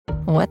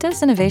What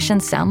does innovation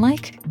sound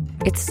like?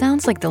 It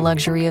sounds like the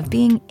luxury of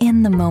being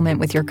in the moment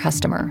with your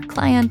customer,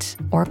 client,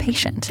 or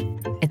patient.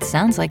 It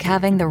sounds like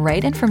having the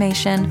right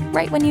information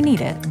right when you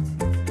need it.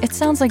 It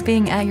sounds like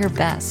being at your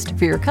best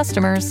for your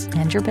customers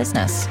and your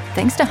business.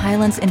 Thanks to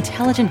Hyland's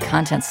intelligent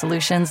content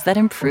solutions that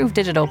improve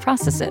digital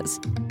processes,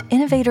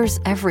 innovators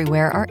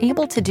everywhere are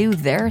able to do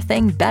their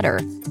thing better,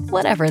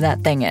 whatever that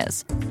thing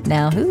is.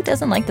 Now, who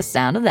doesn't like the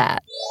sound of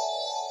that?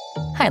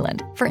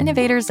 Hyland, for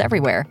innovators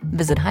everywhere.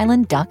 Visit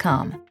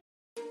hyland.com.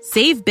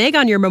 Save big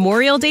on your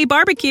Memorial Day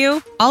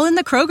barbecue, all in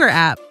the Kroger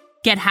app.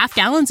 Get half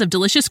gallons of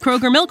delicious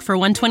Kroger milk for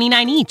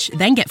 $1.29 each.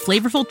 Then get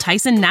flavorful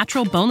Tyson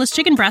natural boneless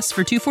chicken breasts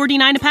for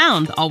 $2.49 a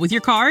pound, all with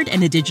your card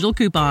and a digital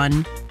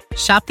coupon.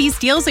 Shop these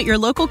deals at your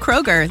local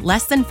Kroger,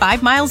 less than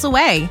 5 miles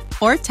away.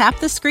 Or tap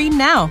the screen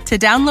now to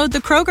download the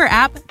Kroger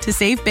app to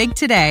save big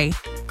today.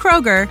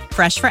 Kroger,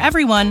 fresh for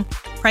everyone.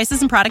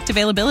 Prices and product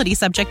availability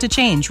subject to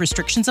change.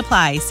 Restrictions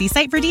apply. See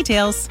site for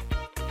details.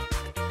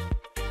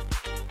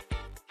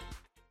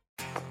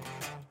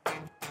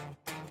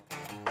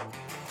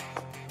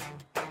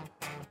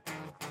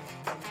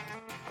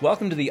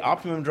 Welcome to the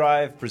Optimum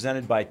Drive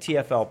presented by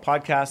TFL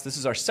Podcast. This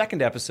is our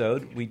second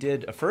episode. We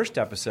did a first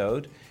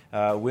episode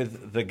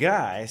with the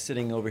guy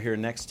sitting over here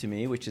next to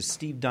me, which is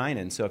Steve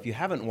Dinan. So if you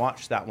haven't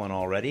watched that one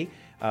already,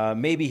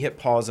 maybe hit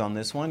pause on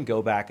this one,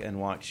 go back and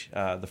watch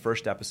the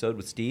first episode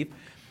with Steve.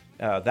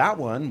 That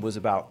one was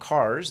about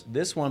cars.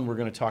 This one we're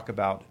going to talk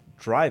about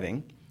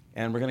driving,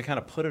 and we're going to kind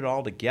of put it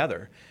all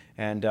together.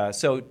 And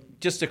so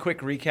just a quick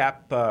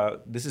recap.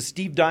 This is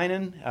Steve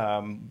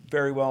Dinan,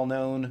 very well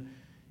known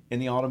in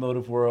the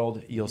automotive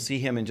world. You'll see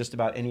him in just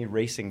about any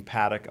racing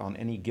paddock on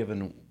any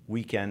given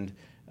weekend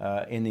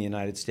in the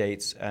United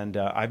States. And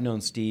I've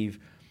known Steve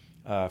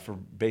for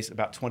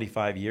about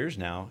 25 years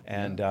now,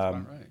 and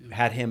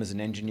had him as an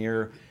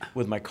engineer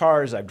with my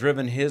cars. I've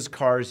driven his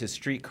cars, his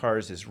street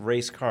cars, his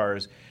race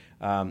cars.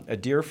 A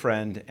dear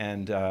friend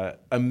and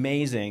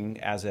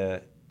amazing as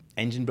a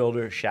engine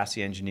builder,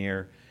 chassis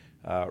engineer,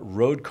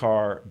 road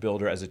car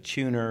builder, as a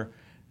tuner,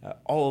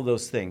 all of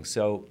those things.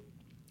 So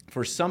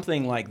for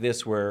something like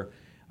this where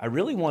I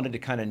really wanted to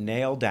kind of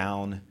nail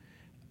down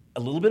a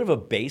little bit of a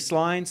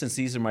baseline, since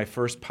these are my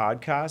first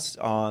podcasts,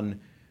 on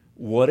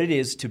what it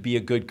is to be a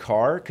good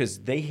car, because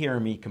they hear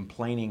me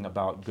complaining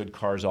about good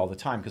cars all the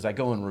time, because I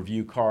go and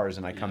review cars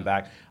and I come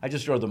back. I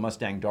just drove the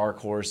Mustang Dark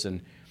Horse,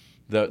 and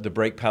the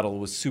brake pedal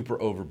was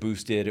super over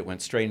boosted. It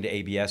went straight into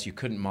ABS. You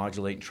couldn't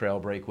modulate and trail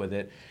brake with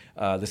it.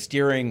 The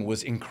steering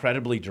was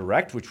incredibly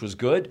direct, which was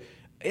good.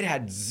 It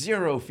had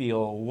zero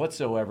feel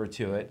whatsoever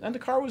to it. And the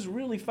car was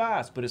really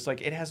fast, but it's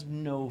like it has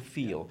no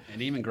feel. And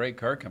even great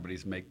car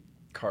companies make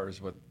cars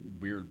with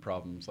weird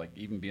problems, like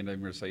even BMW,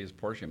 Mercedes,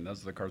 Porsche. I mean,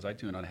 those are the cars I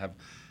tune on, have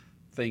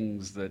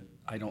things that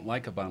I don't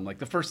like about them. Like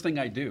the first thing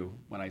I do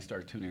when I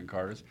start tuning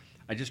cars,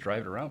 I just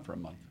drive it around for a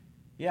month.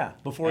 Yeah,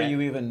 before you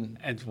even...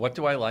 And what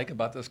do I like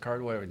about this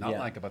car? What do I not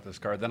like about this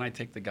car? Then I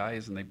take the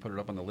guys and they put it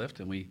up on the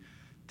lift and we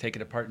take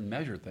it apart and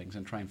measure things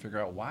and try and figure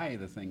out why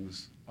the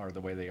things are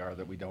the way they are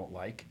that we don't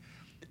like.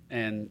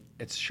 And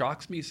it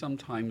shocks me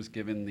sometimes,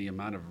 given the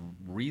amount of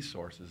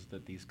resources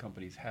that these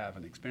companies have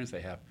and the experience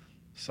they have,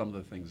 some of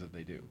the things that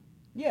they do.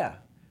 Yeah,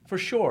 for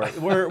sure.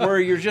 where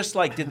you're just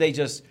like, did they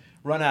just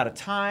run out of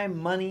time,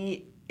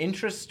 money,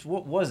 interest?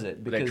 What was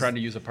it? Were they trying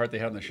to use a part they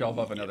had on the shelf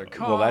of another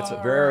car? Well, that's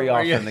very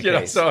often the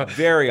case.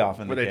 Very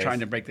often the case. Were they trying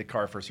to make the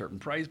car for a certain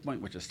price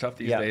point, which is tough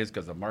these days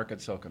because the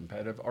market's so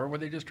competitive? Or were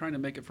they just trying to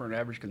make it for an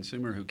average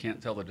consumer who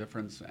can't tell the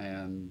difference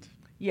and...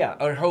 Yeah,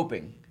 or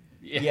hoping.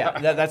 Yeah,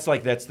 that's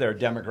their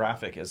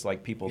demographic, is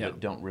like people that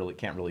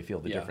can't really feel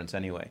the difference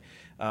anyway.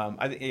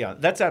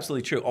 That's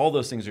absolutely true. All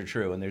those things are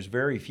true, and there's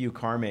very few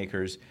car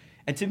makers.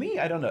 And to me,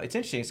 I don't know. It's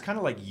interesting. It's kind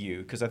of like you,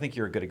 because I think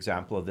you're a good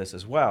example of this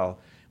as well.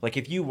 Like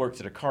if you worked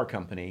at a car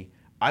company,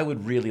 I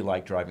would really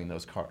like driving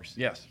those cars.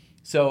 Yes.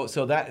 So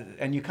that,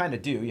 and you kind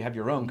of do. You have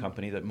your own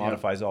company that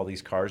modifies all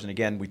these cars. And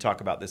again, we talk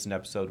about this in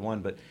episode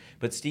 1,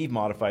 but Steve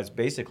modifies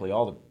basically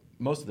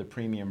most of the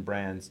premium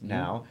brands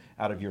now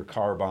out of your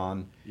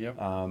Carbon,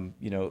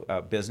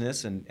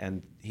 business,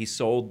 and he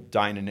sold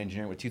Dinan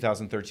Engineering with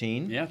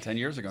 2013. Yeah, 10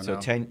 years ago now.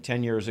 So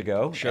 10 years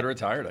ago. Should have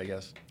retired, I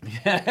guess.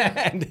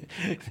 And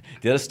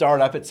did a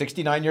startup at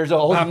 69 years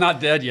old. I'm not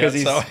dead yet.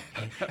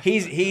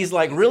 He's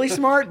like really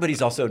smart, but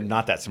he's also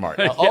not that smart.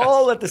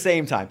 All at the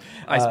same time.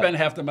 I spent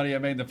half the money I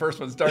made in the first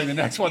one starting the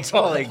next one,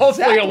 so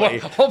exactly.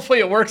 hopefully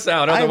it works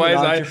out. Otherwise,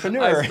 I spent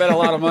a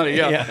lot of money.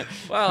 Yeah.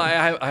 Well,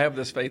 I have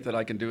this faith that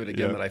I can do it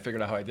again, that I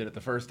figured out how I did it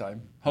the first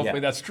time.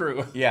 Hopefully that's true.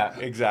 Yeah,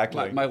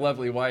 exactly. My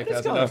lovely wife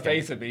has enough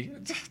faith in me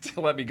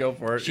to let me go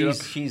for it.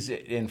 She's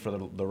in for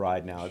the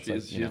ride now.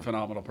 She's a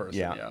phenomenal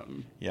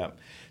person. Yeah.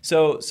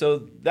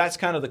 So that's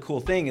kind of the cool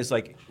thing, is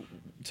like,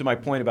 to my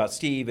point about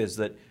Steve, is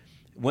that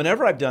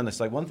whenever I've done this,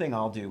 like one thing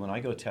I'll do when I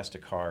go test a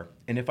car,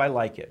 and if I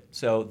like it,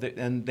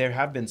 and there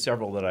have been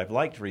several that I've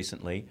liked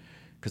recently,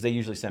 because they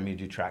usually send me to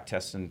do track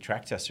tests, and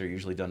track tests are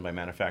usually done by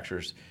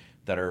manufacturers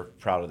that are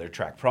proud of their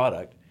track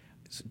product,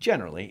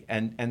 generally,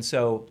 and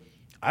so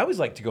I always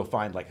like to go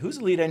find, like, who's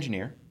the lead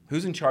engineer,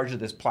 who's in charge of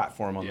this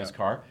platform on this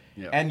car,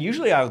 Yeah. And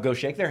usually I'll go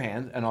shake their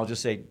hand and I'll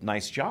just say,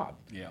 nice job.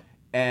 Yeah.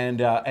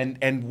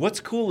 And what's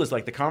cool is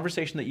like the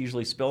conversation that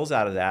usually spills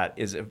out of that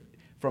is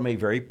from a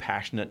very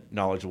passionate,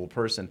 knowledgeable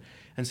person.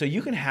 And so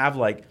you can have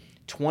like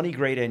 20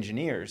 great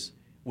engineers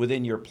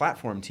within your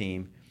platform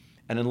team,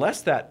 and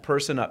unless that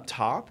person up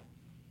top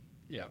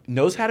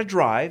knows how to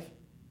drive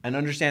and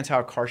understands how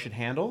a car should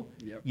handle,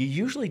 you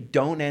usually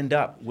don't end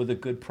up with a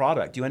good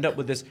product. You end up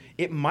with this,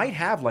 it might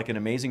have like an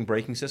amazing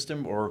braking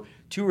system or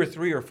 2 or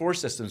 3 or 4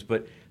 systems,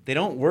 but they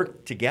don't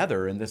work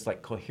together in this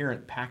like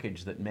coherent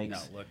package that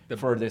makes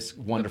for this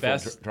wonderful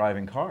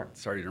driving car.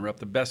 Sorry to interrupt.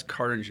 The best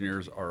car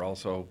engineers are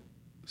also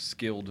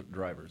skilled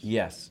drivers.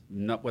 Yes.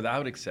 Not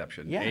without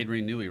exception. Yeah.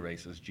 Adrian Newey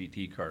races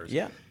GT cars.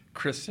 Yeah.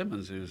 Chris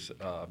Simmons, who's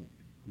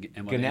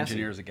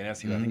engineers at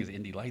Ganassi, I think is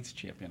Indy Lights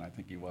champion, I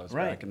think he was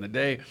back in the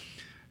day.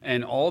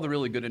 And all the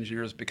really good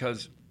engineers,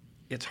 because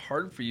it's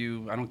hard for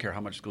you, I don't care how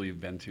much school you've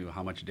been to,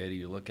 how much data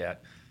you look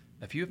at,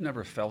 if you've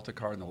never felt a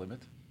car in the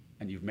limit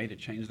and you've made it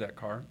change that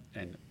car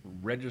and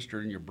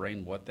registered in your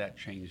brain what that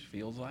change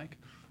feels like,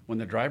 when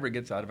the driver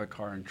gets out of a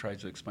car and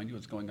tries to explain to you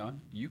what's going on,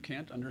 you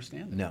can't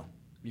understand it. No.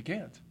 You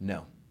can't.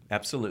 No,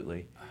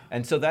 absolutely.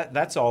 And so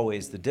that's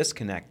always the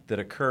disconnect that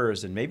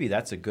occurs, and maybe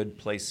that's a good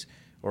place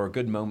or a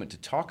good moment to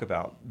talk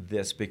about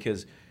this,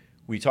 because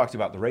we talked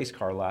about the race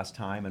car last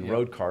time and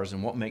road cars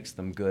and what makes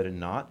them good and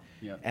not.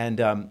 Yeah.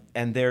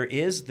 And there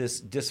is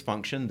this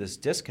dysfunction, this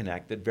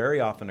disconnect that very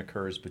often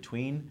occurs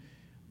between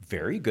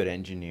very good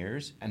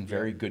engineers and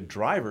very good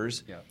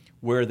drivers,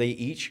 where they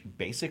each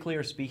basically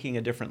are speaking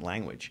a different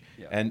language.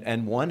 Yeah.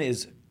 And one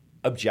is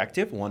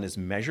objective, one is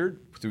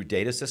measured through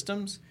data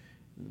systems,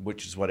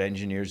 which is what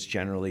engineers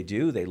generally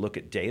do. They look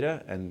at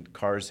data, and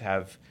cars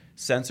have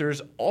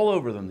sensors all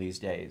over them these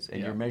days,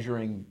 and you're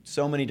measuring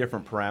so many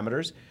different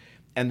parameters.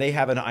 And they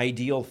have an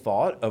ideal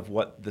thought of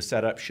what the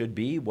setup should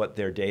be, what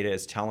their data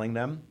is telling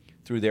them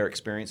through their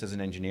experience as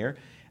an engineer.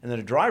 And then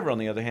a driver, on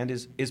the other hand,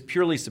 is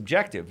purely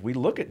subjective. We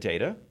look at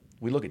data.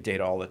 We look at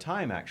data all the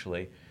time,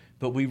 actually.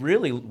 But we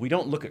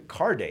don't look at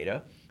car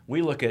data.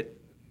 We look at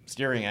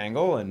steering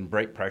angle and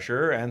brake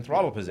pressure and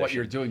throttle position. What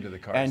you're doing to the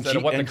car instead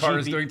of what the car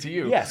is doing to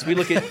you. Yes, we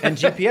look at and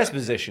GPS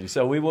position.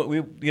 So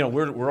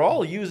we're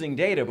all using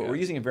data, but we're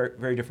using it in very,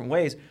 very different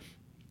ways.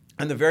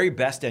 And the very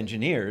best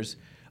engineers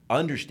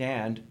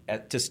understand,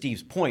 to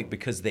Steve's point,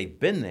 because they've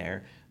been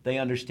there, they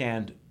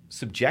understand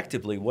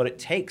subjectively what it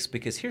takes.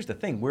 Because here's the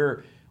thing,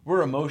 we're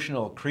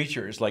emotional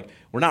creatures. Like,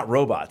 we're not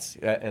robots.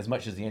 As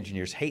much as the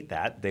engineers hate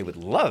that, they would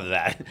love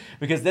that.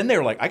 Because then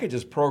they're like, I could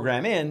just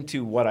program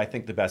into what I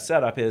think the best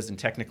setup is, and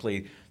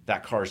technically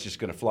that car is just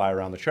going to fly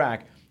around the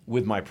track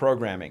with my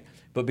programming.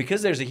 But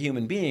because there's a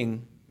human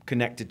being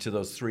connected to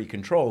those 3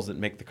 controls that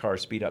make the car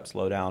speed up,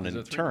 slow down,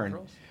 and turn.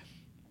 Controls?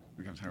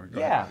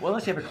 Yeah, well,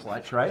 unless you have a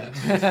clutch, right?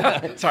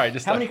 Sorry,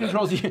 just how many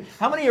controls?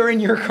 How many are in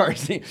your car?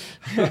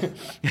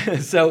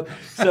 so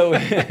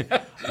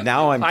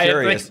now I'm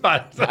curious.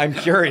 I'm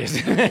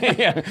curious.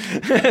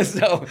 Yeah.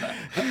 So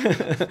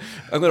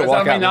I'm going to walk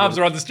out. How many knobs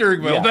are on the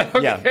steering wheel?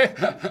 Yeah,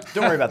 yeah.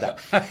 Don't worry about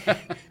that.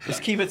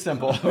 Just keep it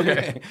simple.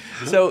 Okay.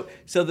 So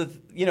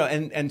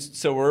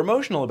so we're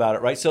emotional about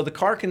it, right? So the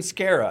car can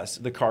scare us.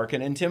 The car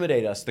can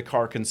intimidate us. The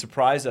car can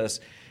surprise us.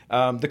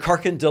 The car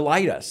can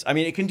delight us. I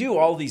mean, it can do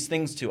all these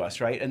things to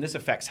us, right? And this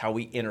affects how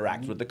we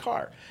interact with the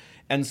car.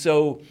 And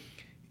so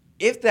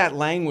if that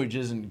language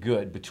isn't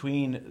good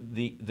between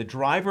the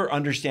driver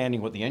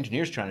understanding what the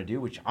engineer's trying to do,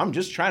 which I'm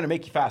just trying to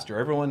make you faster,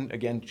 everyone,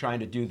 again,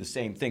 trying to do the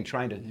same thing,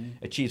 trying to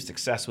achieve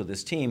success with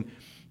this team.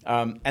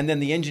 And then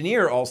the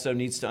engineer also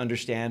needs to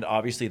understand,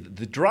 obviously,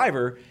 the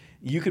driver,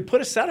 you could put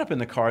a setup in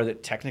the car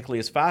that technically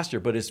is faster,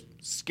 but is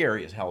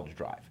scary as hell to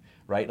drive,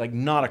 right? Like,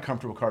 not a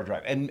comfortable car to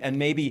drive. And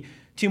maybe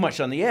too much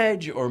on the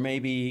edge, or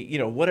maybe,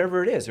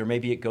 whatever it is, or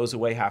maybe it goes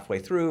away halfway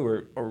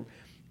through, or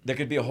there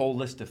could be a whole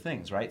list of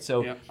things, right?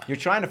 So you're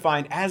trying to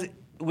find, as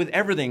with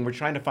everything, we're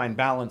trying to find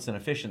balance and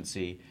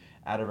efficiency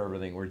out of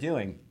everything we're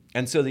doing.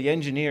 And so the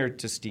engineer,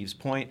 to Steve's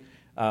point,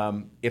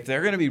 if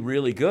they're going to be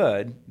really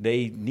good,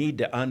 they need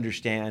to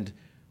understand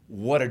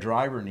what a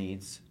driver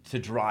needs to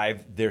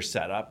drive their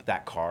setup,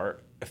 that car,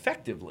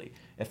 effectively,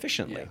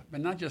 efficiently. Yeah, but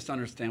not just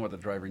understand what the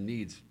driver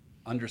needs,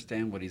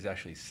 understand what he's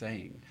actually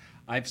saying.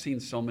 I've seen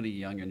so many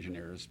young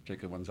engineers,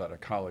 particularly ones out of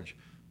college,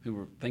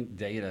 who think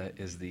data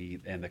is the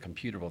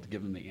computer will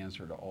give them the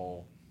answer to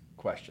all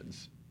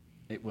questions.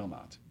 It will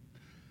not.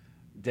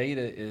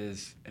 Data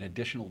is an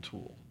additional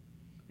tool,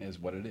 is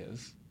what it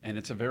is, and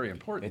it's a very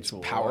important tool.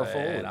 It's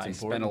powerful. And I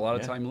spend a lot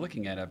of time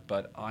looking at it,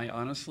 but I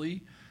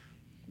honestly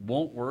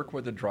won't work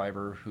with a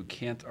driver who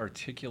can't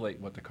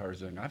articulate what the car is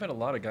doing. I've had a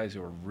lot of guys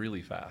who are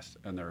really fast,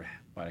 and they're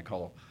what I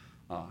call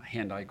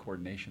hand-eye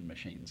coordination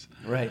machines.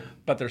 Right.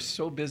 But they're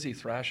so busy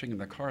thrashing in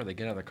the car, they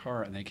get out of the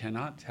car and they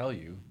cannot tell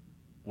you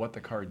what the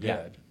car did.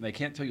 Yeah. They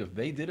can't tell you if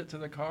they did it to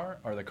the car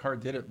or the car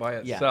did it by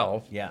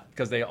itself. Yeah.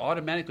 Because they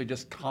automatically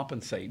just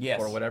compensate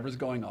for whatever's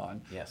going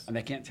on. Yes. And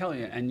they can't tell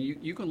you. And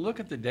you can look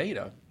at the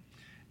data,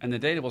 and the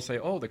data will say,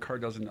 oh, the car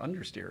doesn't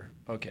understeer.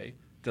 Okay.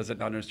 does it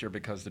not understeer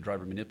because the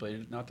driver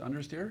manipulated it not to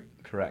understeer?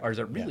 Correct. Or is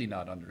it really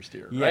not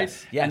understeer? Yes.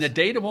 Right? Yes. And the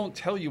data won't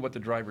tell you what the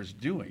driver's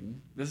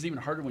doing. This is even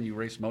harder when you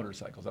race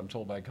motorcycles. I'm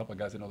told by a couple of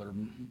guys I know that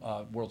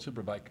are World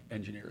Superbike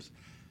engineers.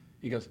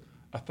 He goes,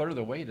 a third of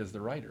the weight is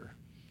the rider.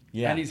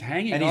 Yeah. And he's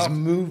hanging and off, he's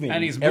moving.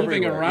 And he's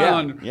moving everywhere.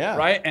 around, yeah.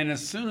 right? And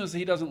as soon as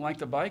he doesn't like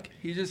the bike,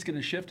 he's just going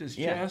to shift his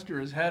Yeah. chest or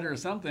his head or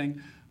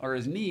something, or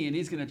his knee, and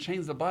he's going to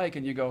change the bike,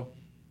 and you go,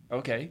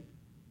 okay,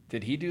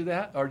 did he do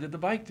that, or did the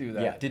bike do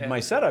that? Yeah. Did my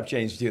setup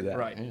change do that?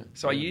 Right. Yeah.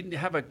 So you need to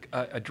have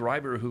a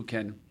driver who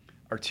can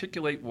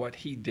articulate what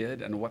he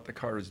did and what the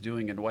car is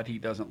doing and what he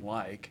doesn't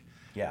like.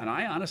 Yeah. And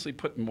I honestly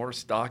put more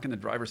stock in the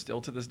driver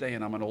still to this day,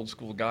 and I'm an old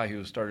school guy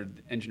who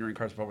started engineering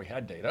cars before we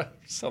had data.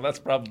 So that's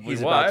probably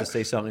He's why. about to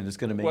say something that's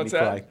going to make What's me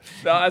that? cry.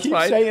 No, that's Keep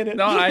fine. saying it.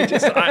 No,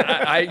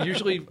 I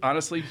usually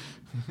honestly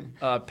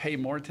pay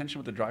more attention to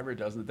what the driver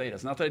does than the data.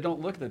 It's not that I don't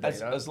look at the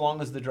data. As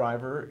long as the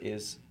driver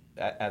is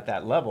at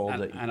that level.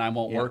 And I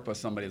won't work with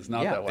somebody that's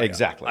not Yeah, that way.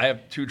 exactly. I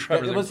have two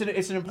drivers.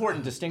 It's an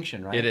important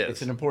distinction, right? It is.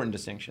 It's an important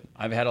distinction.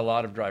 I've had a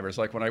lot of drivers.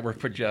 Like when I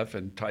worked for Jeff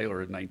and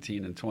Tyler at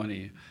 19 and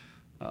 20,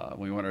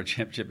 we won our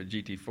championship at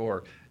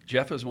GT4.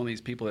 Jeff is one of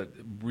these people that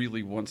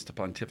really wants to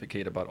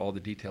pontificate about all the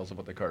details of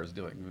what the car is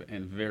doing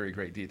in very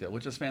great detail,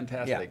 which is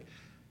fantastic. Yeah.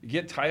 You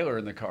get Tyler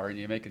in the car and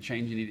you make a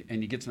change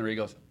and he gets in there, he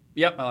goes,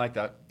 yep, I like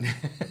that.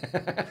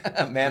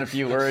 Man, a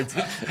few words.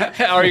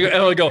 Or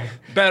he'll go,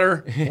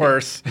 better,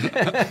 worse.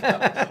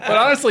 But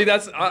honestly,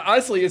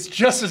 it's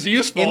just as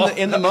useful.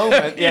 In the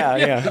moment,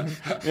 yeah.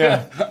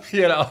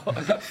 You know.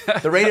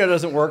 The radio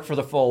doesn't work for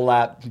the full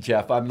lap,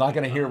 Jeff. I'm not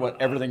going to hear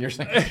everything you're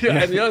saying.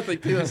 And the other thing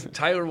too is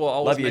Tyler will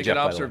always make Jeff, an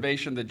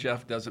observation that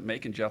Jeff doesn't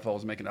make, and Jeff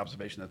always make an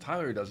observation that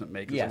Tyler doesn't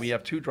make. Yes. So we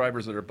have two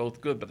drivers that are both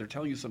good, but they're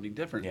telling you something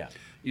different. Yeah.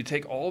 You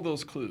take all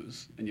those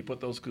clues and you put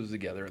those clues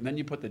together, and then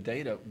you put the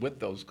data with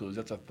those clues.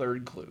 That's a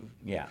third clue.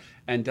 Yeah.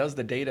 And does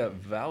the data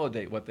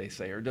validate what they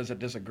say, or does it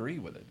disagree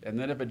with it? And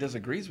then if it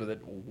disagrees with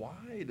it,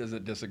 why does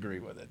it disagree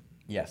with it?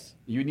 Yes.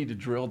 You need to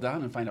drill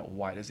down and find out,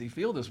 why does he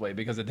feel this way?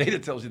 Because the data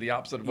tells you the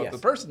opposite of what Yes. the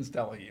person's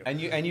teling you. And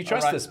you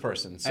trust All right? this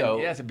person. So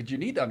And yes, but you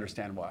need to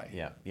understand why.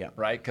 Yeah.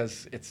 Right?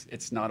 Because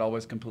it's not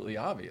always completely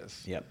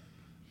obvious. Yep.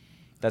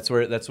 That's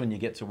when you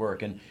get to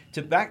work. And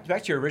back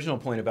to your original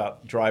point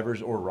about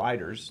drivers or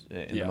riders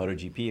in the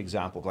MotoGP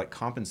example, like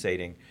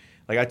compensating.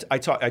 Like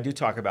I do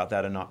talk about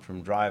that in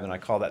Optimum Drive, and I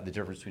call that the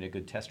difference between a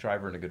good test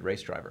driver and a good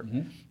race driver.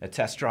 Mm-hmm. A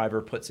test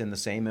driver puts in the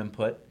same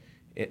input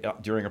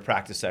during a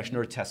practice session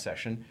or a test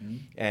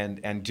session,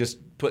 and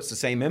just puts the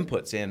same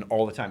inputs in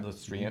all the time.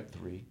 Those three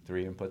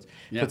inputs.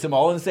 Yeah. Puts them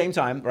all in the same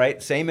time,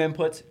 right? Same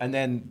inputs, and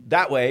then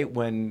that way,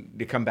 when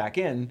they come back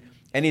in,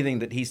 anything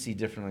that he sees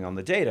differently on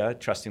the data,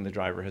 trusting the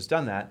driver has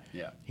done that,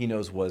 he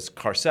knows was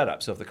car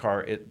setup. So if the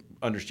car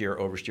understeer,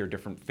 oversteer,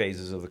 different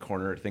phases of the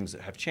corner, things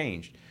that have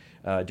changed.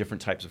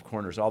 Different types of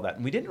corners, all that.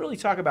 And we didn't really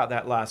talk about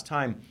that last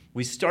time.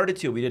 We started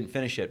to, we didn't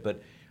finish it, but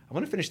I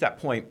want to finish that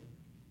point.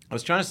 I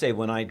was trying to say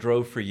when I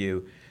drove for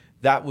you,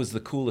 that was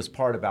the coolest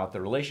part about the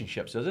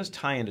relationship. So this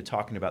tie into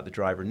talking about the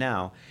driver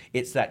now.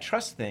 It's that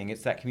trust thing,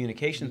 it's that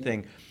communication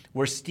thing,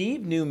 where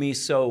Steve knew me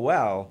so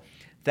well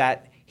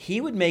that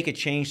he would make a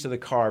change to the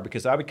car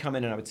because I would come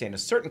in and I would say in a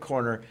certain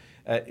corner,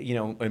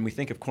 and we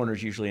think of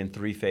corners usually in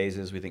three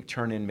phases. We think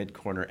turn in,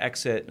 mid-corner,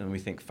 exit, and we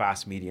think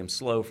fast, medium,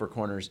 slow for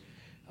corners.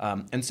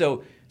 And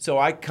so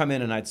I come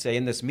in and I'd say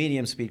in this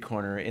medium speed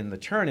corner in the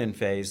turn-in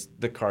phase,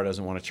 the car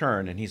doesn't want to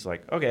turn. And he's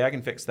like, okay, I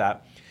can fix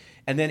that.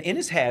 And then in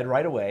his head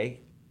right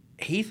away,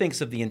 he thinks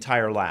of the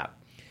entire lap.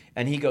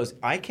 And he goes,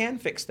 I can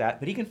fix that,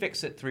 but he can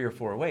fix it 3 or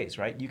 4 ways,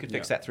 right? You could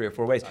fix that 3 or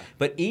 4 ways.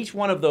 But each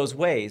one of those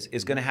ways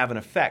is going to have an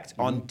effect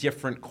on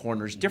different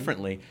corners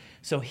differently.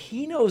 So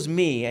he knows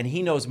me, and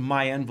he knows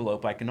my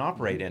envelope I can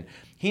operate in.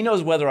 He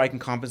knows whether I can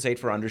compensate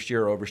for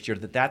understeer or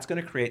oversteer, that's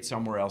going to create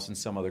somewhere else in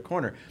some other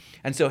corner.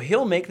 And so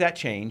he'll make that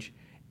change,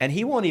 and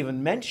he won't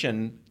even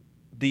mention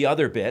the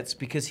other bits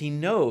because he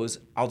knows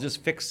I'll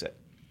just fix it.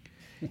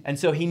 And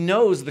so he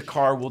knows the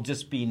car will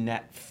just be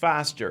net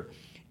faster.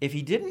 If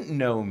he didn't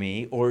know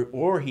me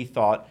or he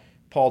thought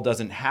Paul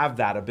doesn't have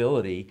that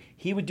ability,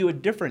 he would do a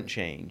different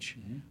change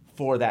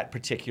for that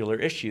particular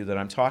issue that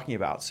I'm talking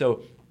about.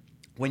 So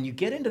when you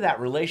get into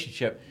that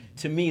relationship,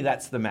 to me,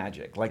 that's the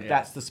magic.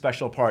 That's the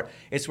special part.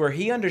 It's where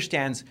he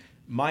understands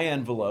my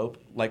envelope,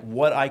 like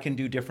what I can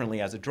do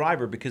differently as a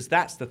driver, because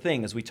that's the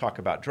thing as we talk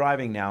about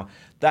driving now,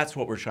 that's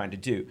what we're trying to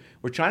do.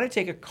 We're trying to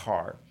take a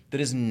car that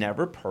is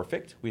never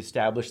perfect. We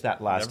established that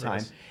last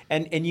time.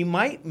 And you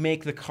might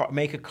make a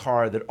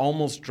car that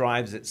almost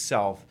drives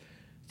itself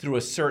through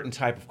a certain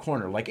type of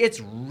corner. Like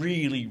it's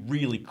really,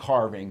 really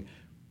carving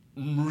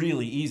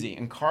really easy.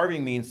 And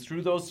carving means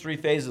through those 3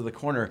 phases of the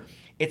corner,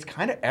 it's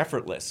kind of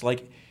effortless.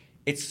 Like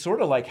it's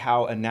sort of like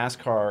how a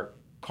NASCAR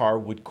car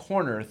would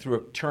corner through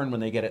a turn when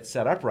they get it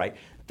set up right,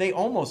 they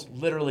almost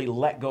literally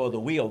let go of the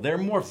wheel. They're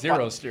more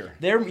zero steer.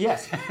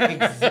 Yes.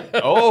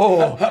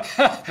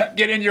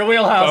 Get in your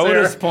wheelhouse.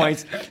 Bonus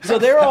points. So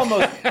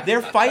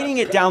they're fighting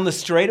it down the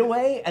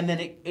straightaway, and then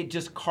it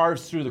just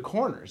carves through the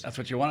corners. That's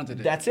what you want it to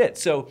do. That's it.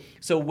 So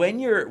when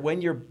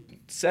you're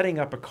setting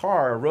up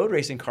a road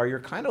racing car, you're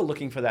kind of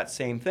looking for that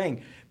same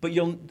thing.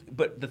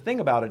 But the thing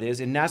about it is,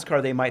 in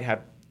NASCAR they might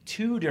have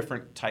two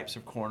different types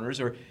of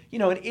corners, or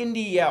in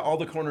Indy, all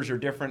the corners are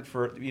different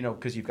for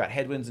because you've got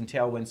headwinds and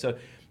tailwinds. So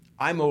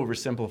I'm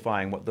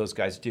oversimplifying what those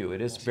guys do.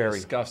 It is very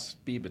scuff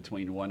speed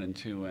between 1 and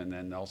 2, and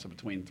then also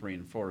between 3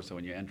 and 4. So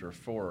when you enter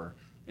 4,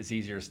 it's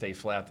easier to stay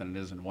flat than it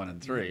is in 1 and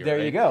 3.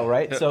 There you go,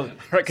 right? So,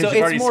 right, so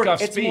it's more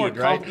speed,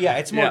 right?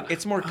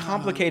 It's more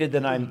complicated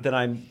than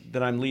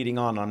I'm leading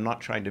on. I'm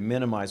not trying to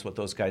minimize what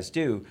those guys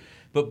do,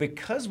 but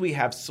because we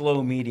have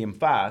slow, medium,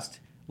 fast,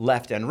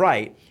 left and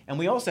right, and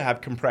we also have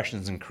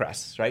compressions and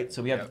crests, right?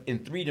 So we have in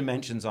 3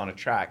 dimensions on a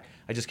track.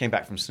 I just came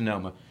back from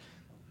Sonoma.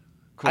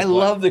 Cool. I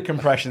love the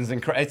compressions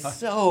and crests. It's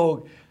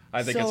so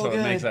I think so it's what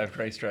good. makes that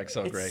racetrack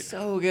so great. It's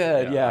so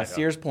good. Yeah,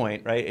 Sears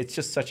Point, right? It's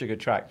just such a good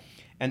track.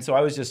 And so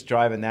I was just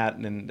driving that,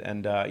 and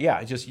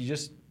you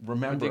just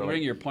remember. To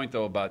bring your point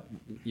though about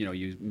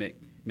you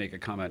make a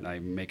comment and I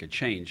make a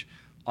change.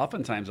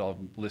 Oftentimes I'll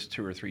list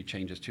 2 or 3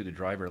 changes to the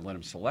driver and let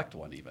him select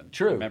one even.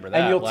 True. Remember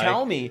that. And you'll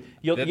tell me.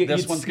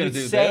 This one's going to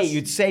do this.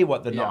 You'd say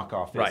what the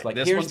knockoff is. Right. Like,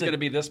 this one's going to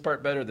be this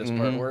part better, this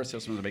part worse.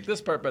 This one's going to make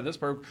this part better, this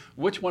part.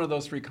 Which one of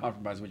those 3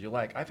 compromises would you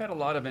like? I've had a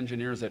lot of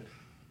engineers that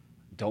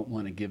don't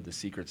want to give the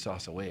secret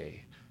sauce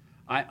away.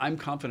 I'm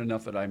confident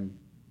enough that I'm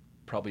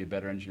probably a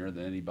better engineer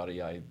than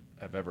anybody I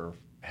have ever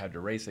had to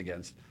race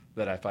against,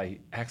 that if I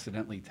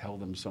accidentally tell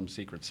them some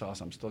secret sauce,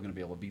 I'm still going to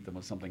be able to beat them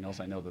with something else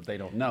I know that they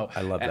don't know.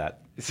 I love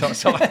that.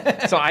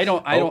 So I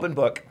don't open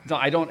book. No,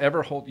 I don't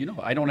ever hold.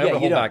 I don't ever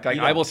hold back.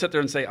 I will sit there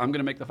and say, I'm going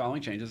to make the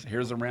following changes.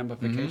 Here's the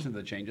ramifications of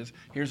the changes.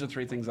 Here's the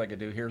 3 things I could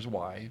do. Here's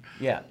why.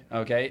 Yeah.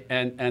 Okay.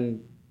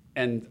 And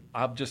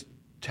I'll just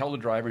tell the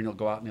driver, and he'll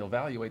go out and he'll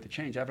evaluate the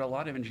change. I've had a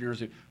lot of engineers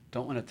who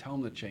don't want to tell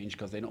them the change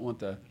because they don't want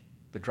the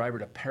driver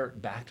to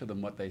parrot back to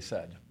them what they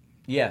said.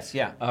 Yes,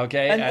 yeah.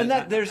 Okay. And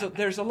that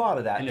there's a lot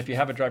of that. And if you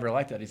have a driver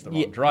like that, he's the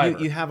wrong driver.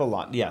 You have a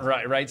lot, yeah.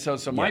 Right. So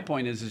my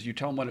point is you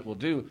tell him what it will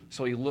do,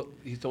 so he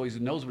always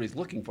knows what he's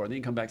looking for. And then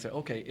you come back and say,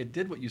 okay, it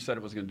did what you said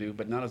it was going to do,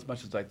 but not as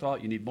much as I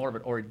thought. You need more of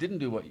it, or it didn't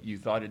do what you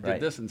thought. It did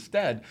this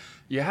instead.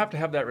 You have to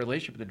have that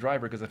relationship with the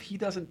driver, because if he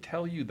doesn't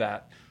tell you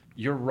that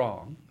you're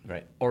wrong,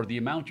 right, or the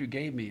amount you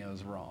gave me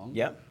is wrong,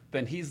 yep,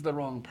 then he's the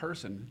wrong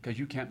person, because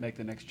you can't make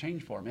the next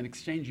change for him. In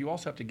exchange, you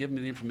also have to give him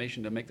the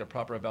information to make the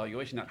proper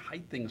evaluation, not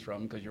hide things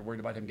from him because you're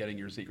worried about him getting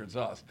your secret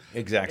sauce.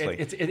 Exactly.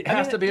 It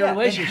has to be a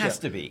relationship. It has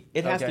to be.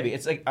 It has to be.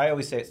 It's like, I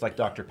always say, it's like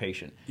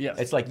doctor-patient. Yes.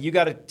 It's like, you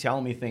got to tell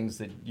me things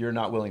that you're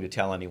not willing to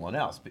tell anyone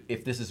else,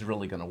 if this is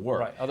really going to work.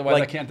 Right. Otherwise,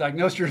 I can't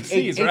diagnose your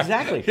disease.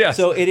 Exactly. Right? Yes.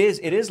 So it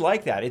is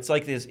like that. It's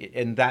like this,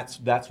 and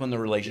that's when the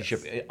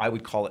relationship, I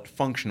would call it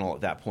functional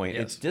at that point.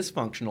 Yes. It's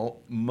dysfunctional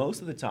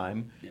most of the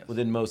time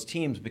within most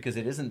teams, because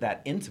it isn't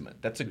that intimate.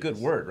 That's a good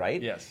word,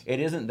 right? Yes. It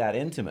isn't that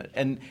intimate,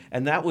 and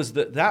that was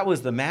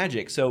the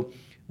magic. So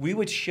we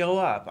would show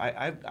up.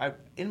 I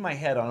in my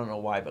head, I don't know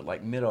why, but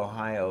like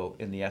Mid-Ohio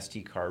in the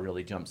ST car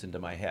really jumps into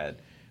my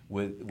head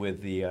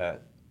with the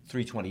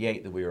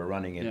 328 that we were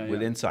running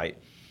with Insight.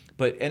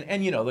 But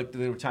and like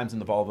there were times in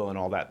the Volvo and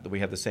all that we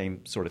had the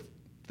same sort of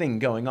thing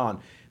going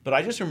on. But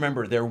I just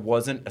remember there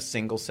wasn't a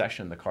single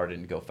session the car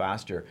didn't go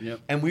faster,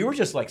 and we were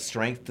just like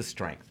strength to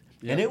strength.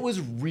 Yep. And it was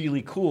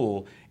really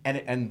cool,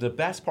 and the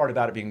best part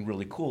about it being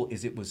really cool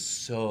is it was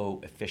so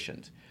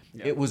efficient.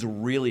 Yep. It was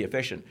really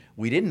efficient.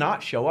 We did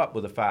not show up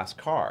with a fast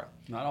car,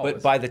 not always.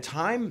 But by the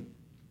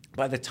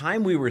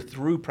time we were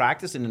through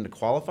practice and into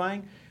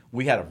qualifying,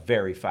 we had a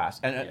very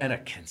fast and a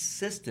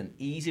consistent,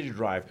 easy to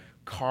drive,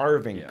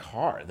 carving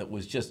car that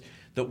was just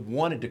that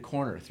wanted to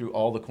corner through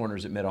all the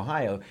corners at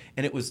Mid-Ohio,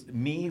 and it was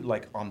me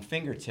like on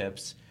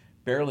fingertips,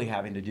 barely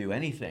having to do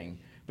anything,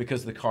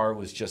 because the car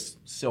was just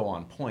so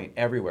on point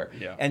everywhere.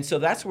 Yeah. And so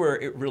that's where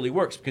it really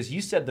works, because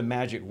you said the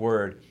magic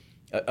word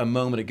a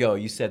moment ago.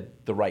 You said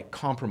the right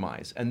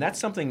compromise. And that's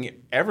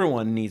something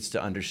everyone needs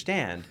to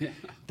understand,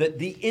 that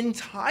the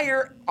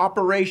entire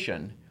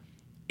operation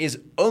is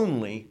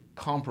only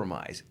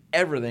compromise.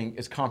 Everything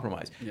is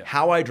compromise. Yeah.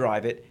 How I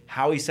drive it,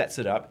 how he sets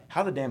it up,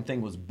 how the damn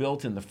thing was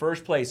built in the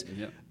first place,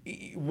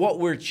 what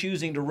we're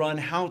choosing to run,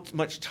 how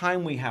much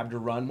time we have to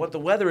run, what the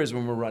weather is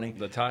when we're running.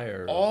 The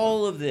tire.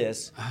 All of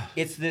this,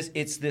 it's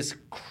this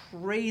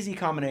crazy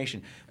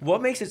combination.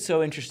 What makes it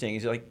so interesting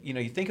is, like,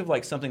 you think of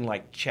like something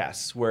like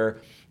chess, where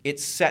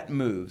it's set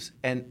moves,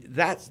 and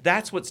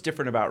that's what's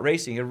different about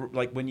racing.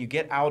 Like when you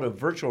get out of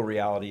virtual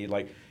reality,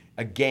 like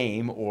a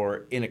game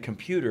or in a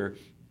computer,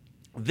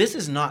 this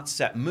is not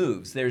set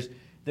moves. There's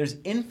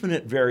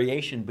infinite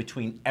variation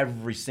between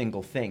every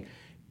single thing.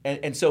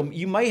 And so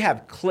you might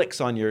have clicks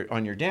on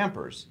your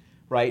dampers,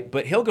 right?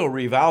 But he'll go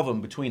revalve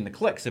them between the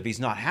clicks if he's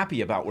not happy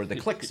about where the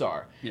clicks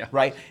are, Yeah.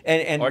 right?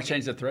 And Or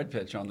change the thread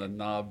pitch on the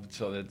knob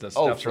so that the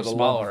oh, steps for are the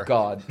smaller. love of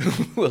God,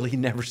 will he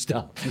never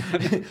stop?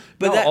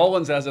 But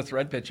Allwin's has a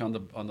thread pitch on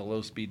the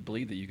low speed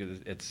bleed that you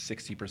could. It's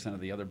 60% of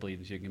the other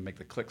bleeds. You can make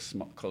the clicks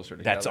closer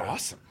together. That's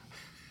awesome.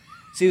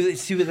 See,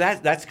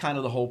 that's kind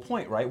of the whole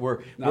point, right?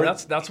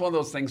 That's one of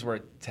those things where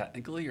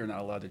technically you're not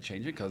allowed to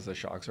change it because the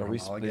shocks are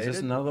homologated. Is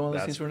this another one of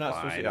those That's things we're not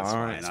supposed to? That's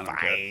All right, fine. it's I don't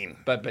fine.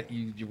 care. But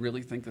you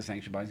really think the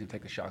sanction body's going to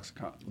take the shocks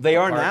They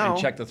are apart now.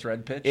 and check the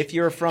thread pitch? If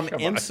you're from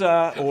Come on.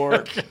 IMSA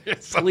or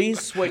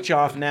please switch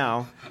off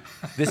now.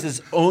 This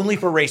is only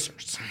for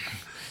racers.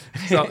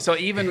 So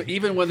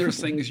even when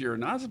there's things you're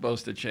not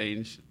supposed to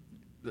change,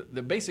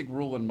 the basic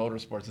rule in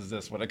motorsports is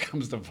this when it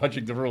comes to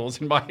fudging the rules,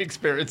 in my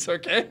experience,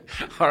 okay?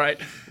 All right.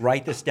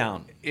 Write this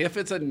down. If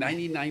it's a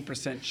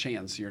 99%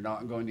 chance you're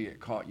not going to get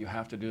caught, you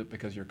have to do it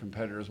because your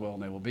competitors will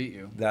and they will beat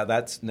you.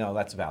 That's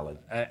valid.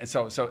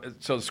 So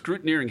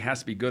scrutineering has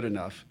to be good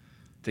enough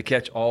to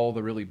catch all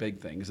the really big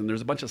things. And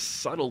there's a bunch of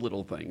subtle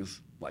little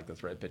things, like the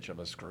thread pitch of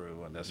a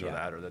screw and this or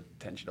that, or the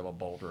tension of a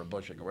bolt or a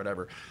bushing or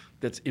whatever,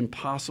 that's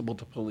impossible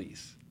to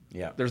police.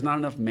 Yeah. There's not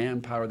enough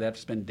manpower. They have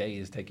to spend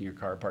days taking your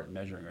car apart and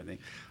measuring everything.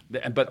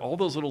 But all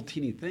those little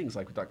teeny things,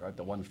 like we talked about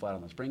the one flat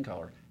on the spring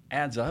collar,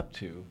 adds up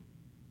to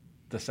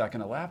the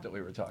second a lap that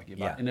we were talking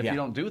about. Yeah. And if you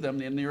don't do them,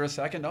 then you're a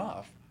second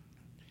off.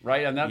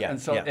 Right? And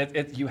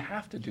you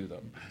have to do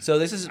them. So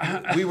this is,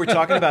 we were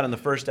talking about in the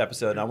first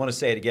episode, and I want to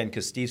say it again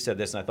because Steve said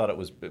this, and I thought it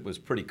was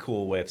pretty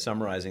cool way of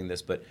summarizing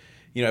this, but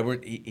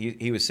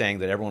he was saying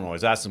that everyone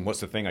always asks him,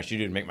 what's the thing I should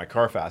do to make my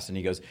car fast? And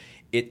he goes,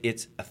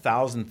 it's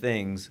 1,000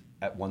 things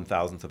at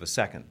 1,000th of a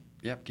second.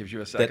 Yep, gives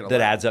you a second. That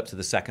adds up to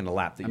the second a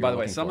lap that and you're by the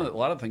way, looking for. a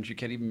lot of things you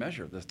can't even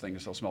measure. This thing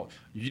is so small.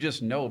 You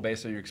just know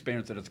based on your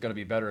experience that it's going to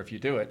be better if you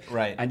do it.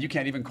 Right. And you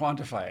can't even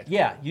quantify it.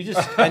 Yeah, you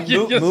just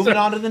moving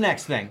on to the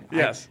next thing.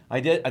 Yes. I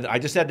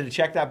just had to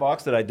check that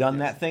box that I'd done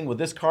that thing with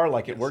this car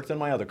like it worked on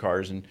my other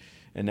cars, and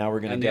now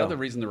we're going to go. And the other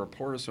reason the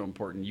report is so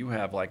important, you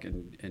have like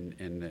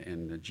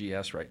in the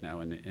GS right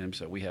now in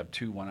IMSA, we have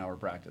 2 1-hour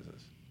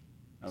practices.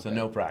 Okay. So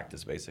no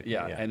practice, basically.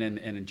 Yeah. And in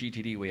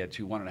GTD we had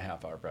 2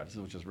 1.5-hour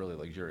practices, which is really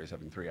luxurious,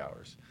 having 3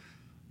 hours.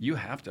 You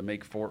have to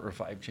make 4 or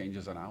 5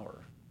 changes an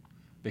hour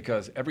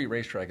because every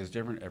racetrack is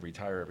different, every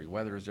tire, every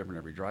weather is different,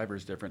 every driver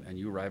is different, and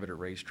you arrive at a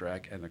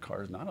racetrack and the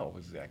car is not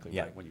always exactly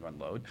right when you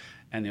unload.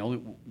 And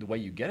the way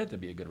you get it to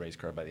be a good race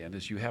car by the end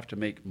is you have to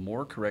make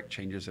more correct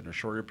changes in a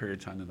shorter period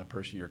of time than the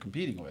person you're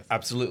competing with.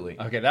 Absolutely.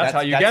 Okay, that's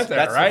how you get there,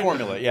 that's right? That's the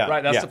formula, yeah.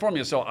 Right, that's the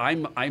formula. So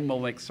I will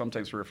make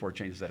sometimes 3 or 4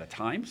 changes at a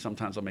time.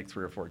 Sometimes I'll make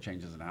 3 or 4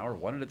 changes an hour,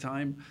 1 at a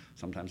time.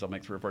 Sometimes I'll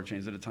make 3 or 4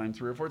 changes at a time,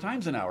 3 or 4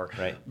 times an hour.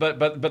 Right.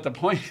 But the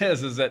point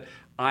is that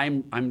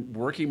I'm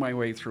working my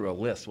way through a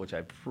list which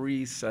I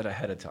preset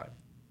ahead of time.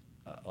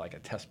 Like a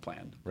test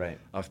plan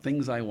of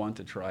things I want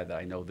to try that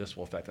I know this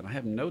will affect. And I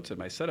have notes in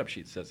my setup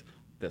sheet that says,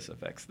 this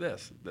affects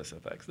this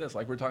affects this.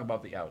 Like we're talking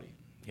about the Audi.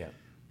 Yeah.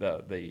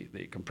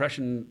 The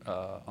compression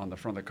on the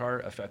front of the car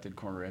affected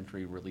corner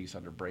entry release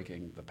under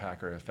braking. The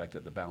Packer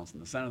affected the balance in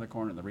the center of the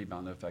corner, and the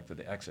rebound affected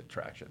the exit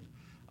traction.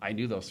 I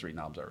knew those 3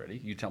 knobs already.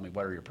 You tell me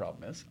what your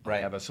problem is. Right.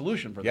 I have a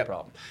solution for the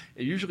problem.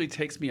 It usually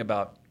takes me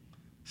about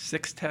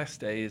 6 test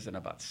days and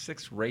about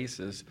 6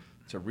 races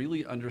to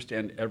really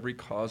understand every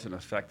cause and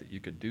effect that you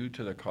could do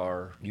to the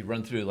car. You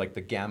run through like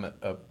the gamut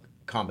of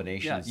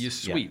combinations. Yeah,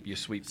 you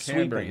sweep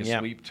camber, you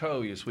sweep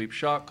toe, you sweep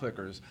shock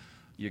clickers.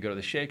 You go to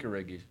the shaker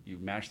rig, you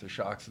match the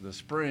shocks to the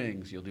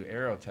springs, you'll do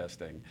aero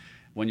testing.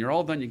 When you're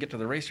all done, you get to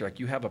the racetrack,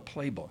 you have a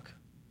playbook,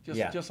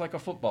 just like a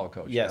football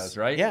coach does,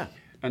 right? Yeah.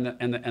 And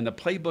the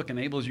playbook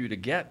enables you to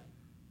get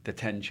the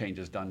 10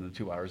 changes done in the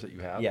 2 hours that you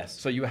have. Yes.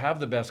 So you have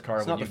the best car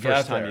it's when not you the get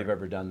first time there. you've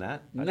ever done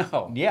that.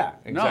 No. Yeah,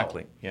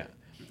 exactly. No. Yeah.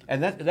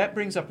 And that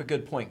brings up a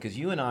good point because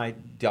you and I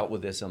dealt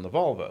with this on the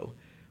Volvo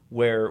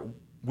where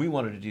we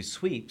wanted to do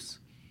sweeps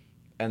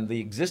and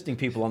the existing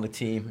people on the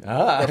team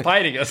were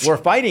fighting us. Were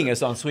fighting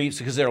us on sweeps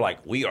because they're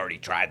like, we already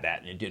tried that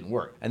and it didn't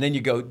work. And then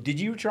you go, did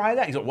you try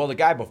that? He's like, well, the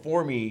guy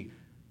before me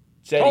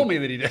told me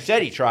that he did.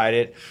 Said he tried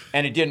it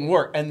and it didn't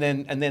work. And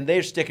then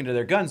they're sticking to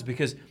their guns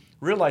because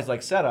realize like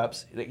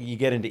setups, you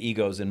get into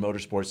egos in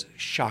motorsports,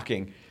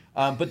 shocking,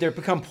 but they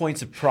become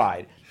points of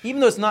pride. Even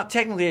though it's not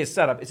technically a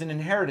setup, it's an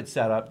inherited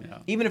setup. Yeah.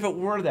 Even if it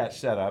were that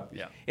setup,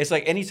 it's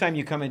like anytime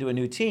you come into a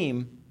new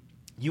team,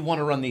 you want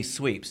to run these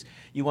sweeps.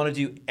 You want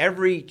to do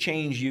every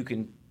change you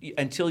can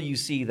until you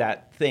see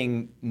that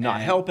thing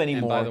not help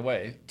anymore. And by the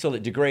way, till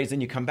it degrades,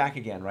 then you come back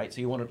again, right? So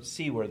you want to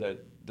see where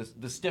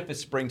the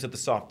stiffest spring to the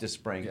softest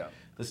spring,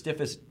 the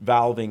stiffest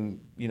valving,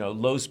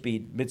 low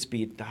speed, mid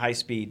speed, to high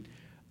speed,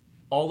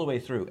 all the way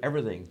through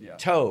everything. Yeah.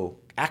 Toe,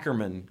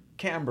 Ackerman,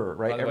 camber,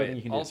 right? Everything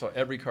you can do. Also,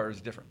 every car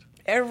is different.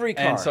 Every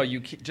car. And so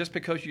just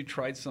because you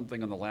tried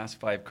something on the last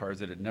 5 cars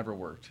that it never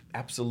worked,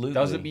 absolutely,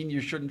 doesn't mean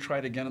you shouldn't try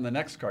it again on the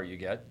next car you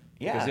get.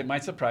 Yeah. Because it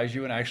might surprise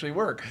you and actually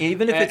work.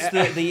 Even if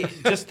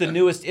it's just the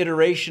newest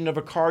iteration of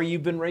a car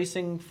you've been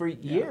racing for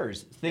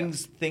years,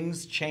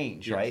 things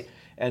change, right?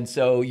 And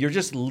so you're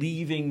just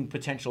leaving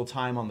potential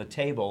time on the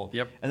table.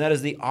 Yep. And that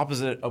is the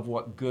opposite of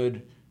what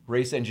good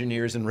race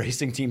engineers and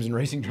racing teams and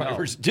racing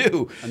drivers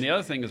do. And the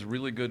other thing is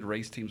really good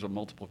race teams with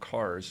multiple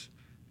cars.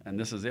 And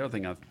this is the other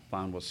thing I've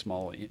found with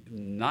small,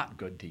 not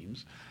good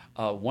teams.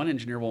 One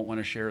engineer won't want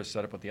to share his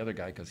setup with the other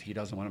guy because he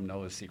doesn't want him to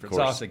know his secret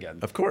sauce again.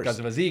 Of course. Because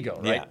of his ego,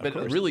 right? Yeah, but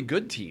really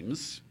good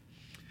teams,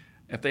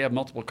 if they have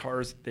multiple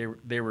cars,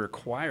 they're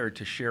required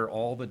to share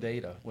all the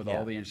data with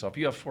all the engineers. So if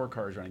you have 4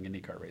 cars running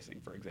IndyCar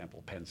racing, for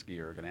example, Penske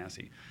or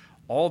Ganassi,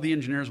 all the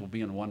engineers will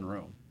be in one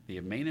room.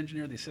 The main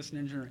engineer, the assistant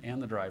engineer,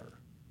 and the driver.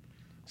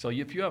 So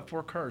if you have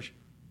 4 cars,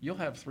 you'll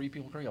have 3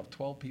 people, you'll have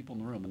 12 people in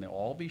the room, and they'll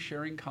all be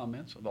sharing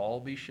comments, they'll all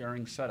be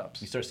sharing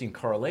setups. You start seeing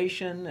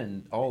correlation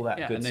and all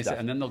that good stuff.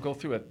 And then they'll go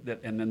through it,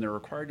 and then they're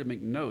required to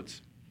make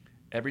notes.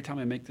 Every time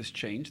I make this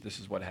change, this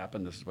is what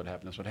happened, this is what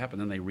happened, this is what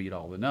happened, then they read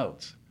all the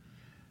notes.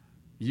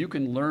 You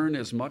can learn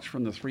as much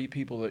from the 3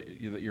 people that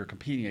you're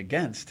competing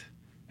against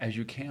as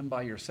you can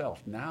by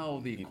yourself. Now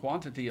the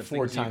quantity of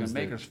things you can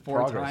make is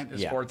 4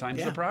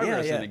 times the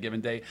progress in a given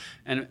day.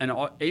 And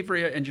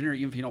every engineer,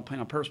 even if you don't plan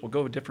on purpose, will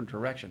go a different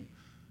direction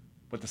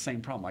with the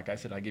same problem. Like I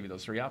said, I give you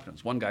those 3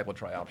 options. One guy will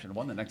try option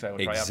 1, the next guy will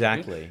try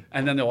option 2.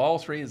 And then they'll all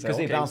 3 is because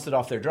they bounced it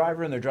off their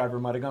driver, and their driver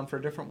might have gone for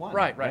a different one.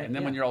 Right. And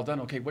then when you're all done,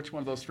 okay, which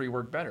one of those 3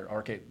 worked better? Or,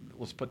 okay,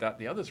 let's put that in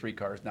the other 3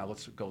 cars. Now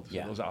let's go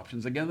through those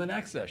options again in the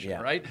next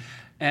session, right?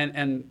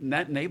 And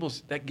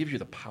that gives you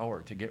the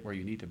power to get where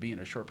you need to be in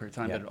a short period of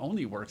time. But it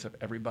only works if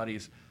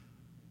everybody's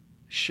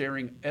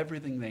sharing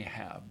everything they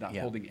have, not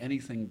holding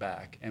anything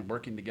back, and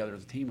working together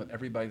as a team with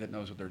everybody that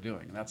knows what they're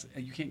doing.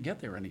 And you can't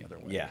get there any other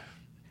way. Yeah.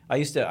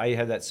 I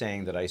had that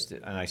saying that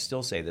and I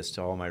still say this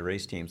to all my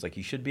race teams, like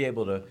you should be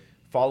able to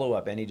follow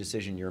up any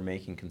decision you're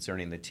making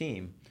concerning the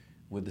team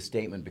with the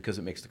statement, because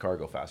it makes the car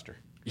go faster.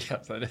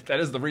 Yes, that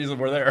is the reason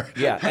we're there.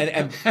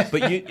 Yeah,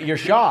 but you're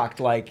shocked,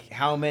 like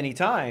how many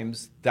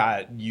times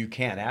that you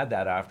can't add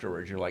that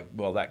afterwards. You're like,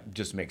 well, that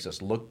just makes us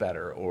look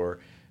better, or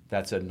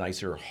that's a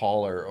nicer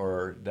hauler,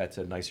 or that's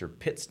a nicer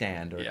pit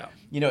stand, or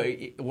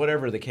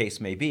whatever the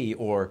case may be,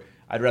 or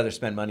I'd rather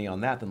spend money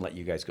on that than let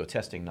you guys go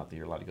testing. Not that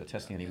you're allowed to go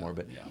testing anymore,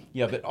 but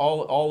but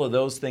all of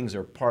those things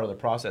are part of the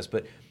process.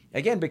 But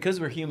again, because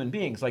we're human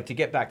beings, like to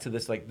get back to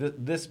this, like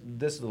this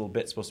little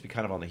bit's supposed to be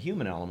kind of on the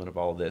human element of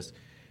all of this.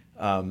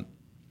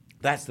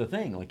 That's the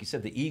thing. Like you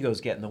said, the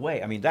egos get in the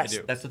way. I mean, that's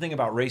the thing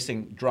about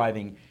racing,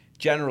 driving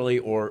generally,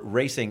 or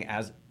racing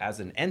as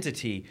an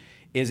entity,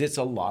 is it's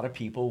a lot of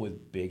people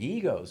with big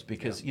egos,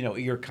 because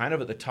you're kind of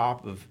at the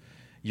top of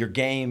your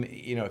game.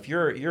 If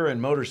you're in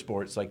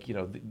motorsports, like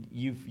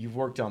you've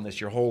worked on this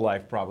your whole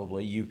life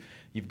probably.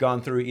 You've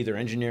gone through either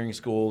engineering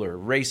school or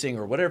racing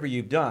or whatever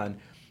you've done,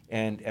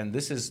 and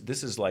this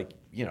is like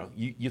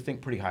you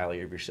think pretty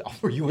highly of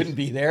yourself, or you wouldn't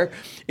be there.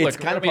 It's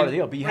part of the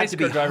deal, but you have to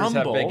be drivers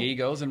humble. Have big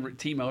egos, and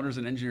team owners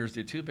and engineers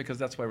do too, because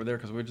that's why we're there,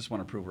 because we just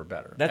want to prove we're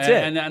better. That's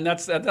it, and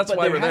that's why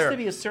we're there. There has to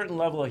be a certain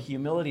level of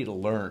humility to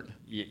learn.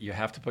 You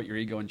have to put your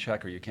ego in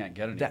check, or you can't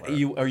get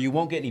anywhere. Or you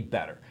won't get any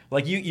better.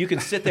 Like you can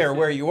sit there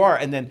where you are,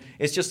 and then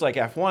it's just like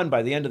F1.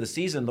 By the end of the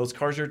season, those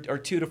cars are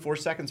 2 to 4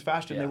 seconds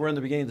faster than they were in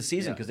the beginning of the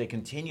season, because they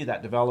continue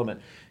that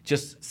development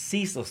just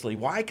ceaselessly.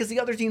 Why? Because the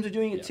other teams are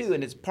doing it too,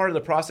 and it's part of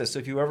the process. So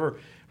if you ever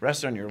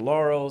rest on your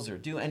laurels or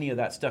do any of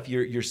that stuff,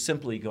 you're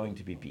simply going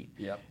to be beat.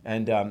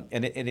 And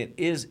it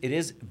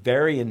is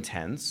very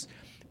intense,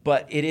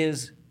 but it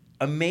is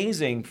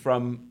amazing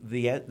from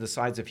the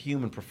sides of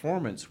human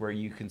performance, where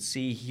you can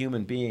see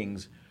human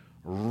beings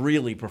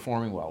really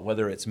performing well,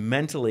 whether it's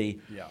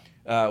mentally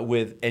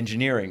with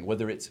engineering,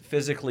 whether it's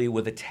physically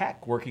with a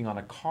tech working on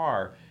a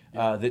car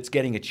that's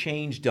getting a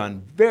change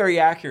done very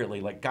accurately,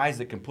 like guys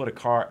that can put a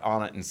car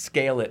on it and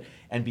scale it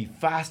and be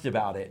fast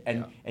about it,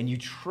 and you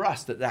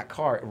trust that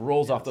car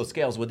rolls off those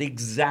scales with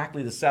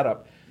exactly the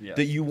setup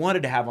that you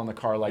wanted to have on the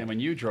car. Like, and when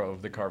you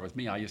drove the car with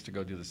me, I used to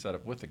go do the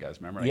setup with the guys.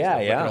 Remember? I used to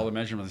look at all the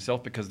measurements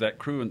myself, because that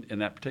crew in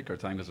that particular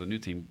time, because the new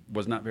team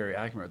was not very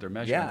accurate with their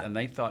measurement, and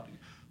they thought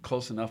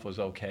close enough was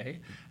okay,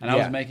 and I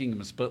was making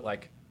them split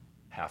like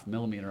 0.5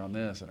 millimeter on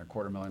this and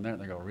 1/4 millimeter there,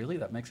 and they go, really?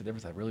 That makes a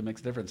difference? That really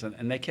makes a difference?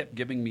 And they kept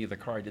giving me the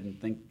car I didn't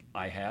think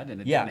I had,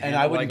 and it didn't and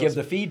I wouldn't give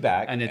the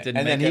feedback, and it didn't.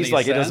 And then he's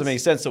like, it doesn't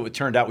make sense. So it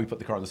turned out we put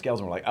the car on the scales,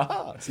 and we're like,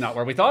 it's not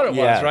where we thought it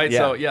was, right?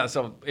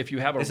 So if you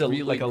have a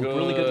really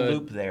good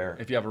loop there,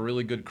 if you have a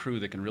really good crew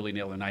that can really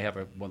nail it, and I have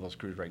one of those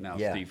crews right now.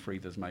 Steve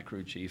Freeth is my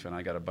crew chief, and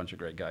I got a bunch of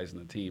great guys in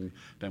the team,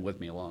 been with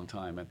me a long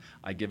time, and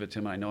I give it to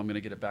him, and I know I'm going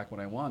to get it back when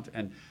I want,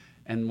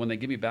 and when they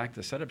give me back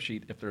the setup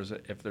sheet, if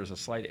there's a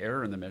slight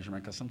error in the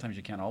measurement, because sometimes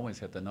you can't always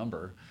hit the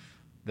number,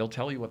 they'll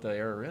tell you what the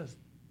error is.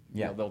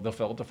 They'll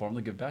fill out the form,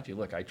 they'll give it back to you.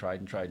 Look, I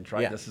tried and tried and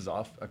tried. This is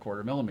off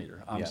 1/4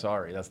 millimeter. I'm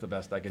sorry. That's the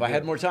best I could do. If I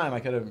had more time,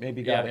 I could have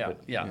maybe got it.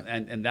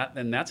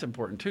 And that's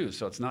important too.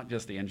 So it's not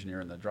just the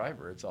engineer and the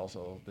driver. It's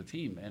also the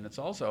team, and it's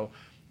also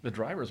the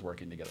drivers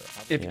working together.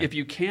 If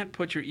you can't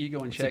put your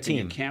ego in check, and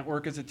you can't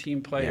work as a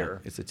team player,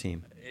 it's a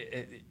team.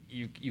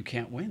 You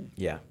can't win.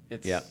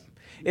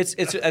 It's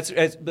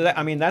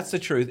I mean, that's the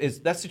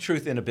truth. That's the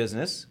truth in a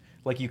business.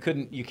 like you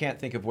can't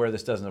think of where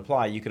this doesn't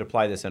apply. You could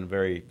apply this in a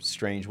very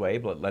strange way,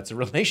 but that's a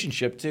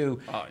relationship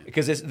too,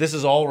 because this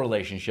is all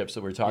relationships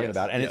that we're talking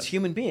about, and it's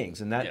human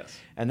beings, and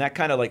that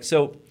kind of like.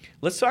 So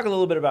let's talk a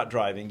little bit about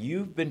driving.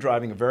 You've been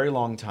driving a very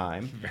long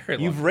time.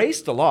 You've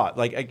raced a lot.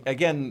 Like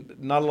again,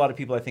 not a lot of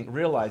people I think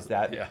realize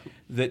that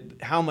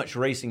how much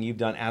racing you've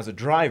done as a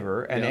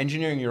driver and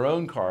engineering your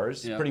own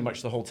cars pretty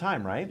much the whole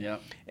time, right? Yeah.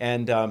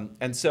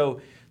 And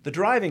so. The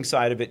driving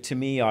side of it, to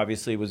me,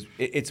 obviously,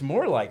 it's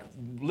more like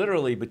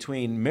literally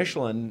between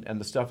Michelin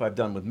and the stuff I've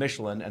done with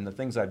Michelin and the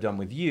things I've done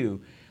with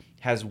you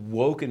has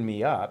woken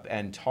me up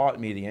and taught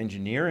me the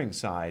engineering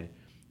side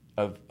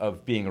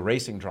of being a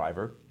racing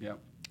driver. Yeah.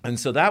 And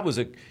so that was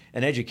an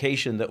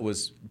education that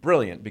was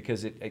brilliant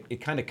because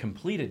it kind of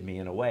completed me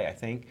in a way, I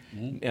think.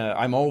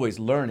 I'm always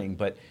learning,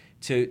 but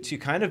to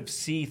kind of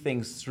see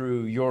things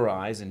through your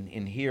eyes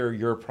and hear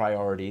your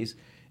priorities.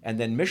 And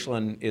then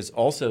Michelin is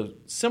also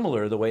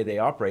similar the way they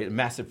operate, a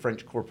massive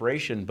French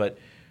corporation, but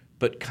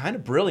kind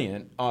of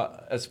brilliant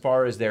as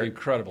far as their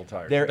incredible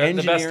tires. Their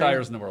the best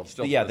tires in the world.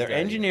 Still, their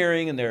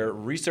engineering and their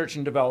research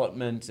and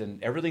development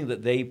and everything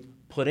that they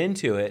put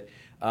into it.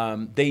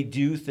 They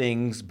do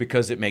things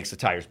because it makes the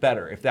tires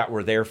better. If that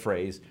were their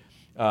phrase,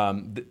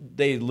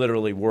 they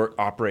literally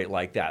operate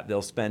like that.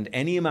 They'll spend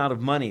any amount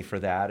of money for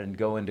that and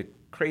go into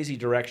crazy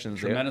directions.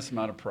 Tremendous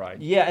amount of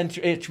pride. Yeah,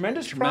 and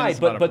tremendous pride.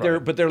 But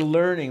they're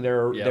learning.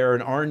 They're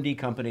an R&D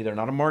company. They're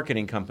not a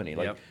marketing company.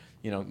 Like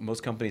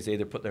most companies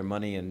either put their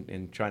money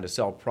in trying to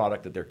sell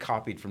product that they're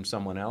copied from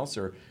someone else,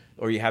 or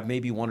you have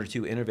maybe one or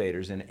two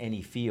innovators in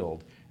any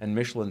field. And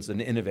Michelin's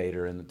an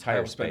innovator in the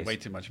tire space. I spend way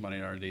too much money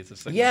on R&D. It's the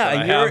thing.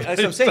 Yeah, that's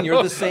what I'm saying.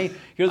 You're the same.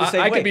 You're the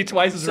same. I could be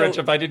twice as rich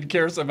if I didn't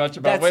care so much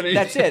about winning.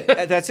 That's it.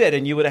 That's it.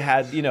 And you would have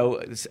had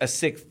a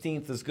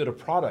 16th as good a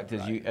product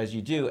as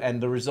you do,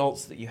 and the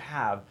results that you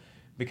have,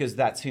 because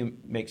that's who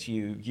makes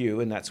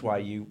you, and that's why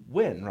you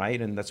win, right?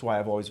 And that's why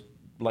I've always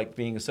liked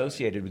being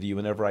associated with you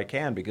whenever I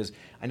can, because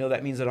I know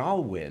that means that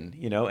I'll win,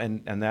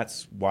 and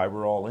that's why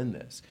we're all in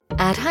this.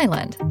 At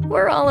Highland,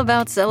 we're all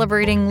about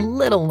celebrating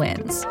little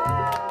wins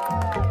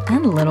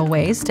and little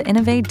ways to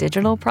innovate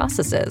digital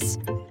processes.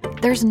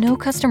 There's no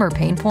customer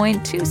pain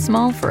point too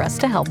small for us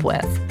to help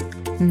with.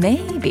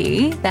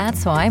 Maybe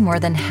that's why more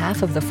than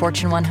half of the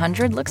Fortune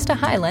 100 looks to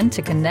Highland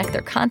to connect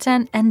their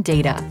content and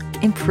data,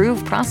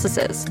 improve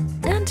processes,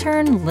 and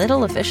turn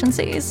little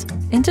efficiencies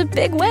into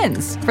big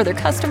wins for their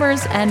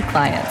customers and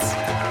clients.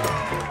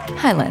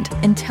 Highland,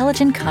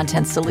 intelligent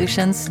content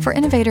solutions for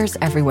innovators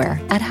everywhere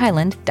at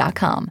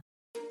highland.com.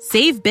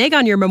 Save big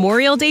on your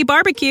Memorial Day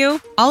barbecue,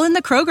 all in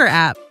the Kroger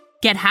app.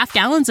 Get half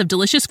gallons of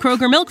delicious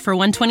Kroger milk for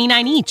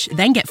 $1.29 each.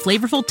 Then get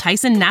flavorful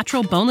Tyson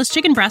natural boneless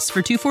chicken breasts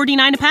for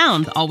 $2.49 a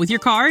pound, all with your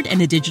card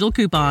and a digital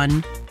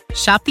coupon.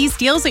 Shop these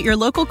deals at your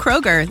local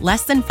Kroger,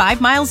 less than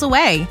 5 miles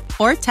away.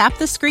 Or tap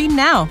the screen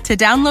now to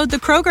download the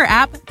Kroger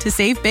app to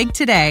save big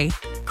today.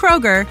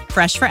 Kroger,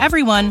 fresh for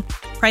everyone.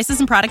 Prices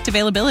and product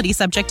availability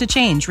subject to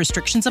change.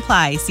 Restrictions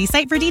apply. See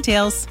site for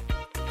details.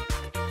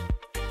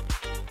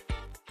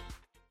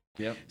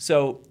 Yep.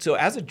 So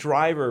as a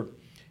driver,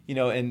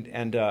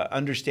 and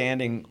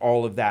understanding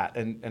all of that,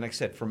 and like I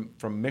said,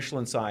 from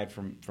Michelin side,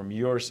 from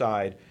your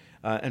side,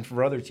 and from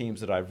other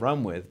teams that I've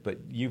run with, but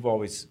you've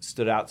always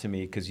stood out to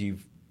me because you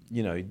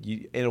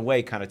in a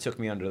way kind of took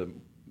me under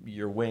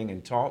your wing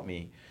and taught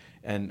me,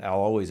 and I'll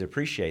always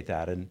appreciate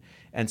that.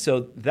 And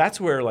so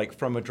that's where, like,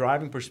 from a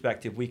driving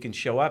perspective, we can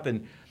show up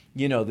and.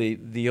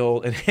 The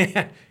old,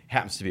 and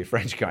happens to be a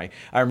French guy.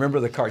 I remember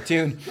the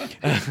cartoon.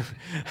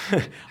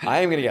 I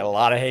am going to get a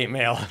lot of hate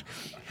mail.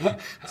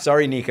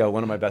 Sorry, Nico,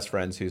 one of my best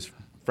friends who's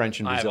French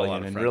and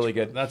Brazilian and really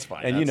good. That's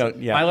fine.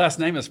 And my last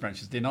name is French,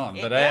 it's Dinon,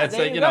 but I'd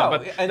say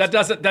but that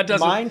doesn't.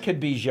 Mine could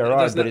be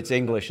Gerard, but it's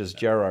English as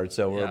Gerard,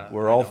 so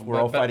we're all fighting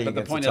against the tide. But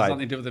the point has nothing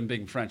to do with them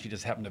being French. He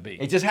just happened to be.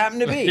 It just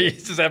happened to be. He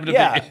just happened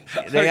to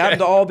be. They happen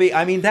to all be.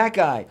 I mean, that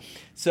guy.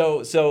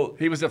 So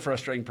he was a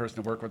frustrating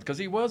person to work with because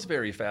he was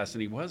very fast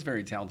and he was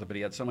very talented, but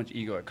he had so much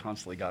ego it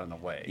constantly got in the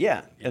way.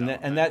 Yeah,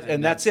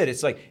 that's it.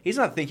 It's like he's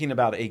not thinking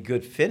about a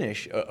good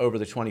finish over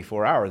the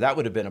 24-hour. That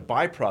would have been a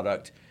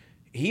byproduct.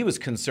 He was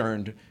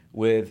concerned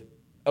with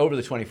over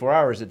the 24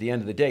 hours at the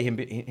end of the day, him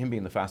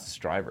being the fastest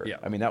driver. Yeah.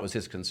 I mean, that was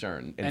his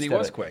concern. And he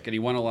was quick, and he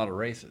won a lot of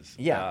races.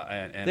 Yeah,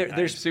 and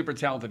there's a super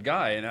talented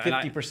guy. And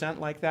 50%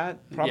 like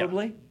that,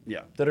 probably.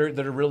 Yeah. That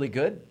are really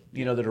good.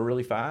 That are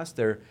really fast.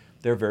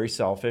 They're very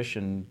selfish,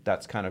 and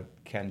that's kind of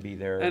can be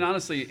their. And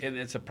honestly, and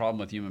it's a problem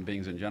with human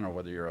beings in general,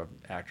 whether you're an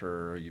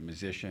actor or you're a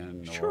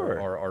musician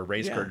or a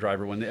race car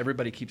driver. When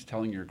everybody keeps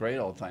telling you you're great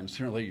all the time,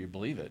 sooner or later you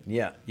believe it.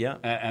 Yeah.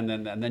 And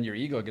then your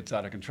ego gets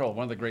out of control.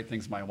 One of the great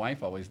things my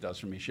wife always does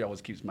for me, she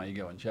always keeps my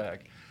ego in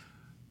check.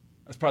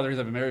 That's part of the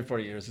reason I've been married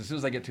 40 years. As soon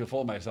as I get too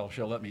full of myself,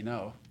 she'll let me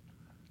know.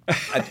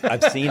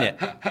 I've seen it.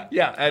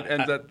 Yeah,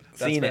 and that's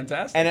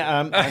fantastic. And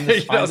I'm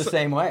the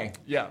same way.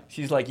 Yeah.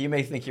 She's like, you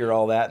may think you're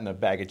all that in a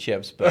bag of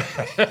chips, but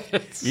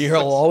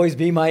you'll always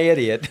be my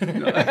idiot.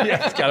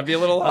 Yeah, it's got to be a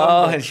little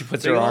humble. And she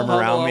puts her arm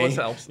around me.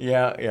 Helps.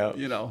 Yeah.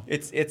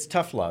 It's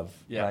tough love,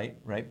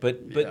 right?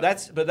 But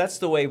that's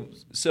the way.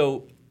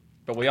 So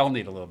But we all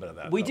need a little bit of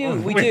that. We though.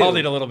 do. We all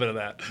need a little bit of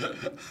that.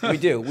 We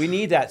do. We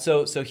need that.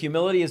 So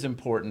humility is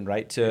important,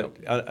 right?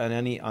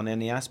 On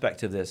any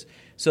aspect of this.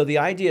 So the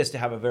idea is to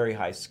have a very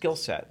high skill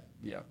set.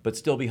 Yeah. But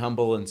still be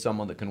humble and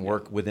someone that can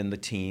work within the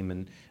team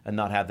and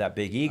not have that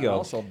big ego. I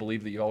also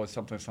believe that you always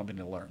have something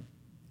to learn.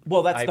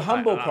 Well, that's the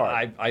humble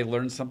part. I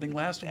learned something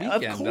last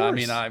weekend. Of course. I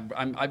mean,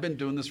 I've been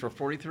doing this for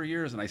 43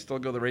 years, and I still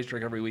go to the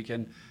racetrack every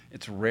weekend.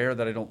 It's rare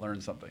that I don't learn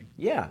something.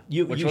 Yeah.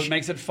 Which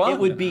makes it fun. It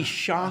would be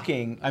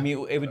shocking. I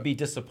mean, it would be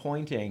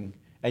disappointing,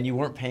 and you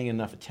weren't paying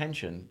enough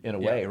attention in a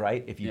way,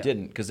 right? If you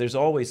didn't, because there's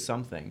always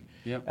something.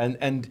 Yep.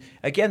 And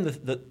again,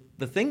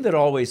 the thing that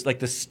always, like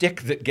the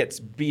stick that gets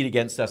beat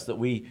against us that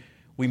we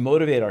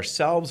motivate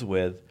ourselves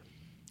with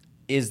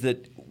is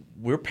that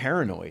we're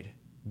paranoid.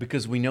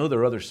 Because we know there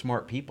are other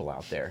smart people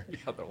out there.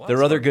 Yeah, there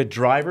are other good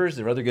drivers,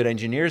 there are other good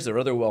engineers, there are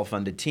other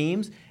well-funded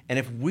teams. And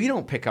if we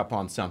don't pick up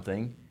on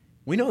something,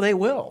 we know they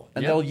will.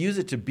 And they'll use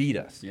it to beat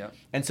us. Yeah.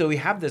 And so we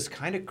have this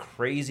kind of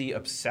crazy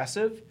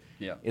obsessive,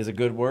 is a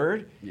good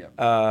word. Yeah.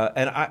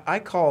 And I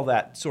call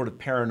that sort of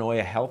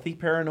paranoia healthy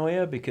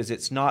paranoia because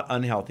it's not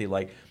unhealthy.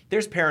 Like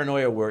there's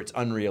paranoia where it's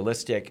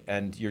unrealistic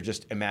and you're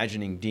just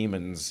imagining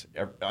demons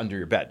under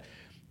your bed.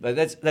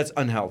 That's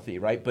unhealthy,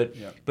 right? But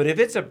if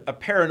it's a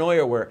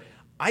paranoia where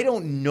I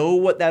don't know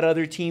what that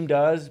other team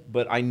does,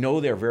 but I know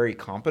they're very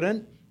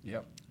competent.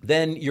 Yep.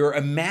 Then you're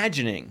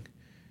imagining,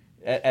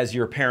 as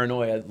your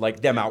paranoia,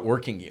 like them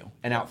outworking you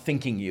and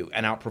outthinking you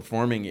and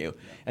outperforming you.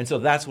 And so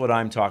that's what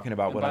I'm talking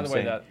about. And by the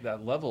way,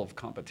 that level of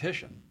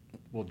competition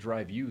will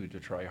drive you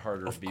to try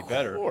harder to be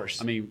better. Of course.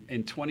 I mean,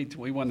 in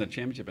 2020, we won the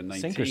championship in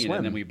 19,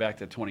 and then we back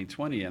to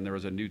 2020, and there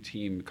was a new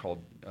team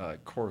called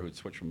Core who'd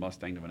switched from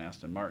Mustang to an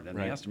Aston Martin, and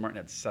the Aston Martin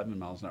had 7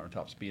 miles an hour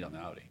top speed on the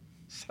Audi.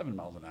 7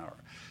 miles an hour.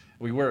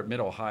 We were at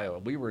Mid-Ohio.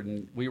 We were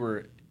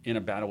in a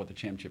battle with the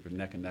championship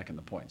neck and neck in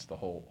the points the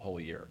whole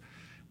year.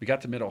 We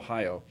got to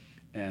Mid-Ohio,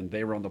 and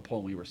they were on the pole,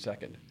 and we were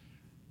second.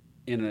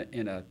 In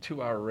a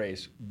 2-hour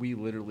race, we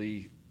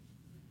literally,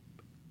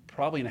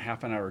 probably in a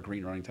half an hour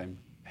green running time,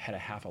 had a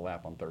half a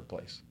lap on third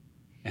place.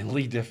 And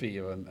Lee Diffie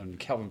and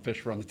Calvin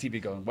Fish were on the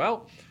TV going,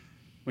 well,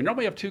 we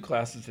normally have 2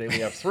 classes today. We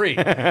have 3.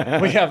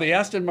 We have the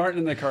Aston Martin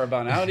and the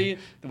Caravan Audi.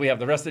 We have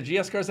the rest of the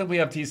GS cars, and we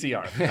have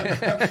TCR.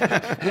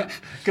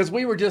 Because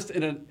we were just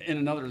in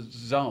another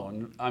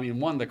zone. I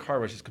mean, the car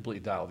was just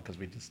completely dialed because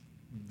we just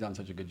done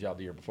such a good job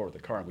the year before with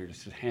the car, and we were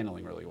just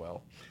handling really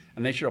well.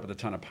 And they showed up with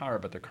a ton of power,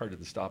 but their car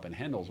didn't stop and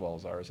handle as well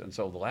as ours. And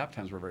so the lap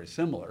times were very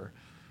similar.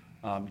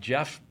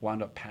 Jeff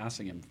wound up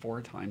passing him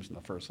 4 times in the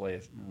first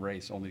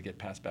race, only to get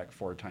passed back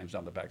 4 times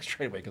down the back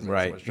straightaway because there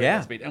was so much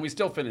straight speed. And we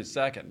still finished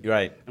second.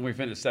 Right. And we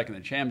finished second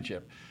in the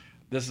championship.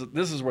 This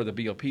is where the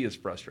BOP is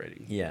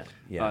frustrating. Yeah.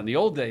 In the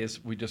old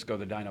days, we'd just go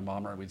to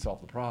Dynamometer and we'd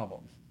solve the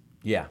problem.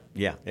 Yeah,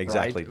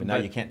 exactly. Right? But now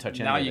you can't touch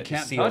any now of it. you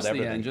can't touch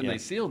the engine. They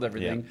sealed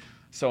everything.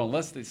 So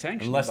unless the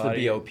sanction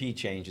body, the BOP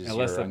changes,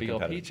 unless the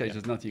BOP changes,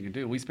 there's nothing you can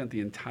do. We spent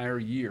the entire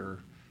year.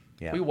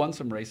 We won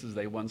some races.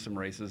 They won some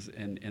races.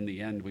 And in the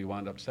end, we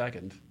wound up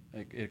second.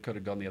 It could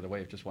have gone the other way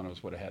if just one of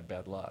us would have had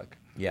bad luck.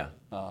 Yeah.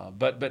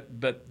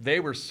 But they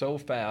were so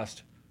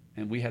fast,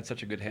 and we had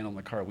such a good handle on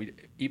the car.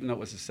 Even though it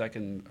was the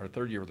second or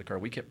third year with the car,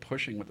 we kept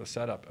pushing with the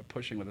setup,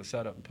 pushing with the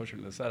setup, and pushing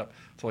with the setup,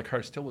 until the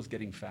car still was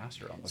getting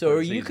faster on the So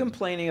are you season.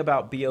 complaining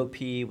about BOP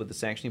with the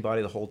sanctioning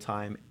body the whole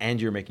time,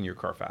 and you're making your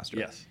car faster?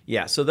 Yes.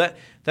 Yeah. So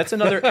that's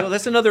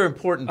another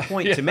important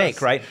point to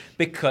make, right?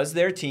 Because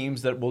there are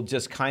teams that will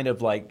just kind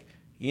of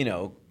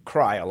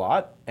cry a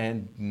lot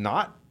and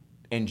not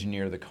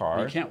engineer the car.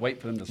 You can't wait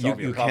for them to solve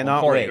your you problem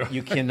cannot for wait.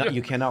 you.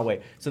 You cannot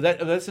wait. So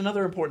that's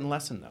another important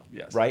lesson, though.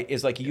 Yes. Right?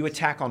 Is like you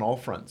attack on all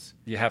fronts.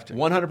 You have to.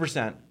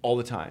 100% all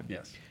the time.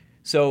 Yes.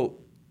 So,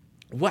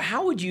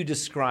 how would you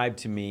describe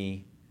to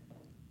me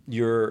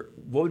what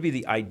would be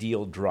the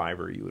ideal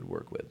driver you would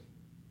work with?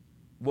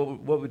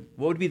 What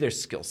would be their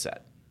skill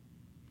set?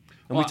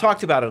 And we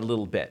talked about it a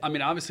little bit. I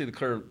mean, obviously the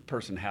clear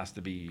person has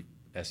to be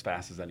as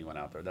fast as anyone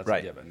out there. That's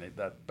right. a given.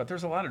 But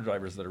there's a lot of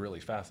drivers that are really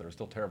fast that are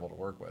still terrible to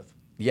work with.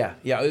 Yeah,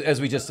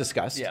 as we just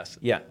discussed. Yes.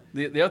 Yeah.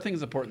 The other thing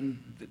is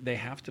important. They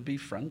have to be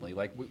friendly.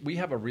 Like we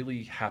have a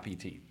really happy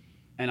team,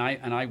 and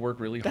I work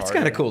really hard. That's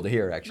kind of cool to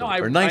hear, actually,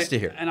 or nice to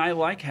hear. And I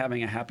like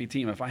having a happy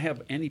team. If I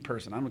have any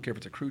person, I don't care if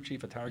it's a crew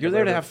chief, a tire guy. You're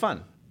there to have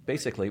fun,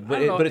 basically.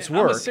 But it's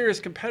work. I'm a serious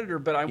competitor,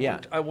 but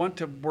I want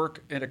to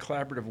work in a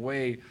collaborative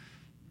way.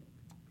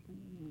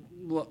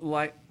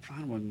 Like I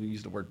don't want to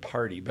use the word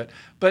party, but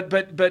like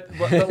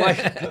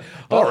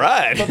all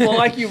right. but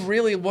like you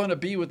really want to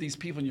be with these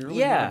people, and you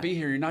really want to be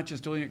here. You're not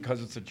just doing it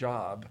because it's a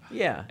job.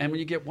 Yeah. And when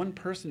you get one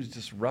person who's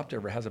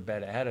disruptive or has a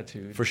bad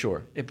attitude, for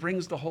sure, it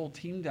brings the whole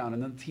team down,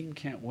 and then the team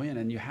can't win.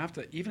 And you have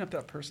to, even if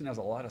that person has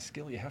a lot of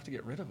skill, you have to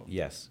get rid of them.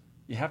 Yes.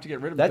 You have to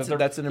get rid of them.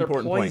 That's an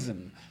important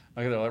poison.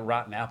 point. Like they're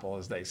rotten apple,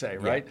 as they say,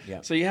 right?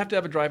 Yeah. So you have to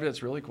have a driver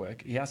that's really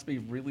quick. He has to be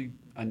really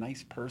a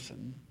nice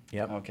person.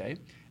 Yep. Okay.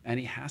 And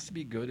he has to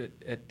be good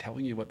at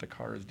telling you what the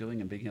car is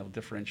doing and being able to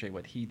differentiate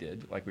what he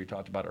did, like we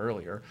talked about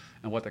earlier,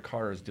 and what the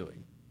car is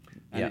doing.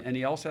 And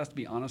he also has to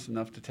be honest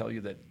enough to tell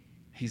you that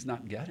he's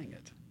not getting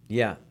it.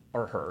 Yeah.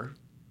 Or her.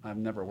 I've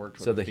never worked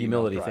with So a the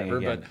female humility thing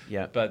driver, again,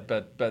 yeah. But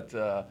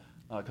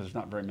because there's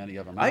not very many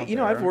of them out You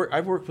know, there.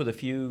 I've worked with a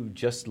few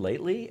just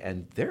lately,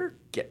 and they're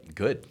getting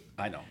good.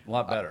 I know, a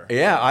lot better.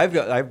 Yeah,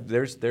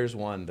 there's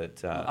one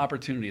that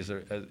Opportunities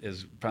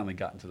is finally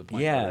gotten to the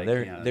point. yeah, where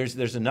they can.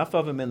 there's enough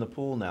of them in the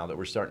pool now that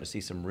we're starting to see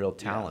some real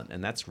talent,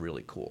 and that's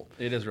really cool.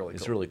 It is really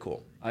It's cool. really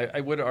cool.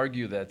 I would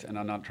argue that, and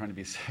I'm not trying to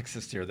be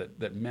sexist here,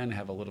 that men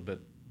have a little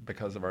bit,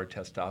 because of our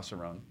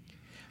testosterone.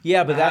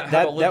 Yeah, but have a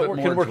that little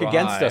bit can more work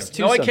against drive. us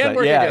too. No, it can sometimes.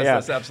 work Yeah, against yeah.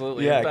 us,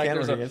 absolutely. Yeah, In fact, it can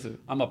work against us.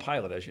 I'm a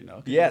pilot, as you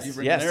know. Yes, You've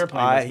ridden yes, an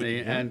airplane with me,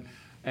 yeah.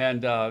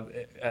 and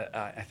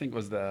I think it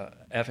was the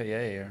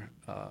FAA, or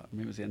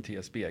maybe it was the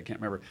NTSB, I can't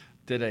remember,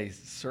 did a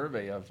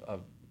survey of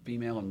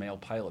female and male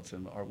pilots,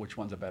 or which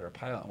one's a better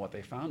pilot. And what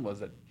they found was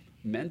that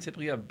men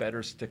typically have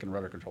better stick and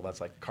rudder control.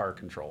 That's like car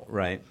control.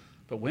 Right.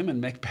 But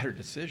women make better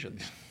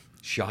decisions.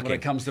 Shocking. When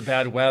it comes to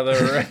bad weather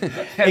and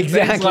Exactly.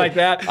 things like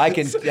that. I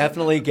can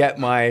definitely get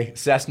my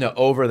Cessna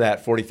over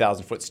that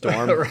 40,000-foot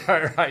storm.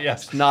 right,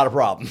 yes. Not a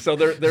problem. So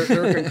their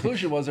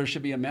conclusion was there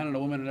should be a man and a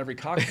woman in every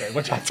cockpit,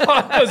 which I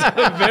thought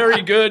was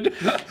very good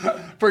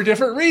for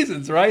different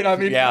reasons, right? I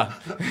mean, Yeah.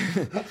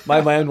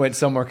 My mind went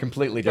somewhere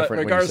completely but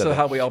different. when you regardless said of that.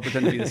 how we all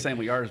pretend to be the same,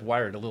 we are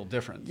wired a little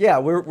different. Yeah,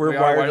 we're we are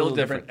wired wired a little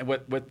different.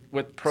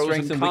 With pros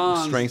Strengths and and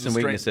cons, strengths and the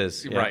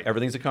weaknesses. Yeah, right?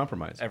 Everything's a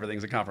compromise.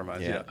 Everything's a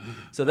compromise. Yeah.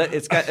 So that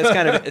it's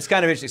kind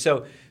of interesting.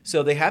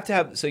 So they have to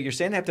have. So you're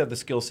saying they have to have the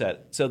skill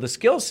set. So the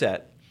skill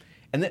set,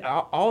 and then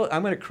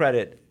I'm going to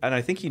credit, and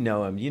I think you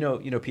know him. You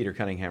know Peter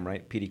Cunningham,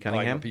 right? Petey Oh, I know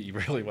Cunningham. Petey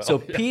really well.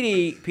 So yeah.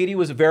 Petey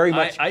was very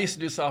much. I used to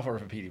do software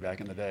for Petey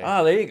back in the day.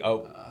 Oh, there you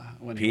go.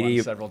 When he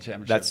won several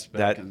championships.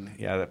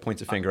 That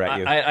points a finger at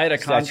you. I had a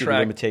Statute of contract.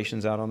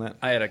 limitations out on that.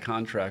 I had a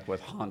contract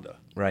with Honda.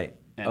 Right.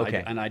 And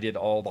Okay. I did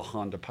all the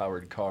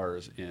Honda-powered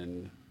cars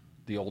in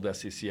the old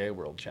SCCA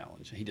World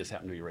Challenge. He just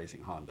happened to be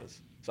racing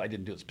Hondas, so I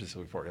didn't do it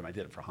specifically for him. I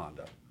did it for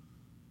Honda.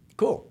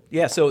 Cool.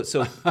 Yeah. So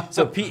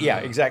yeah,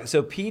 exactly.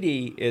 So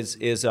Petey is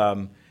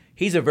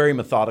he's a very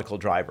methodical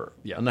driver.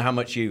 Yeah. I don't know how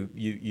much you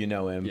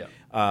know him.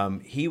 Yeah.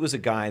 He was a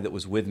guy that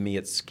was with me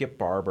at Skip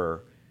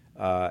Barber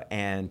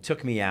and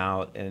took me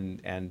out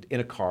and in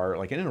a car,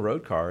 like in a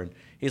road car, and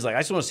he's like, I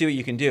just want to see what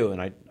you can do.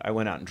 And I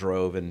went out and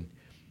drove, and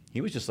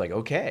he was just like,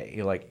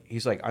 okay.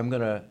 He's like, I'm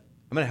gonna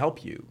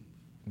help you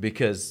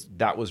because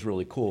that was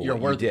really cool. You're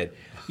what worthy. you did.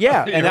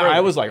 Yeah. And You're I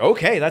worthy. was like,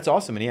 okay, that's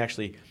awesome. And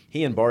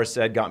he and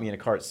Barstead got me in a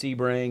car at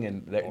Sebring,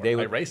 and they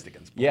would I raced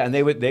against both. Yeah, and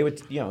they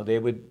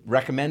would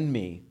recommend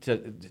me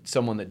to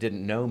someone that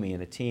didn't know me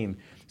in a team.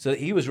 So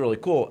he was really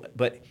cool,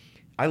 but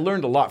I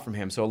learned a lot from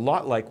him. So a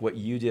lot like what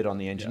you did on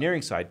the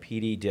engineering side,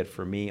 PD did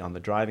for me on the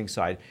driving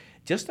side.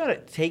 Just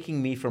that taking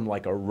me from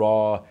like a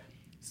raw,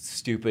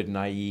 stupid,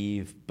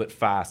 naive but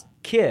fast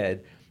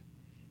kid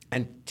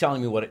and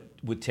telling me what it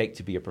would take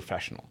to be a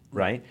professional,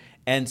 right?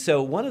 And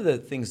so one of the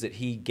things that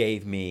he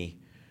gave me,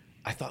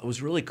 I thought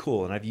was really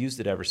cool, and I've used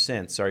it ever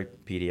since. Sorry,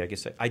 PD, I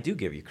guess I do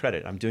give you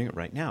credit. I'm doing it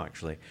right now,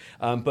 actually.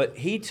 But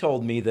he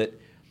told me that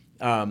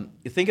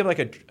you think of like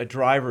a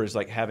driver as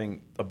like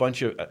having a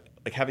bunch of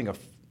having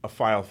a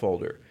file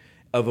folder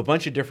of a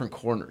bunch of different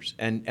corners,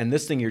 and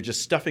this thing you're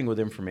just stuffing with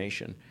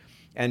information,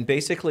 and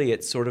basically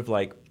it's sort of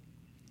like,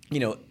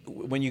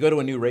 when you go to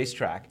a new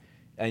racetrack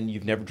and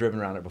you've never driven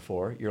around it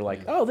before, you're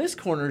like, oh, this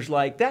corner's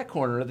like that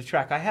corner of the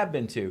track I have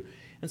been to.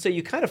 And so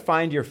you kind of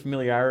find your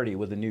familiarity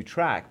with a new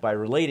track by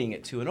relating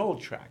it to an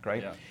old track,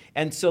 right? Yeah.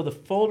 And so the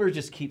folder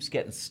just keeps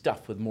getting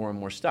stuffed with more and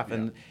more stuff.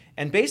 Yeah.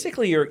 And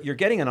basically you're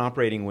getting an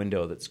operating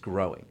window that's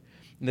growing.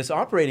 And this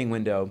operating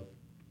window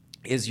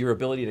is your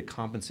ability to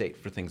compensate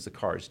for things the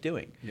car is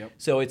doing. Yep.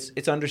 So it's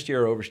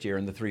understeer, oversteer,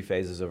 and the three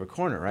phases of a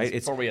corner, right?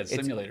 Before we had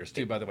simulators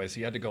too, by the way, so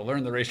you had to go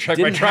learn the racetrack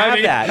by didn't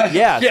driving. have that.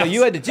 Yeah, Yes. so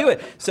you had to do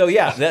it. So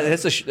yeah,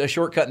 that's a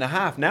shortcut and a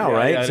half now, Yeah,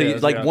 right? yeah, So it you,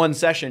 is, like yeah. one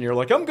session, you're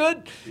like, I'm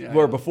good. Yeah,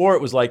 Where yeah. before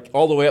it was like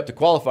all the way up to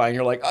qualifying,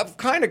 you're like, I've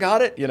kind of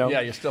got it,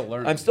 Yeah, you're still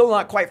learning. I'm still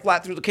not quite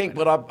flat through the kink,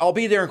 but I'll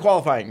be there in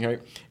qualifying, right?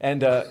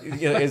 And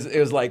it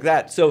was like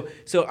that. So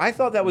I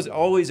thought that was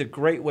always a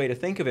great way to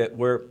think of it,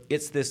 where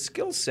it's this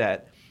skill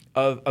set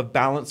of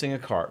balancing a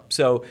car.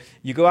 So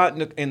you go out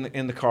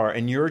in the car,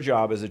 and your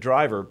job as a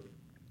driver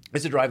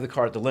is to drive the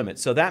car at the limit.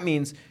 So that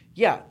means,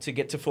 to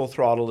get to full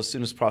throttle as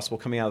soon as possible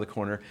coming out of the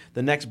corner.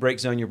 The next brake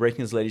zone, you're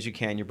braking as late as you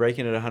can. You're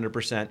braking at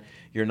 100%.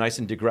 You're nice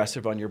and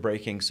digressive on your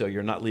braking, so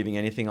you're not leaving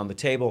anything on the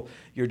table.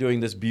 You're doing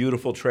this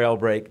beautiful trail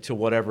brake to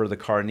whatever the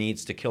car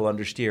needs to kill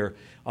understeer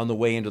on the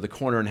way into the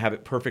corner and have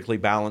it perfectly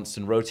balanced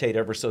and rotate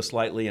ever so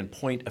slightly and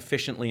point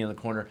efficiently in the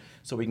corner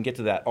so we can get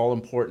to that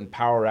all-important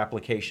power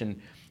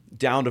application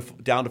down to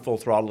full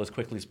throttle as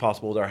quickly as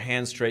possible with our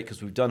hands straight,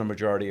 because we've done a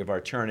majority of our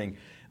turning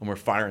and we're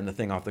firing the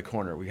thing off the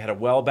corner. We had a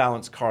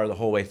well-balanced car the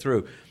whole way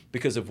through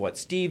because of what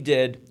Steve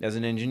did as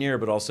an engineer,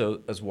 but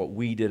also as what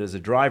we did as a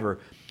driver.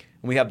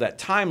 And we have that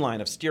timeline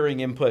of steering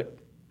input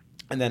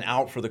and then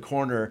out for the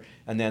corner,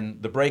 and then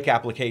the brake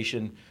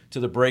application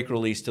to the brake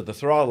release to the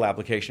throttle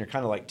application are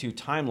kind of like two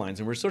timelines,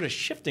 and we're sort of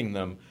shifting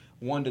them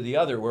one to the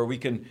other, where we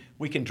can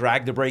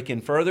drag the brake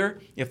in further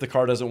if the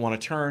car doesn't want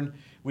to turn.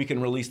 We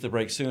can release the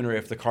brake sooner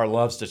if the car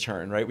loves to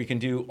turn, right? We can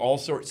do all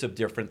sorts of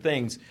different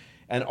things.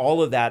 And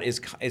all of that is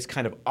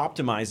kind of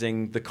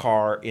optimizing the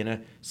car in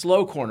a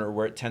slow corner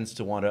where it tends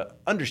to want to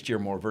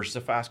understeer more versus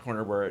a fast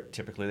corner where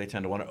typically they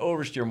tend to want to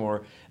oversteer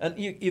more. And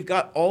you've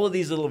got all of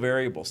these little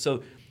variables.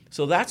 So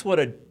that's what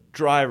a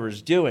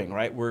driver's doing,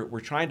 right? We're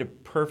trying to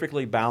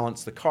perfectly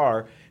balance the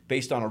car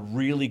based on a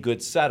really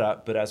good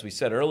setup. But as we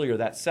said earlier,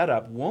 that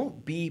setup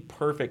won't be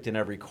perfect in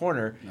every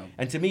corner. No.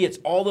 And to me, it's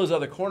all those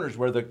other corners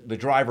where the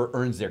driver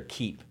earns their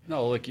keep.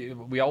 No, look,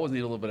 we always need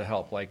a little bit of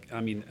help. Like,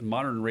 I mean,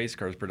 modern race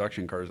cars,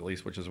 production cars at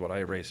least, which is what I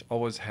race,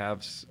 always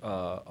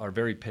are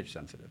very pitch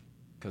sensitive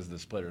because of the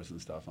splitters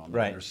and stuff on them.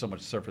 Right. There's so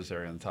much surface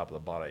area on the top of the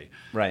body.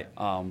 Right.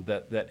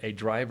 That a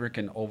driver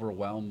can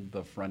overwhelm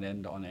the front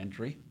end on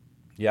entry.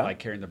 Yeah. By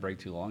carrying the brake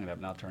too long and have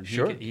not turned.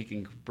 Sure. He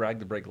can drag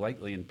the brake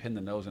lightly and pin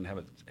the nose and have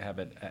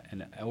it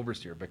an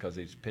oversteer because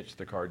he's pitched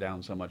the car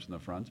down so much in the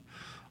front.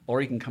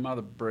 Or he can come out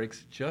of the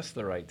brakes just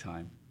the right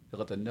time to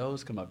let the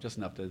nose come up just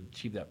enough to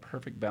achieve that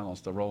perfect balance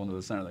to roll into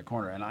the center of the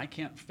corner. And I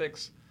can't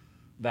fix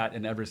that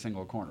in every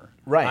single corner.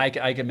 Right.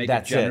 I can make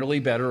it generally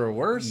better or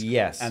worse.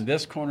 Yes. And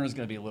this corner is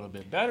going to be a little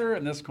bit better,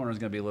 and this corner is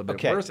going to be a little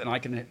bit worse. And I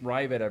can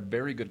arrive at a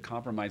very good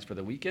compromise for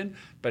the weekend.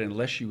 But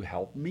unless you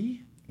help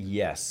me.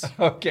 Yes.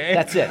 Okay.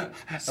 That's it.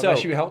 So,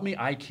 unless you help me,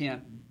 I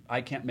can't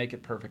make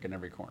it perfect in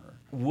every corner.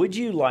 Would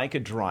you like a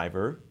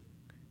driver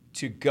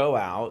to go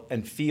out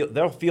and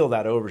they'll feel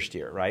that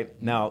oversteer, right?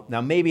 Now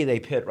maybe they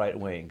pit right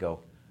away and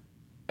go,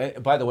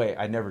 by the way,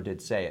 I never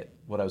did say it.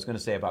 What I was going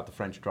to say about the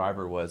French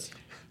driver was,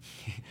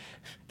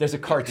 there's a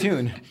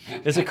cartoon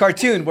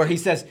where he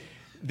says,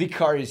 the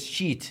car is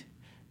sheet,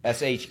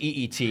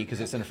 SHEET, because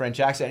it's in a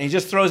French accent, and he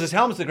just throws his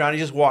helmet to the ground and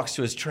he just walks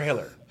to his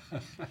trailer.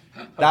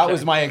 That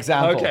was my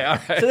example. Okay, all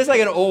right. So there's like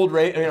an old,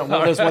 one of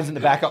those ones in the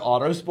back of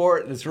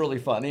Autosport that's really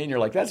funny, and you're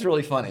like, that's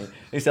really funny.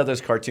 They still have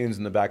those cartoons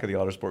in the back of the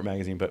Autosport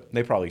magazine, but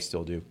they probably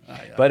still do.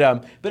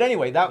 Yeah. But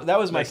anyway, that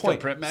was my point. Still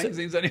print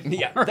magazines anymore?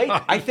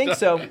 Yeah, I think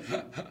so.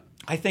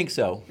 I think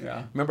so.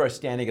 Yeah. Remember I was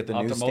standing at the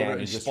newsstand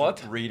and just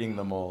Spot? reading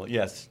them all.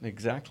 Yes,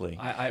 exactly.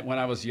 When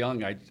I was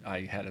young,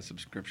 I had a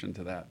subscription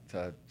to that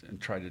and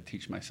tried to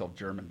teach myself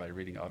German by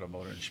reading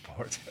Automotor and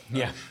Sport.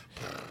 Yeah.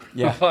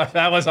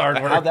 That was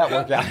hard work. How'd that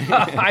work out?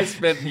 I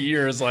spent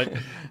years like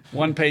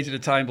one page at a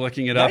time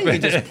looking it Now up. you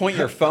can just point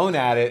your phone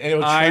at it and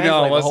it'll I translate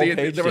know. the Well, whole see,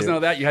 page there was to you. none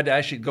of that. You had to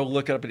actually go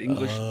look it up in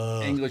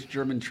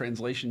English-German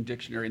translation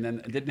dictionary, and then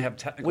it didn't have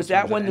technical. Was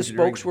that terms when in the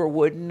engineering. spokes were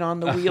wooden on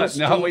the wheels?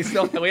 No,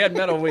 we had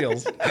metal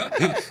wheels.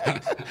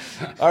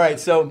 All right,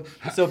 so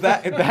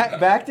back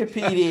to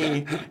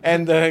PD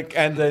and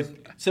the.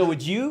 So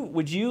would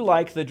you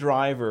like the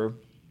driver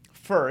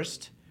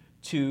first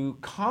to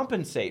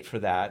compensate for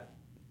that,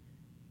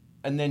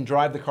 and then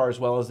drive the car as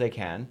well as they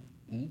can,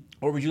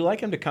 or would you like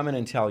him to come in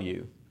and tell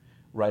you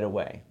right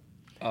away?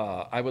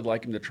 I would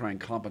like him to try and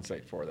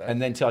compensate for that.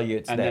 And then tell you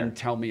it's and there. then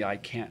tell me I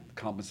can't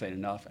compensate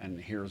enough, and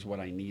here's what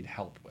I need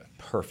help with.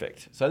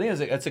 Perfect. So I think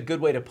that's a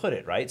good way to put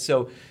it, right?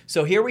 So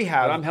here we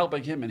have. But I'm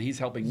helping him, and he's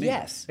helping me.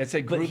 Yes. It's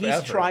a group But he's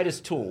effort. tried his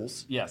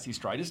tools. Yes, he's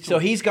tried his tools. So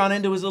he's gone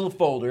into his little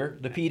folder,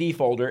 the PD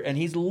folder, and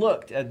he's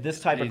looked at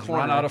this type of He's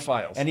corner. run out of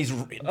files. And he's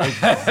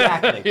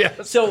exactly.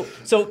 Yes. So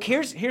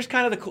here's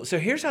kind of the cool. So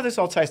here's how this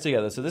all ties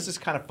together. So this is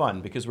kind of fun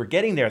because we're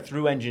getting there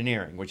through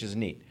engineering, which is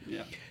neat.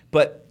 Yeah.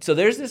 But so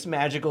there's this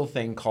magical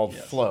thing called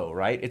flow,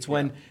 right? It's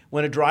when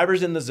a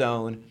driver's in the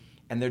zone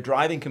and they're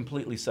driving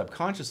completely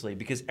subconsciously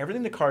because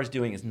everything the car is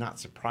doing is not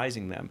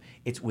surprising them.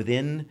 It's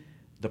within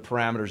the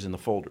parameters in the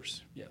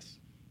folders. Yes.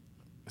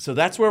 So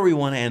that's where we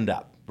want to end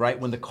up, right?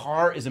 When the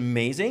car is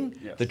amazing,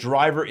 the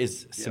driver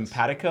is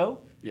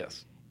simpatico.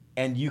 Yes.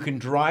 And you can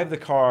drive the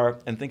car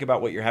and think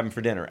about what you're having for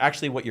dinner.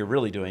 Actually, what you're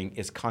really doing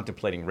is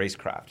contemplating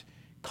racecraft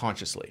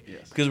consciously.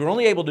 Yes. Because we're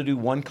only able to do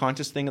one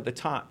conscious thing at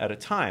a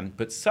time,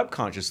 but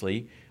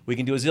subconsciously, we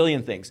can do a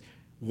zillion things.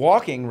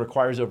 Walking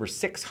requires over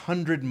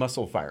 600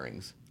 muscle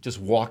firings, just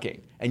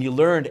walking. And you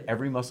learned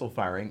every muscle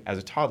firing as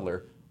a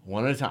toddler,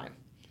 one at a time.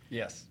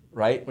 Yes.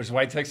 Right? Which is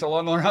why it takes so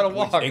long to learn how to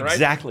walk, right?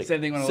 Exactly. Same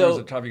thing when I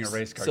was driving a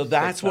race car. So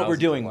that's what we're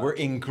doing. We're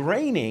 6,000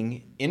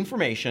 ingraining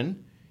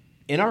information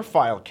in our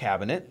file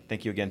cabinet.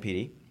 Thank you again,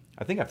 PD.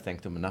 I think I've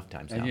thanked him enough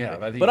times now. Yeah,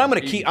 but I'm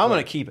going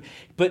to keep it.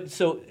 But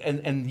so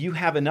and you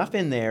have enough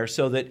in there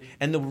so that,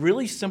 and the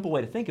really simple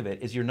way to think of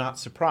it is you're not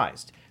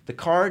surprised. The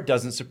car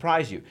doesn't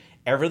surprise you.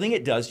 Everything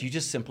it does, you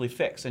just simply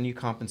fix and you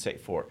compensate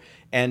for.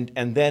 And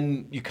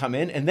then you come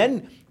in, and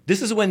then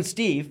this is when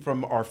Steve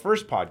from our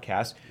first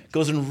podcast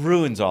goes and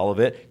ruins all of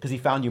it because he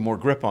found you more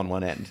grip on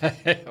one end.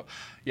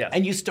 Yes.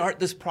 And you start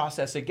this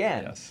process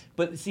again. Yes.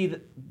 But see,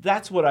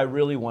 that's what I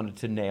really wanted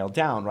to nail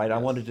down, right? Yes.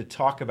 I wanted to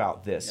talk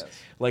about this. Yes.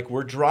 Like,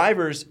 we're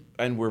drivers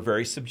and we're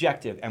very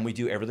subjective and we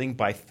do everything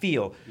by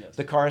feel. Yes.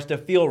 The car has to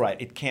feel right.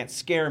 It can't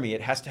scare me. It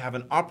has to have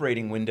an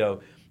operating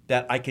window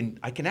that I can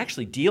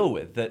actually deal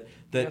with. That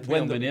you have to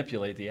when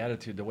manipulate the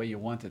attitude the way you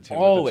want it to.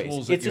 Always. With the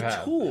tools It's that you a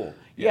have. tool.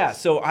 Yes. Yeah.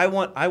 So I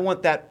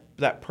want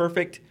that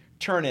perfect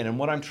turn in. And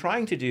what I'm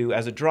trying to do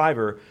as a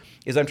driver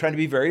is I'm trying to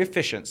be very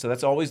efficient. So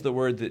that's always the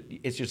word that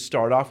it should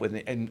start off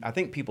with. And I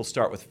think people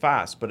start with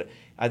fast, but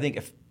I think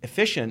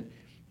efficient,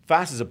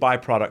 fast is a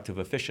byproduct of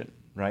efficient,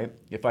 right?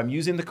 If I'm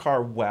using the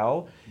car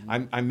well,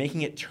 I'm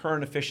making it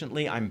turn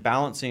efficiently, I'm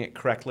balancing it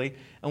correctly.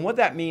 And what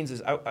that means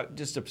is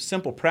just a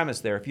simple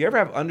premise there. If you ever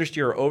have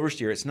understeer or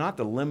oversteer, it's not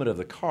the limit of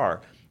the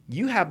car.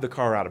 You have the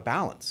car out of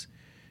balance.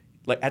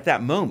 Like at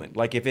that moment,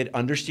 like if it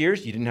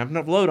understeers, you didn't have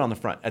enough load on the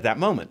front at that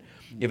moment.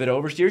 If it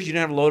oversteers, you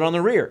didn't have load on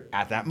the rear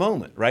at that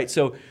moment, right?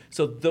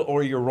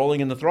 Or you're rolling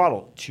in the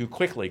throttle too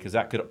quickly, because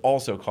that could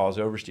also cause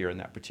oversteer in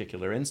that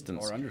particular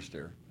instance. Or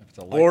understeer.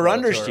 Or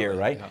understeer,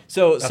 right? Yeah.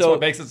 So that's what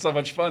makes it so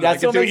much fun.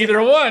 That's what makes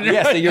either one.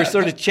 Yeah, so you're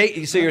sort of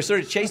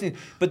chasing.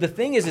 But the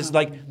thing is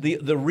like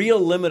the real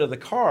limit of the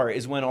car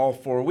is when all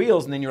four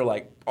wheels, and then you're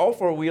like, all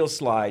four wheels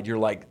slide. You're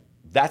like,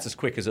 that's as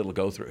quick as it'll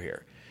go through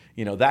here.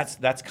 You know,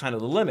 that's kind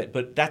of the limit.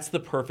 But that's the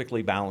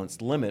perfectly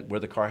balanced limit where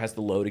the car has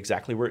the load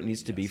exactly where it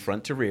needs to be,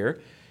 front to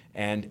rear,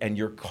 and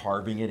you're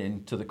carving it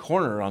into the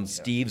corner on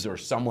Steve's or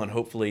someone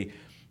hopefully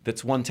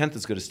that's 1/10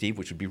 as good as Steve,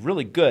 which would be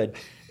really good,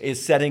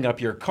 is setting up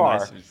your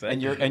car,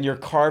 and you're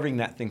carving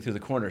that thing through the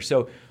corner.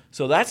 So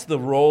that's the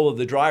role of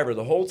the driver.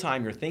 The whole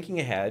time you're thinking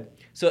ahead.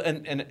 So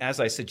and as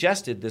I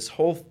suggested, this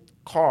whole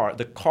car,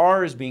 the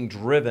car is being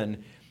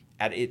driven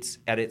at its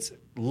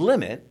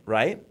limit,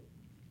 right?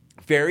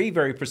 Very,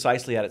 very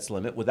precisely at its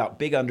limit, without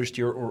big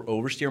understeer or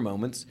oversteer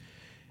moments.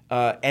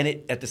 And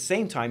at the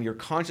same time, you're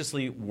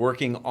consciously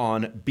working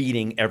on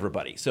beating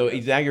everybody. So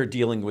now you're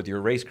dealing with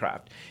your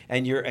racecraft,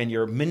 and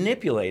you're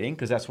manipulating,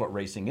 because that's what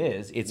racing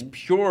is. It's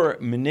pure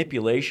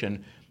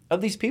manipulation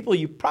of these people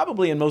you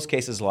probably in most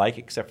cases like,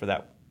 except for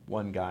that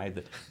one guy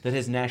that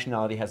his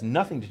nationality has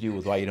nothing to do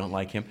with why you don't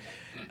like him.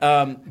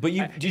 But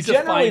you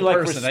generally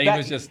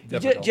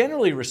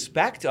generally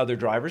respect other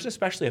drivers,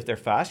 especially if they're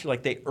fast. You're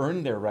like, they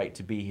earned their right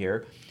to be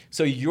here.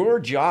 So your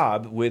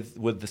job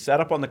with the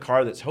setup on the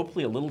car that's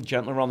hopefully a little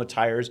gentler on the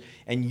tires,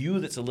 and you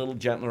that's a little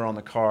gentler on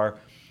the car,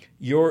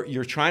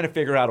 you're trying to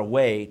figure out a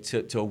way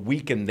to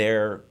weaken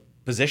their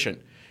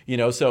position. You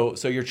know, so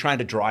you're trying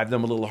to drive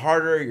them a little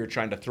harder. You're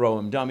trying to throw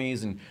them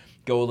dummies and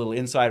go a little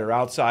inside or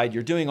outside.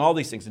 You're doing all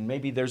these things, and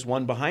maybe there's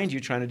one behind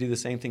you trying to do the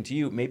same thing to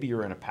you. Maybe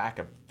you're in a pack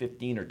of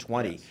 15 or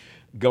 20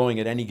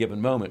 going at any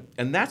given moment.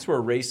 And that's where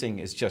racing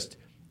is just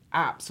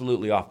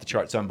absolutely off the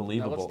charts,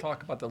 unbelievable. Now let's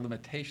talk about the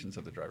limitations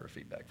of the driver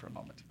feedback for a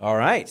moment. All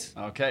right.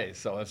 Okay,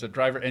 so as a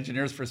driver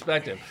engineer's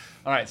perspective.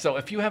 All right, so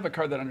if you have a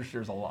car that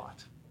understeers a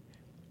lot,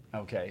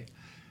 okay,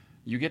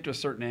 you get to a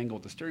certain angle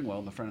with the steering wheel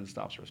and the front end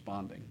stops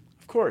responding.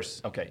 Of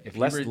course. Okay. If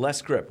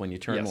less grip when you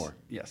turn more.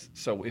 Yes.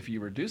 So if you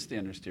reduce the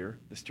understeer,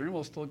 the steering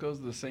wheel still goes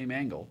to the same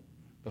angle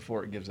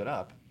before it gives it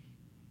up,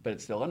 but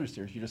it still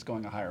understeers. You're just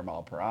going a higher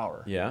mile per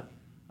hour. Yeah.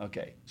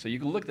 Okay. So you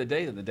can look at the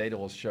data. The data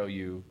will show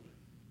you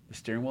the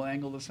steering wheel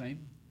angle the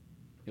same.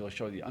 It'll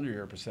show you the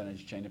understeer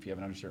percentage change if you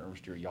have an understeer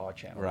oversteer yaw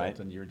channel built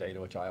into your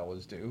data, which I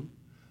always do.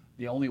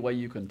 The only way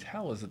you can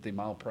tell is that the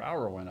mile per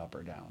hour went up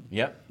or down.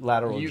 Yep.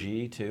 Lateral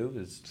G too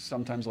is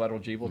sometimes lateral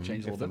G will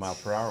change a little bit. If the mile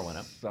per hour went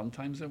up.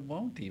 Sometimes it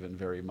won't even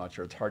very much,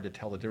 or it's hard to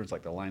tell the difference.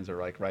 Like the lines are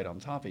like right on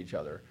top of each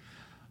other.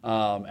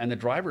 And the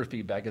driver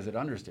feedback is it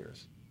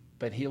understeers,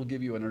 but he'll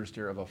give you an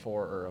understeer of a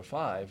 4 or a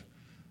 5.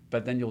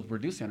 But then you'll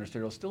reduce the understeer,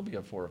 it'll still be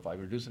a 4 or 5.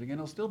 Reduce it again,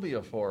 it'll still be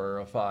a 4 or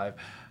a 5.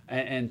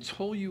 And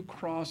until you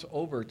cross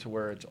over to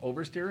where it's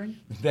oversteering,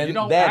 you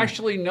don't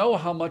actually know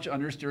how much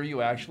understeer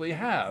you actually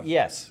have.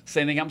 Yes.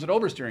 Same thing happens with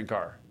an oversteering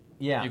car.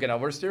 Yeah. You can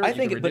oversteer. I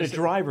think, but a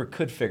driver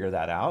could figure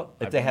that out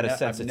if they had a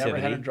sensitivity.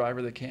 I've never had a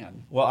driver that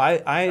can. Well,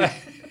 I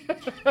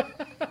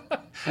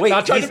wait.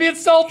 Not trying to be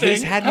insulting.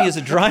 He's had me as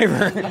a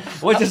driver.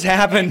 What just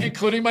happened?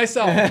 Including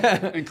myself.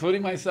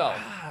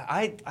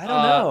 I don't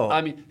know.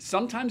 I mean,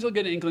 sometimes you'll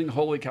get an inkling,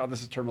 holy cow,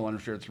 this is terminal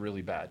understeer, it's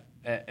really bad.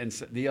 And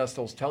so the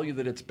ESLs tell you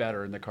that it's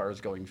better and the car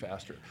is going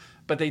faster.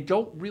 But they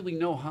don't really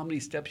know how many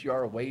steps you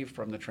are away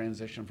from the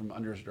transition from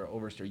understeer to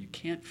oversteer. You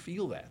can't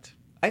feel that.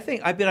 I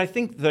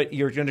think that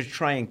you're going to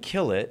try and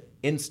kill it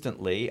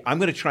instantly. I'm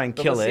going to try and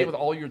kill it. With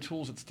all your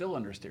tools, it still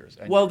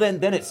understeers. Well,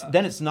 then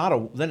it's not a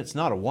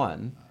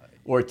 1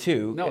 or a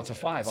 2. No, it's a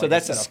 5. So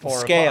that's a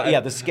scale. Yeah,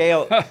 the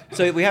scale.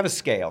 So we have a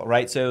scale,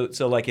 right? So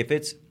like if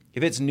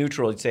it's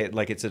neutral, you'd say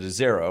like it's at a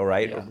 0,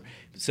 right? Yeah.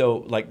 So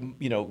like,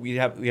 you know, we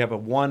have a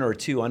 1 or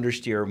 2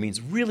 understeer means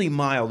really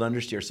mild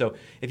understeer. So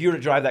if you were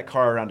to drive that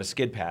car around a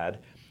skid pad,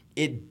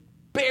 it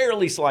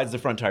barely slides the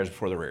front tires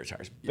before the rear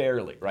tires,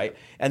 barely, right?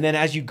 And then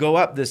as you go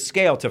up this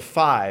scale to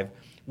 5,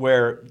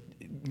 where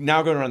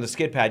now going around the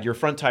skid pad, your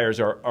front tires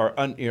are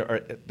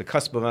at the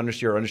cusp of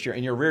understeer,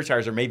 and your rear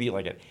tires are maybe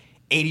like at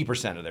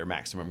 80% of their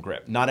maximum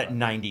grip, not at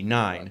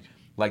 99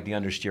 like the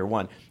understeer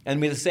one. And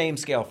with the same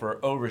scale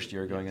for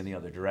oversteer going in the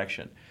other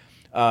direction.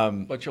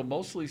 But you'll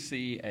mostly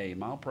see a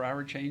mile per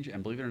hour change,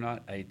 and believe it or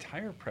not, a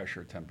tire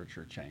pressure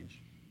temperature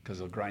change, because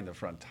it'll grind the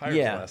front tires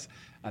less.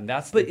 And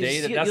that's the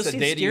data. That's the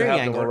data you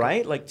have to work,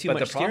 right? Like too much steering angle.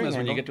 But the problem is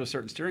when you get to a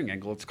certain steering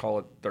angle, let's call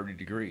it 30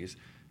 degrees,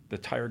 the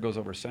tire goes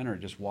over center, it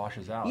just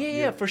washes out.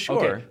 Yeah, for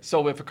sure. Okay,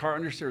 so if a car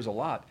understeers a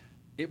lot,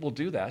 it will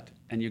do that,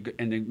 and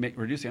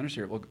reduce the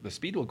understeer. The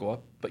speed will go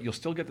up, but you'll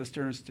still get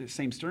the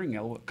same steering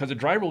angle because the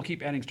driver will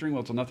keep adding steering wheel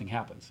until nothing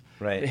happens.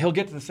 Right. He'll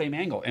get to the same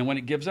angle, and when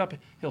it gives up,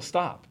 he'll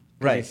stop.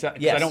 Right. Because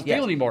I don't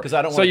feel anymore. Because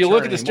I don't. So you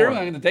look at the steering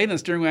anymore. whole in the day, and the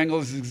steering angle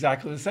is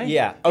exactly the same.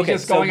 Yeah. Okay.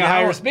 He's just going a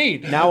higher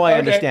speed. Now I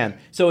understand.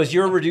 So as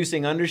you're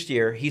reducing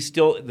understeer,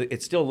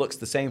 it still looks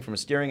the same from a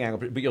steering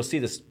angle, but you'll see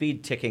the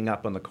speed ticking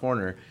up on the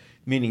corner,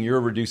 meaning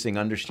you're reducing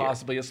understeer.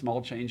 Possibly a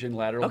small change in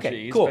lateral cheese.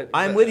 Okay. Cool.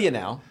 I'm with you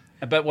now.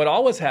 But what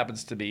always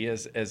happens to me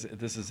is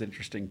this is an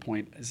interesting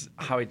point, is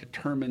how I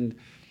determined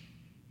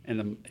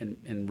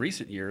in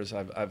recent years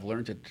I've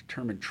learned to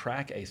determine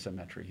track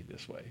asymmetry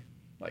this way.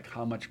 Like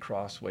how much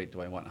cross weight do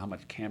I want? How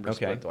much camber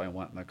split do I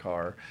want in the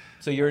car?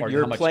 So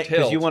you're playing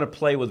because you want to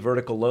play with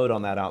vertical load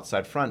on that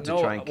outside front to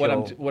try and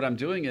kill. What I'm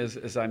doing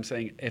is I'm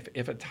saying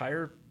if a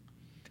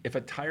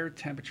tire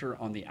temperature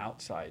on the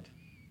outside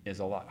is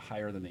a lot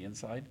higher than the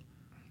inside,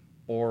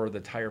 or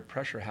the tire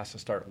pressure has to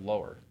start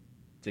lower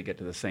to get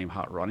to the same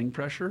hot running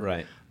pressure.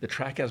 Right. The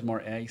track has more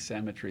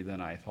asymmetry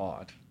than I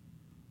thought.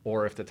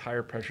 Or if the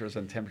tire pressures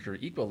and temperature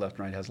equal left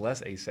and right, has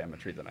less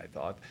asymmetry than I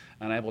thought,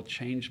 and I will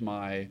change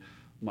my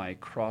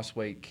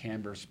crossweight,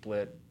 camber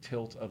split,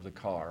 tilt of the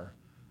car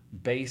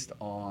based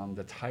on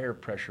the tire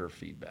pressure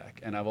feedback.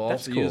 And I will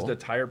also use the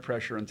tire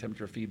pressure and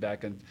temperature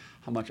feedback and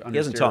how much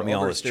understeer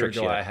or oversteer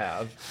do I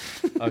have.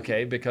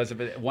 Okay, because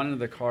if one end of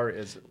the car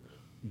is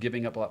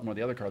giving up a lot more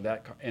the other car,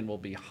 that end will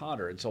be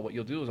hotter. And so what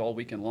you'll do is all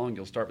weekend long,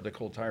 you'll start with the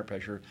cold tire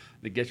pressure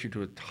that gets you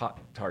to a hot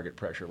target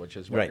pressure, which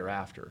is what you're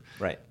after.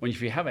 Right.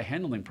 If you have a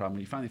handling problem,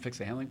 when you finally fix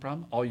the handling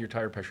problem, all your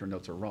tire pressure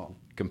notes are wrong.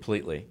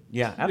 Completely.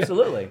 Yeah,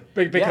 absolutely.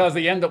 Because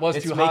the end that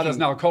was too hot is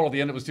now cold,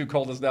 the end that was too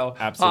cold is now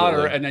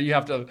hotter, and then you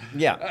have to...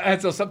 Yeah.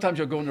 And so sometimes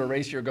you'll go into a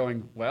race, you're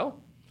going,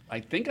 well, I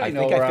think I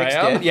know where I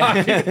am. It.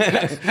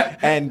 Yeah.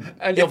 and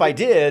if I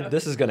did,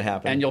 this is going to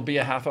happen. And you'll be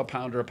a half a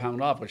pound or a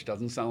pound off, which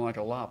doesn't sound like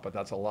a lot, but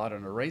that's a lot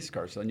in a race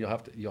car. So then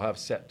you'll have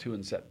set 2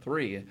 and set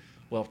 3.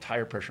 We'll have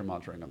tire pressure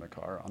monitoring on the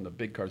car. On the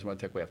big cars we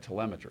have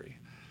telemetry.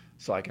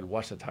 So I can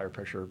watch the tire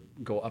pressure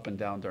go up and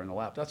down during the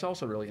lap. That's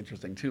also really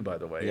interesting too, by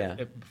the way. Yeah.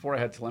 Before I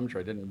had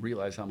telemetry, I didn't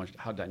realize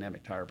how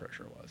dynamic tire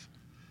pressure was.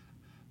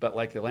 But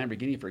like the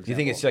Lamborghini, for example. You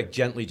think it's like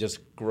gently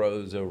just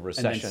grows over a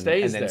session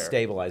and then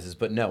stabilizes,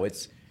 but no,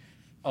 it's...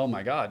 Oh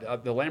my God,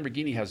 the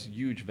Lamborghini has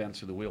huge vents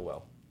through the wheel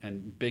well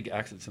and big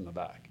exits in the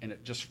back, and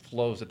it just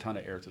flows a ton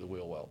of air to the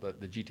wheel well.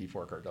 The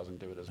GT4 car doesn't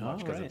do it as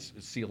much because it's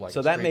sealed like a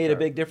So that made car. a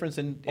big difference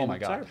in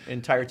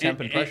tire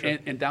temp and pressure.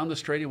 And down the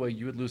straightaway,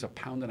 you would lose 1.5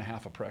 pounds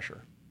of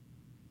pressure.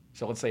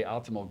 So let's say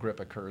optimal grip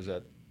occurs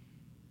at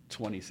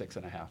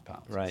 26.5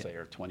 pounds, let's say,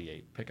 or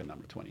 28, pick a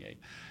number, 28.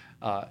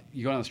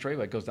 You go down the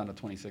straightaway, it goes down to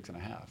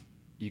 26.5.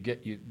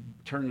 You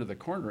turn into the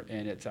corner,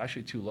 and it's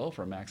actually too low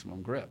for a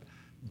maximum grip.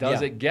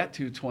 Does it get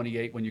to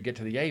 28 when you get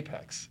to the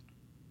apex?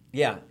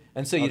 Yeah.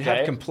 And so you'd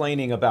have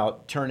complaining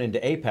about turn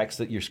into apex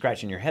that you're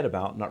scratching your head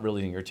about, not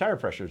realizing your tire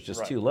pressure is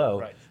just too low.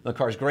 Right. The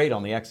car's great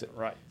on the exit.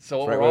 Right. So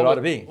what it ought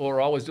to be. What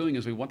we're always doing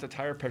is we want the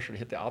tire pressure to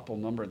hit the optimal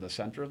number in the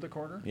center of the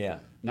corner. Yeah.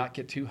 Not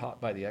get too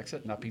hot by the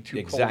exit, not be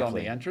too cold on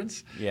the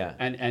entrance. Yeah.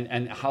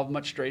 And how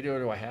much straight air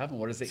do I have, and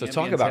what is the ambient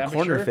talk about temperature?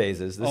 corner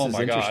phases. This is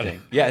interesting.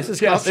 God.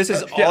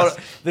 Yeah,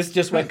 this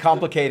just went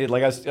complicated.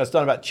 Like I was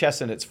talking about chess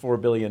and its 4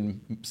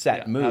 billion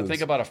set moves. Now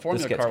think about a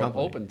Formula car with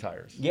open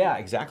tires. Yeah,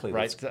 exactly.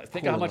 Right.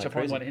 Think how much a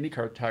Formula 1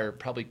 IndyCar tire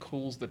probably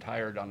cools the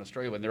tire down the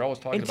straightaway. And they're always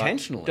talking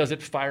about, does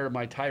it fire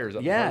my tires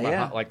up?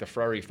 Like the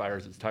Ferrari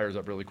fires its tires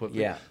up really quickly.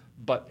 Yeah.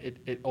 But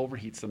it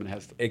overheats them and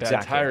has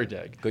bad tire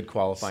deg. Good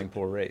qualifying,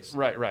 poor race.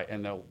 Right.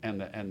 And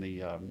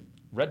the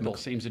Red Bull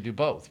seems to do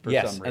both for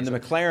some reason. And the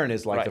McLaren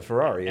is like the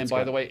Ferrari. And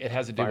by the way, it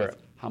has to do with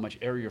how much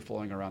air you're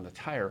flowing around the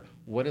tire.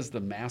 What is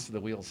the mass of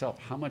the wheel itself?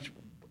 How much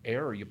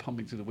air are you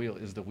pumping through the wheel?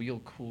 Is the wheel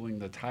cooling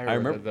the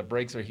tire? The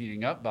brakes are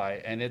heating up by,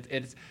 and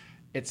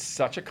it's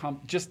such a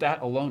just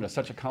that alone is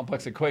such a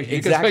complex equation.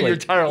 You can spend your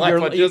entire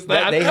life on just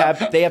that.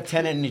 They have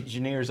 10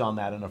 engineers on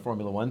that in a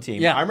Formula One team.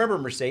 Yeah. I remember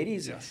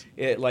Mercedes,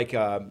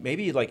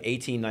 maybe like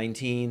 18,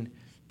 19,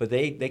 but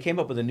they came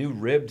up with a new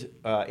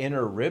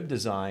inner rib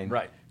design,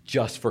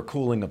 just for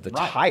cooling of the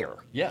tire.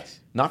 Yes.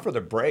 Not for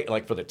the brake,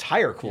 like for the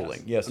tire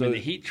cooling. Yes. I mean, the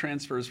heat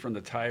transfers from the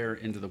tire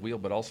into the wheel,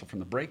 but also from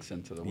the brakes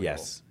into the wheel.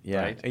 Yes.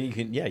 Yeah. Right? And you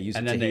can use it.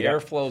 And then the air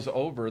flows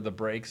over the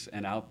brakes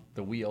and out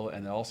the wheel,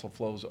 and it also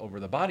flows over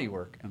the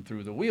bodywork and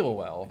through the wheel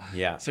well.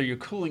 Yeah. So you're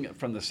cooling it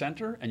from the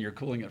center and you're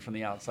cooling it from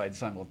the outside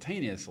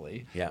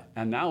simultaneously. Yeah.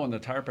 And now in the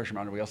tire pressure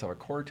monitor, we also have a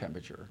core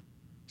temperature.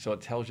 So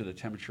it tells you the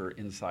temperature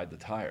inside the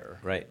tire.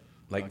 Right.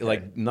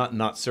 Like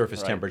not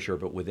surface temperature,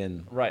 but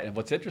within. Right, and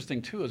what's interesting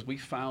too is we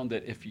found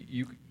that if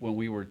when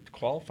we were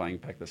qualifying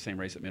back the same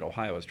race at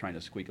Mid-Ohio, I was trying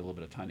to squeak a little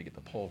bit of time to get the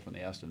pole from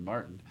the Aston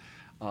Martin,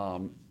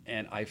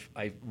 and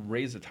I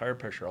raised the tire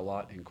pressure a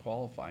lot in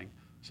qualifying,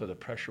 so the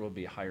pressure would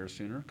be higher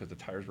sooner because the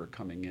tires were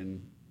coming in,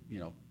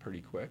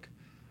 pretty quick.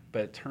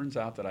 But it turns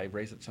out that I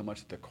raised it so much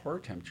that the core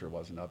temperature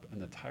wasn't up,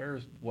 and the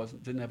tires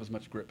didn't have as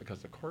much grip because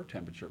the core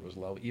temperature was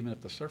low, even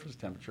if the surface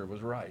temperature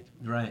was right.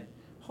 Right.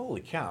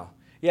 Holy cow.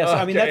 Yeah, so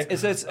I mean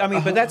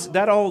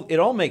it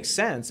all makes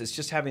sense. It's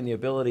just having the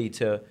ability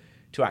to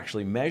to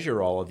actually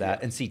measure all of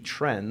that and see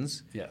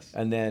trends. Yes.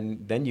 And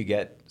then you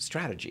get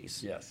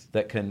strategies. Yes.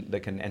 That can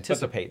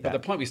anticipate that.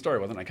 But the point we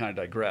started with, and I kind of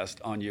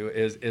digressed on you,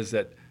 is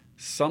that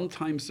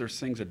sometimes there's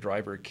things a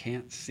driver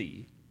can't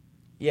see.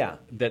 Yeah.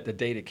 That the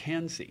data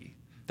can see.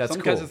 That's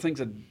Some cool. kinds of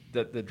things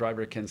that the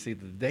driver can see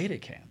that the data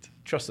can't.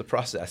 Trust the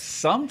process.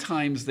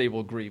 Sometimes they will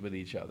agree with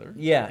each other.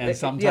 Yeah. And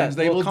sometimes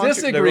they will they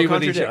disagree will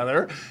with each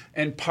other.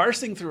 And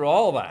parsing through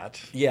all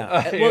that.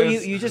 Yeah. Well,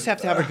 you just have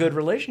to have a good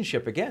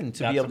relationship again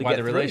to be able to get through that. That's why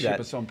the relationship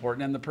is so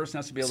important, and the person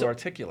has to be able to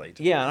articulate.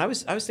 Yeah, and I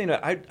was thinking,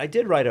 I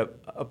did write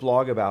a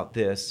blog about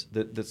this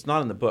that's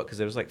not in the book because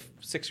there was like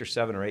 6 or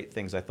 7 or 8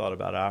 things I thought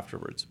about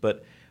afterwards.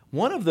 But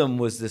one of them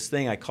was this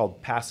thing I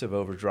called passive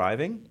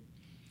overdriving,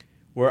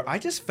 where I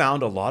just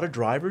found a lot of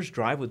drivers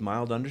drive with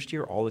mild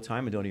understeer all the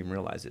time and don't even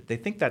realize it. They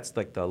think that's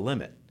like the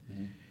limit.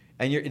 Mm-hmm.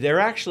 And they're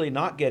actually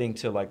not getting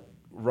to like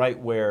right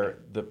where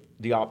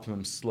the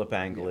optimum slip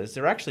angle is.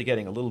 They're actually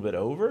getting a little bit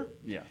over.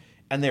 Yeah.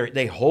 And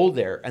they hold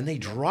there and they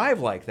drive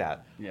like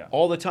that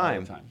all the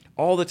time.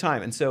 All the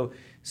time. And so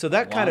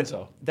that kind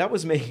of that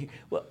was me.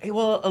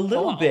 Well, a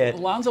little bit.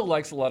 Alonso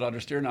likes a lot of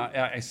understeer.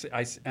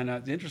 And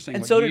it's interesting.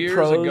 And so did years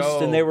Prost, ago,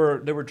 and there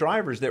were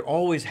drivers. There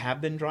always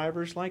have been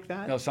drivers like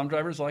that. No, some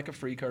drivers like a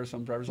free car.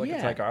 Some drivers like a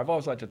tight car. I've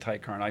always liked a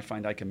tight car, and I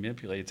find I can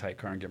manipulate a tight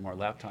car and get more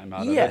lap time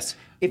out of it. Yes,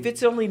 if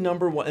it's only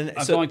number one. And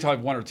I'm only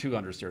talking 1 or 2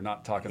 understeer,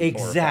 not talking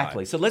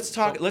exactly. 4 or 5. So let's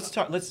talk.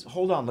 Let's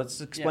hold on.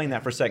 Let's explain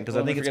that for a second because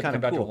I think it's kind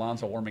of cool. Back to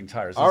Alonso warming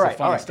tires. All right.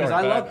 Because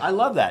I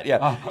love that.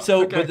 Yeah.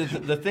 So, but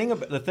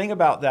the thing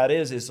about that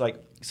is like.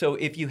 So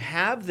if you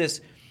have this,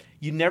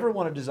 you never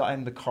want to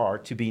design the car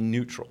to be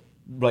neutral,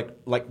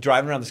 like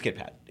driving around the skid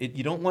pad.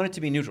 You don't want it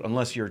to be neutral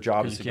unless your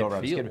job is to go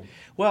around the skid pad.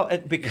 Well,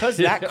 because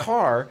that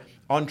car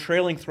on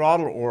trailing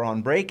throttle or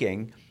on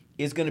braking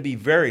is going to be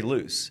very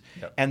loose.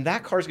 Yep. And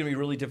that car is going to be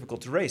really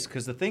difficult to race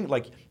because the thing,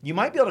 like, you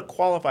might be able to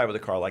qualify with a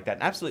car like that.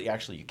 And absolutely,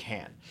 actually, you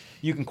can.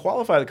 You can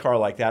qualify the car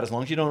like that as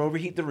long as you don't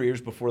overheat the rears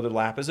before the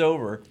lap is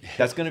over.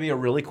 That's going to be a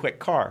really quick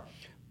car.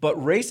 But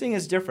racing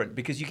is different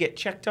because you get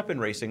checked up in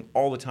racing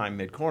all the time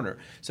mid-corner.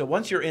 So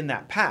once you're in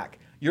that pack,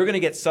 you're going to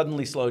get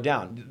suddenly slowed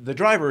down. The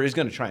driver is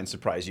going to try and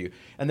surprise you,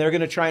 and they're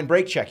going to try and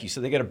brake check you so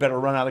they get a better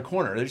run out of the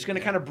corner. They're just going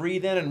to kind of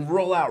breathe in and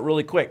roll out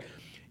really quick.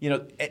 You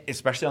know,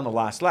 especially on the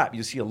last lap,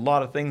 you see a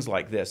lot of things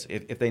like this.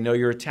 If they know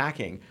you're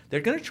attacking,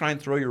 they're going to try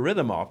and throw your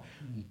rhythm off.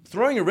 Mm-hmm.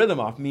 Throwing your rhythm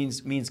off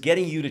means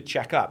getting you to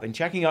check up, and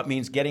checking up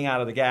means getting out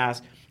of the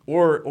gas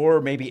or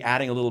maybe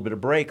adding a little bit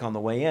of brake on the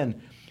way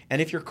in.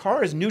 And if your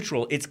car is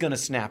neutral, it's going to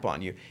snap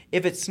on you.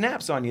 If it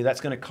snaps on you,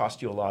 that's going to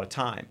cost you a lot of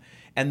time.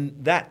 And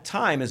that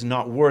time is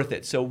not worth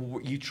it.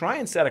 So you try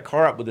and set a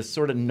car up with a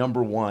sort of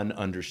number 1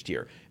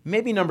 understeer,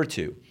 maybe number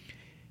 2.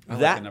 I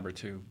like a number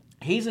 2.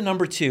 He's a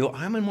number 2.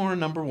 I'm a more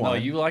number 1. No,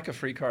 you like a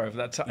free car.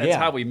 That's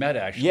how we met,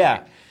 actually.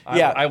 Yeah.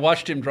 I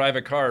watched him drive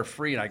a car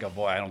free, and I go,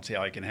 boy, I don't see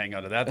how I can hang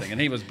on to that thing. And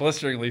he was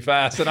blisteringly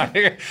fast. And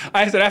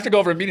I said, I have to go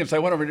over and meet him. So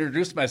I went over and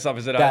introduced myself. I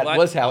said, that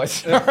was how it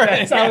started.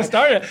 That's how it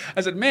started.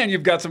 I said, man,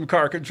 you've got some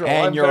car control.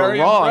 And I'm you're very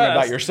wrong impressed.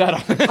 about your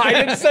setup. I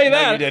didn't say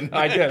that. No, you didn't.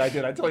 I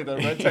did. I told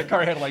you that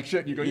car had like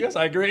shit. And you go, yes,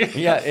 I agree.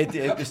 Yeah,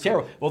 it was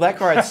terrible. Well, that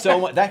car had so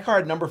much. That car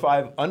had number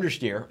 5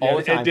 understeer all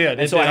the time. It did.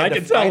 And so I had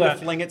to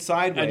fling it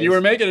sideways. And you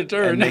were making a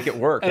turn. And make it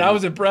work. And I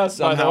was impressed,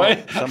 by the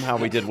way. Somehow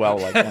we did well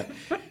like that.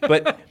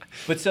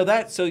 But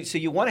so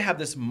you want to have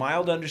this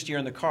mild understeer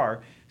in the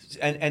car,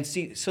 and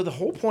see. So the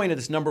whole point of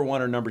this number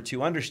 1 or number 2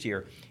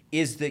 understeer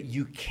is that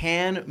you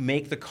can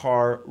make the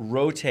car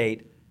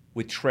rotate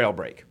with trail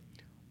brake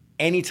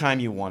anytime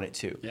you want it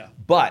to. Yeah.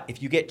 But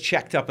if you get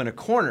checked up in a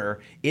corner,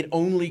 it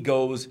only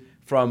goes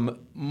from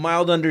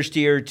mild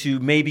understeer to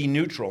maybe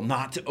neutral,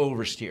 not to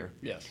oversteer.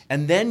 Yes.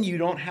 And then you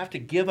don't have to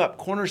give up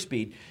corner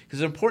speed, because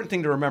an important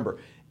thing to remember,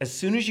 as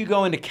soon as you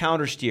go into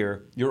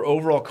countersteer, your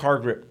overall car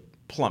grip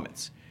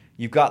plummets.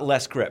 You've got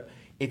less grip.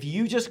 If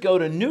you just go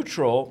to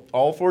neutral,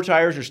 all 4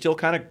 tires are still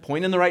kind of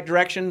pointing in the right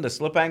direction, the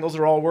slip angles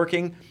are all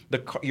working,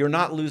 you're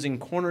not losing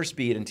corner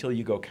speed until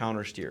you go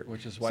countersteer.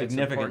 Which is why it's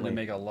important to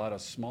make a lot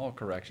of small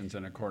corrections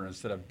in a corner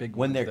instead of big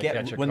ones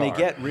when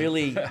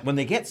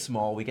they get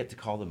small, we get to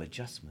call them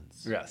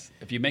adjustments. Yes.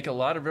 If you make a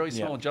lot of very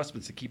small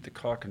adjustments to keep the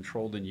car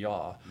controlled in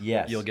yaw,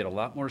 you'll get a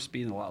lot more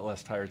speed and a lot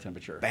less tire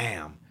temperature.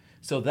 Bam.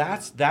 So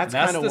that's kind of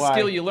why. That's the why,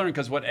 skill you learn,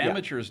 because what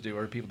amateurs do,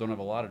 or people don't have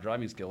a lot of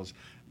driving skills,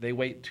 they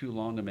wait too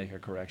long to make a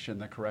correction.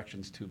 The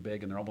correction's too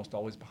big, and they're almost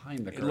always behind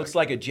the correction. It looks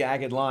like a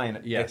jagged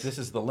line. Yes. This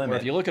is the limit. Or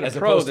if you look at a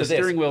pro, the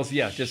steering wheels,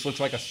 just looks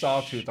like a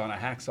sawtooth on a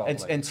hacksaw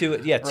blade. And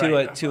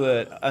to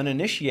an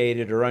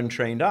uninitiated or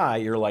untrained eye,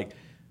 you're like,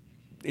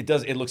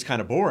 it looks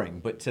kind of boring.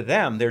 But to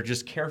them, they're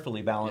just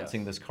carefully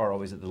balancing this car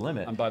always at the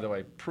limit. And by the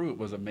way, Pruitt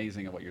was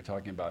amazing at what you're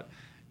talking about.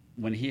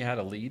 When he had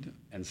a lead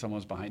and someone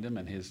was behind him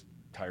and his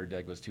tire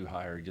deg was too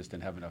high or he just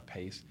didn't have enough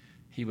pace,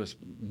 he was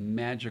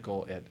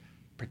magical at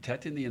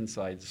protecting the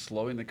inside,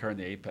 slowing the car in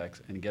the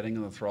apex, and getting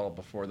on the throttle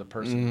before the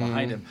person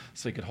behind him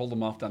so he could hold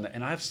them off down the.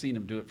 And I've seen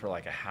him do it for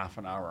like a half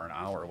an hour or an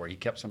hour where he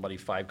kept somebody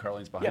 5 car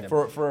lanes behind him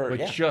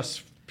with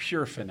just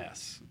pure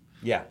finesse.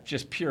 Yeah.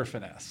 Just pure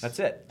finesse. That's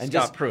it. And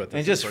Scott Pruitt.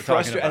 And just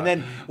frustrate. And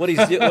then what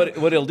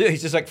he'll do,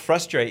 he's just like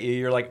frustrate you.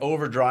 You're like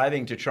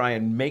overdriving to try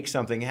and make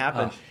something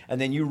happen, and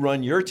then you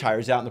run your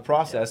tires out in the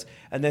process,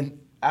 and then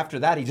after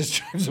that, he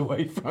just drives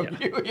away from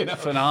you. You know?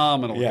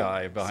 Phenomenal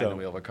guy behind the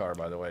wheel of a car,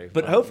 by the way.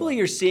 But hopefully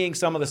you're seeing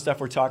some of the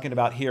stuff we're talking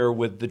about here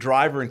with the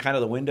driver and kind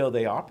of the window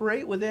they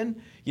operate within.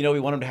 You know,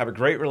 we want them to have a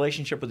great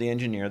relationship with the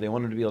engineer. They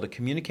want them to be able to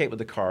communicate with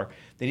the car.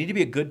 They need to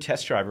be a good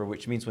test driver,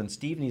 which means when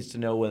Steve needs to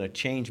know when a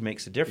change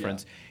makes a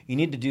difference, you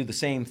need to do the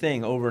same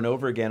thing over and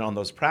over again on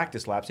those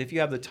practice laps if you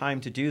have the time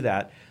to do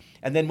that.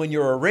 And then when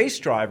you're a race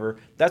driver,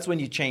 that's when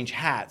you change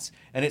hats.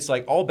 And it's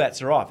like all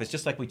bets are off. It's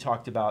just like we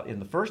talked about in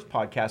the first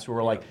podcast where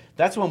we're like,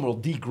 that's when we'll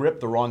de-grip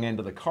the wrong end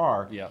of the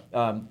car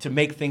to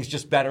make things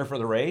just better for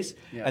the race.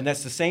 Yeah. And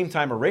that's the same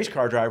time a race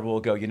car driver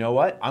will go, you know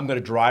what? I'm going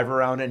to drive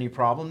around any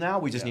problem now.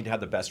 We just need to have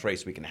the best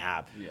race we can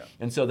have. Yeah.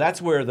 And so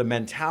that's where the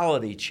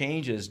mentality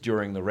changes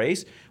during the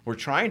race. We're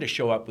trying to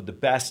show up with the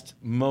best,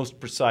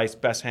 most precise,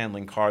 best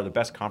handling car, the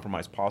best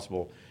compromise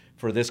possible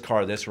for this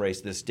car, this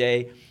race, this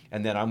day,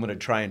 and then I'm going to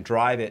try and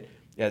drive it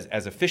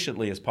as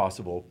efficiently as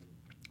possible.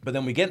 But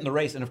then we get in the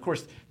race, and of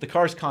course, the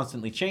car's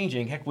constantly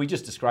changing. Heck, we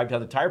just described how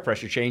the tire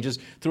pressure changes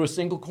through a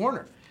single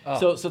corner.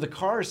 So the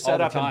car's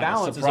setup and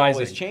balance is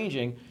always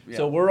changing. Yeah.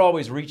 So we're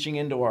always reaching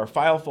into our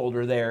file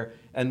folder there,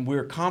 and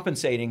we're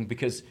compensating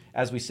because,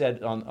 as we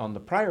said on the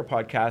prior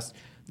podcast,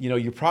 you know,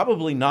 you're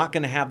probably not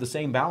going to have the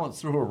same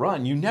balance through a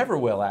run. You never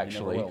will,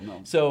 actually. You never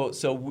will, no.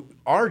 So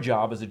our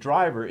job as a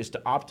driver is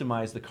to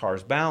optimize the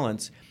car's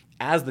balance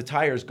as the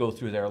tires go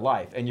through their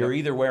life. And you're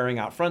either wearing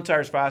out front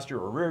tires faster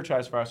or rear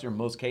tires faster in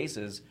most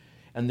cases,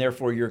 and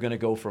therefore you're going to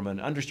go from an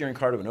understeering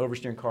car to an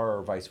oversteering car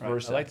or vice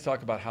versa. I'd like to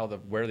talk about how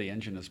where the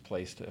engine is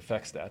placed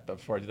affects that. But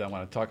before I do that, I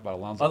want to talk about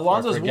Alonso.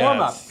 Alonso's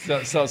warm-up.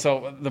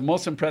 So the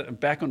most impressive,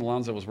 back when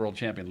Alonso was world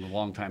champion a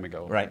long time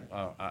ago. Right.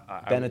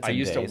 I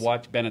used to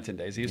watch Benetton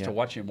days. I used to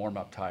watch him warm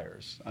up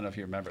tires. I don't know if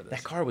you remember this.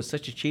 That car was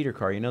such a cheater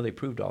car. You know they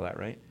proved all that,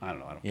 right? I don't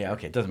know. Yeah,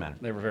 okay, it doesn't matter.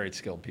 They were very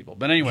skilled people.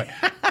 But anyway.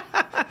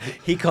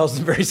 He calls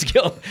them very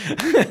skilled.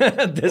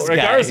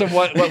 Regardless of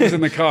what was in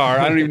the car,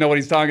 I don't even know what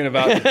he's talking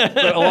about.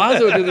 But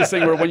Alonso would do this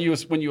thing where when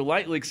you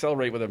lightly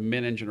accelerate with a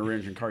mid-engine or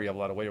rear-engine car, you have a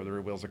lot of weight over the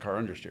rear wheels. The car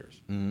understeers,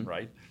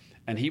 right?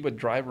 And he would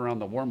drive around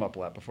the warm-up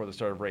lap before the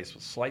start of the race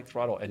with slight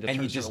throttle and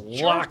he's just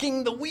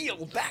locking the wheel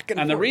back and forth.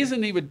 And the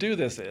reason he would do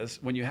this is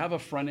when you have a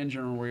front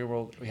engine or rear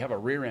wheel, we have a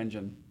rear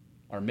engine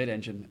or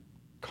mid-engine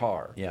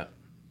car. Yeah.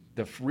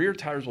 The rear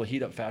tires will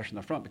heat up faster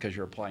than the front because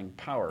you're applying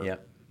power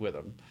with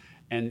them.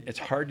 And it's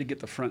hard to get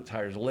the front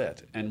tires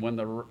lit. And when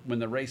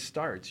the race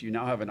starts, you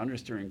now have an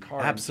understeering car.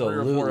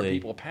 Absolutely. And 3 or 4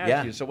 people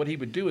pass you. So what he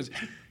would do is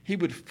he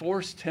would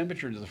force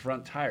temperature to the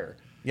front tire.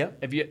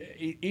 Yep.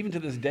 Even to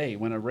this day,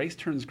 when a race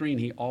turns green,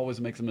 he always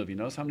makes a move. You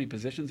notice how many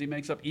positions he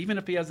makes up? Even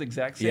if he has the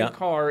exact same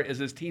car as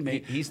his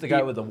teammate. He's the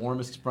guy with the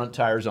warmest front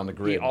tires on the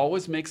grid. He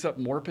always makes up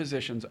more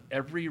positions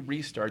every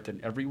restart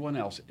than everyone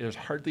else. There's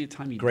hardly a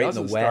time he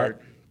doesn't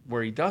start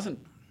where he doesn't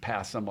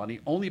pass somebody,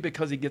 only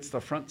because he gets the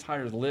front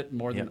tires lit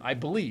more than I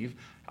believe.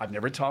 I've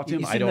never talked to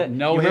him. I don't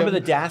know him. Remember the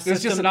DAS system?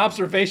 It's just an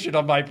observation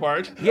on my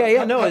part.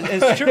 No,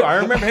 it's true. I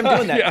remember him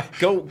doing that.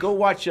 Go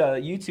watch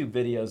YouTube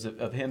videos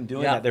of him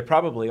doing that. There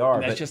probably are.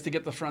 And that's just to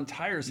get the front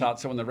tires hot,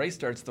 so when the race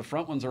starts, the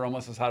front ones are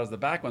almost as hot as the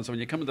back ones. So when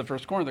you come to the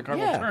first corner, the car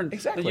will turn.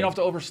 Exactly. Then you don't have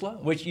to overslow.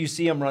 Which you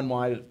see him run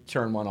wide at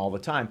turn 1 all the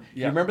time.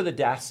 Yeah. You remember the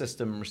DAS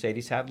system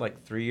Mercedes had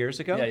like 3 years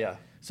ago? Yeah.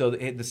 So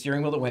the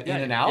steering wheel that went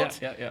in and out,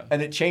 and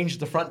it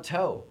changed the front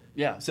toe.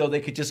 Yeah. So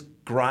they could just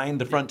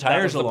grind the front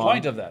tires along. That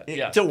was the point of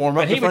that. To warm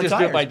up the front tires. He would just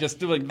do it by just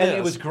doing this. And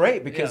it was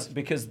great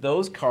because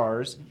those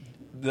cars,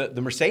 the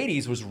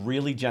Mercedes was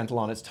really gentle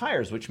on its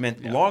tires, which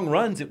meant long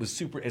runs, it was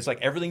super, it's like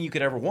everything you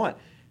could ever want.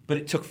 But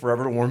it took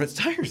forever to warm its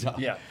tires up.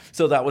 Yeah.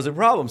 So that was a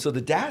problem. So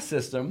the DAS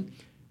system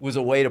was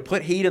a way to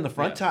put heat in the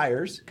front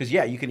tires, because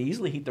you can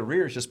easily heat the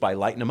rears just by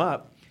lighting them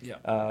up.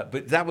 Yeah.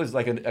 But that was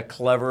like a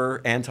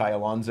clever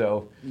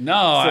anti-Alonso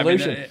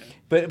solution. I mean,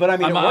 but I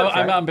mean,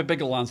 I'm a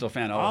big Alonso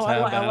fan. I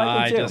like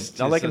him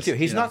too. I like him too.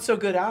 He's not so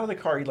good out of the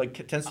car. He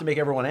tends to make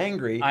everyone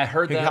angry. I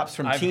heard that. He hops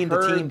from team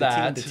to team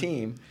to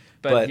team.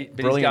 But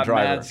brilliant he's got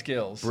driver. mad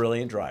skills.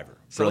 Brilliant driver.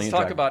 So let's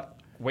talk about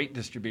weight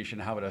distribution,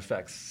 how it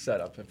affects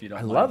setup, if you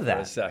don't mind. I love that.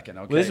 For a second.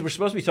 Okay. Well, we're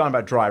supposed to be talking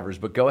about drivers,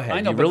 but go ahead. I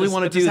know, you really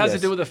want to do this. This has to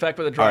do with the effect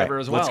with the driver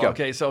as well. Let's go.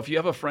 Okay, so if you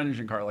have a front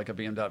engine car like a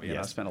BMW, and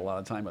I've spent a lot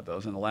of time with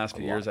those. In the last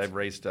few years, I've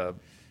raced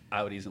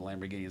Audis and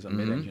Lamborghinis on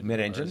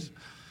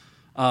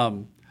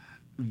mid-engine.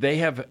 They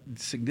have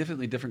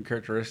significantly different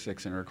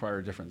characteristics and require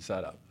a different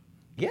setup.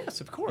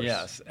 Yes, of course.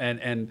 Yes,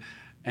 and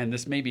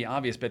this may be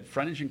obvious, but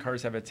front engine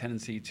cars have a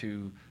tendency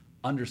to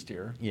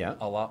understeer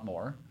a lot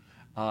more.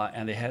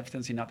 And they have a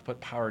tendency not to put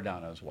power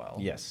down as well.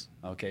 Yes.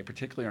 Okay,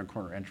 particularly on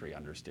corner entry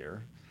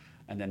understeer,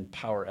 and then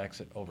power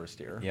exit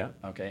oversteer. Yeah.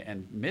 Okay,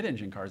 and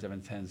mid-engine cars have a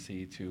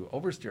tendency to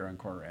oversteer on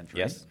corner entry.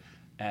 Yes.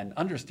 And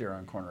understeer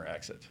on corner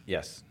exit.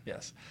 Yes.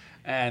 Yes.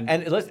 And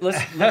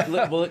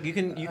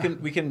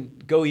we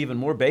can go even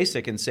more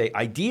basic and say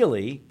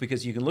ideally,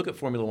 because you can look at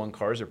Formula One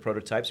cars or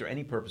prototypes or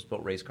any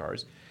purpose-built race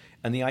cars,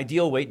 And the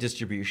ideal weight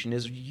distribution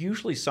is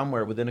usually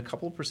somewhere within a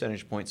couple of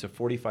percentage points of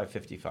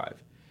 45-55.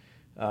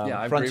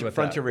 I front agree with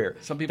front that. to rear.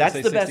 Some people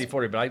say the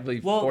 60-40, but I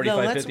believe well,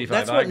 45-55.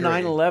 That's I what agree.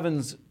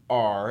 911s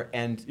are,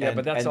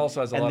 But that's also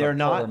has a lot of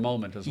polar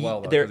moment as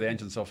well, though, because the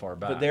engine's so far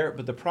back.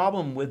 But the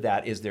problem with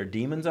that is they're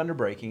demons under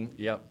braking.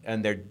 Yep.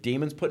 And they're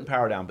demons putting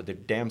power down, but they're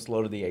damn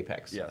slow to the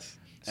apex. Yes.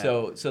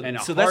 So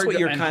that's what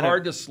you're kind of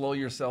hard to slow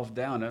yourself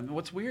down. And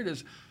what's weird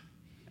is,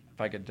 if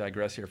I could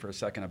digress here for a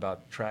second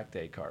about track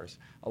day cars,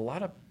 a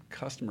lot of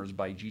customers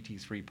buy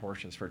GT3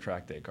 Porsches for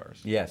track day cars.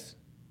 Yes.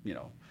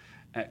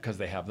 Because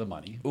they have the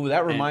money. Ooh,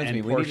 that reminds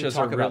me. We need to Porsches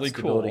talk are about really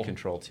stability cool.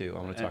 control too.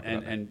 I want to talk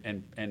about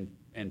that.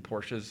 And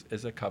Porsche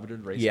is a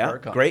coveted race Yeah, car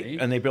company.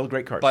 great, and they build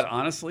great cars. But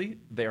honestly,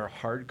 they are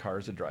hard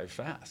cars to drive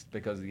fast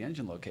because of the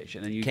engine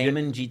location. And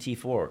Cayman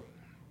GT4.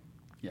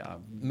 Yeah.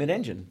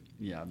 Mid-engine.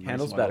 Yeah,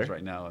 handles better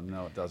right now, and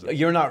no, it doesn't.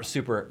 You're not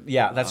super.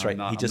 Yeah, that's right.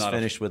 He just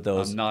finished with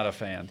those. I'm not a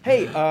fan.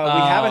 Hey, we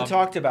haven't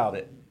talked about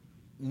it.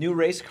 New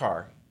race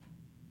car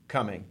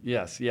coming.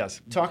 Yes.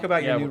 Talk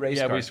about your new race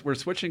car. Yeah, we're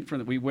switching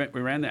from. We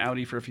ran the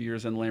Audi for a few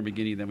years, then the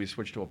Lamborghini, then we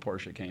switched to a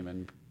Porsche.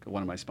 Cayman.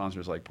 One of my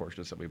sponsors liked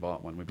Porsche, so we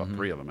bought one. We bought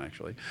 3 of them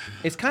actually.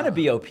 It's kind of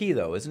BOP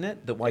though, isn't it?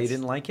 Why you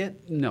didn't like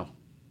it? No.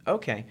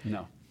 Okay.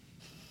 No.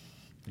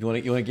 You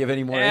want to give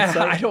any more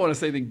insight? I don't want to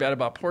say anything bad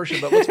about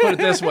Porsche, but let's put it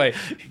this way: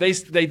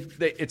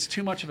 it's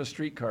too much of a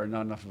street car,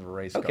 not enough of a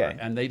race car,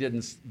 and they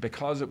didn't,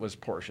 because it was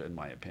Porsche, in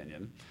my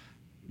opinion.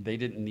 They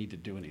didn't need to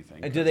do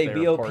anything. And do they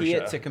BOP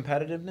it to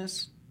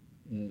competitiveness?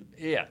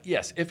 Yeah.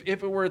 Yes. If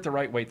it were at the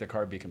right weight, the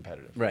car would be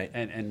competitive. Right.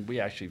 And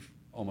we actually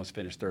almost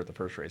finished third at the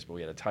first race, but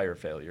we had a tire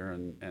failure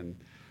and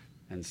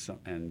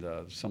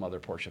some other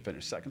Porsche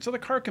finished second. So the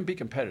car can be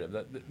competitive.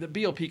 The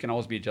BOP can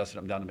always be adjusted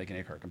up and down to make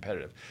any car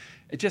competitive.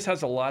 It just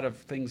has a lot of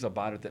things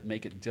about it that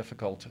make it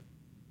difficult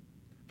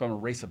from a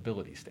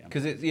raceability standpoint.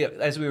 Because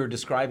as we were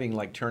describing,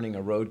 like turning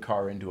a road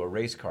car into a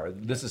race car,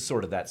 this is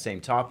sort of that same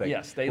topic.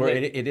 Yes,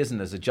 it isn't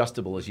as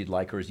adjustable as you'd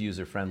like or as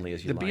user friendly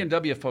as you'd like. The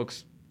BMW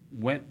folks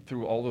went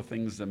through all the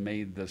things that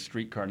made the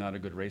street car not a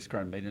good race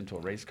car and made it into a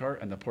race car,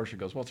 and the Porsche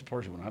goes, well, it's a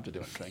Porsche, we don't have to do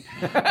anything.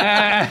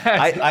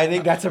 I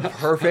think that's a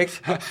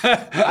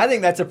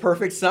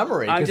perfect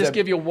summary. I'll just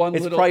give you one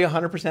it's little... It's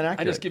probably 100% accurate.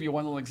 I just give you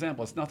one little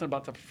example. It's nothing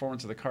about the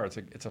performance of the car.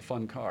 It's a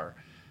fun car.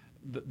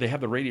 They have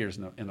the radiators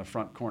in the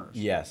front corners.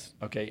 Yes.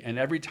 Okay, and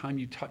every time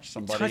you touch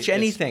somebody, touch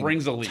anything. It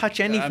springs a leak.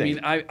 Touch anything.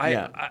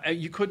 I mean,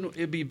 you couldn't.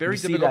 It'd be very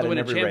difficult to win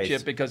a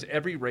championship because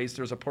every race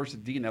there's a Porsche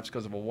DNFs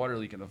because of a water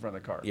leak in the front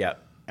of the car. Yeah,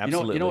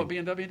 absolutely. You know what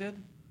BMW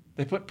did?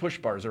 They put push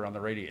bars around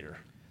the radiator.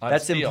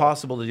 That's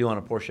impossible to do on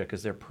a Porsche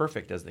because they're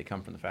perfect as they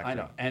come from the factory. I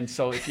know. And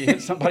so if you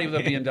hit somebody with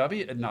a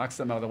BMW, it knocks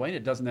them out of the way and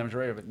it doesn't damage the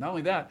radiator. But not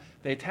only that,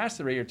 they attach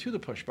the radiator to the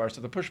push bar,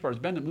 so the push bars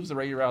bend and moves the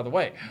radiator out of the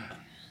way.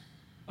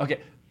 Okay.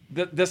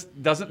 This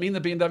doesn't mean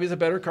the BMW is a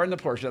better car than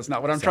the Porsche. That's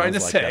not what I'm trying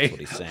to say. That's what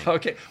he's saying.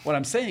 Okay. What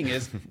I'm saying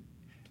is,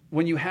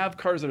 when you have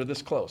cars that are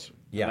this close,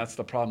 yeah. and that's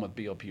the problem with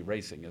BOP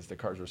racing, is the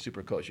cars are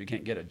super close. You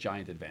can't get a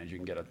giant advantage. You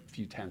can get a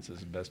few tenths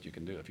as best you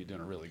can do if you're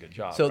doing a really good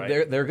job. So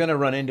right? they're going to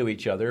run into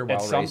each other while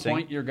racing. At some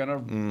point, you're gonna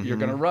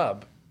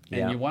rub. And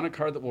yeah. you want a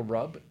car that will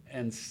rub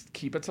and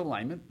keep its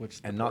alignment,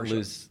 and not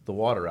lose the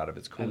water out of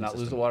its cooling system. And not system.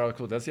 lose the water out of the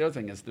cooling. That's the other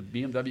thing is the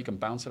BMW can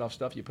bounce it off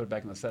stuff. You put it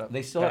back in the setup.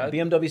 They still have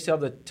BMW still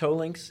have the toe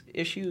links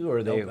issue, or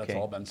are they okay? That's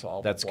all been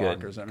solved. That's good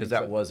because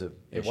that was a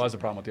it was a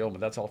problem with the old, but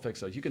that's all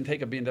fixed. So you can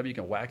take a BMW, you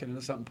can whack it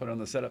into something, put it on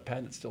the setup pad,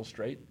 and it's still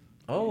straight.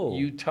 Oh,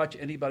 you touch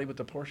anybody with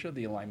the Porsche,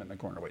 the alignment and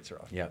the corner weights are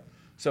off. Yeah.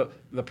 So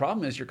the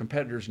problem is your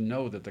competitors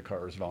know that the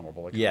car is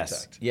vulnerable to yes.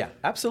 contact. Yeah,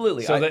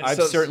 absolutely. So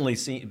I've certainly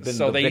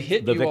been they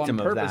hit the you victim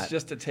on purpose of that.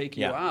 just to take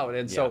you out.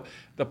 And so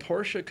the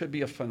Porsche could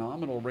be a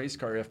phenomenal race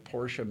car if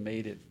Porsche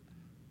made it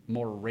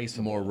more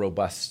raceable. More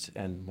robust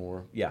and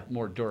more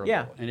durable.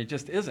 Yeah. And it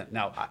just isn't.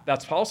 Now,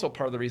 that's also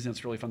part of the reason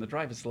it's really fun to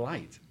drive. It's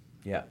light.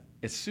 Yeah.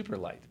 It's super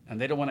light. And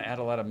they don't want to add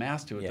a lot of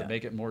mass to it to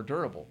make it more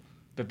durable.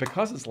 But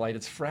because it's light,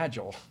 it's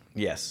fragile.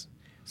 Yes.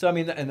 So, I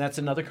mean, and that's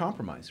another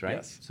compromise, right?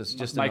 Yes. So it's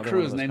just my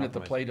crew is named it the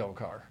Play-Doh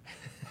car.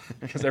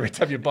 Because every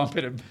time you bump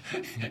it,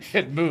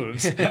 it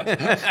moves.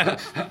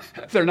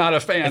 They're not a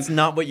fan. It's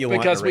not what you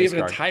want in a because we race have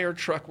an car. entire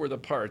truck worth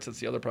of parts. That's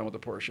the other problem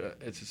with the Porsche.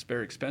 It's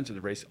very expensive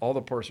to race. All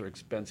the Porsche are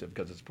expensive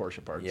because it's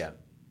Porsche parts. Yeah.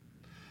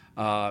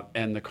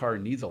 And the car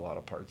needs a lot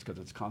of parts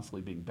because it's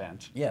constantly being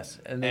bent. Yes,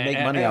 and they make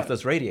money off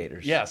those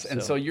radiators. Yes,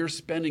 and so you're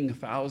spending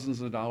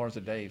thousands of dollars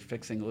a day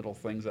fixing little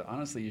things that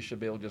honestly you should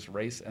be able to just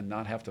race and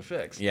not have to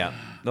fix. Yeah,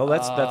 no,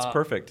 that's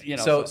perfect.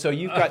 So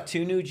you've got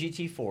 2 new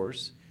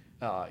GT4s.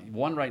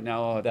 One right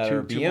now, that two,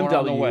 are two more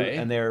on the BMW, way.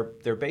 and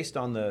they're based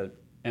on the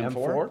M4.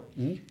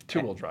 Mm-hmm.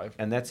 Two-wheel drive.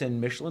 And that's in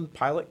Michelin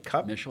Pilot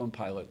Cup. Michelin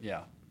Pilot,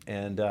 yeah.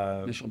 And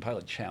Michelin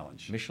Pilot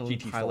Challenge. Michelin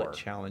GT4. Pilot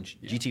Challenge.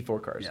 Yeah.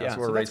 GT4 cars. Yeah, so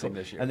we're racing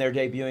this year. And they're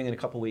debuting in a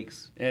couple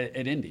weeks. At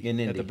Indy. In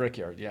Indy. At the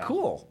Brickyard, yeah.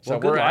 Cool. So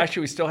well,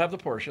 we still have the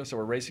Porsche, so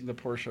we're racing the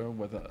Porsche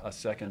with a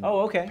second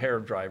pair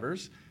of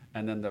drivers.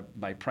 And then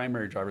my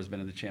primary driver has been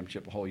in the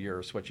championship the whole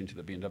year, switching to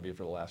the BMW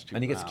for the last 2 rounds.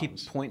 And he gets to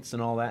keep points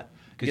and all that?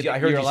 Because I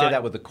heard you say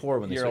that with the Core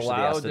when they switched to the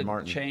Aston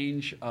Martin. You're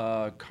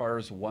allowed to change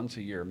cars once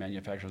a year,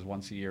 manufacturers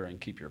once a year, and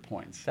keep your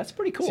points. That's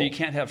pretty cool. So you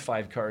can't have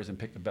 5 cars and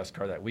pick the best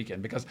car that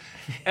weekend because,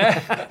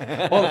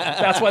 well,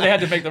 that's why they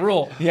had to make the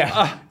rule.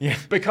 Yeah.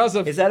 Because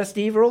of is that a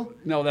Steve rule?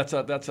 No, that's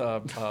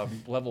a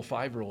level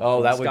 5 rule.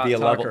 Oh, that would be a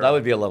level. That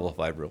would be a level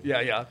 5 rule.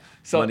 Yeah.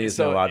 Money is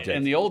no object.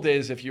 In the old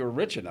days, if you were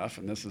rich enough,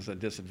 and this is a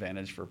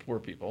disadvantage for poor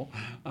people,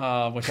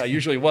 which I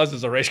usually was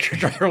as a race car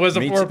driver, was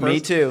a poor person. Me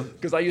too.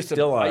 Because I used to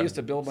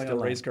build my own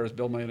race cars,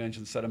 build my own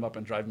engines, set them up,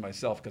 and drive them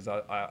myself. Because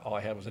all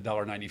I had was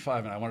 $1.95,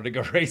 and I wanted to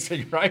go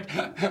racing. Right?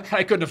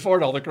 I couldn't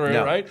afford all the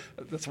career. Right?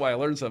 That's why I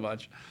learned so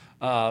much.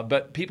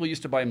 But people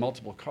used to buy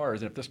multiple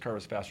cars, and if this car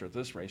was faster at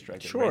this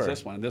racetrack, they'd race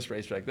this one, and this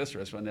racetrack, this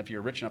one. And if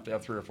you're rich enough to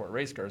have 3 or 4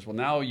 race cars, well,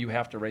 now you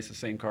have to race the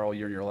same car all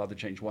year, and you're allowed to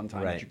change one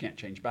time, but you can't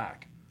change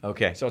back.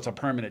 Okay. So it's a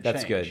permanent change.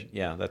 That's good.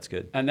 Yeah, that's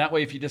good. And that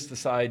way, if you just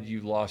decide you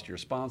lost your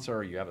sponsor,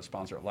 or you have a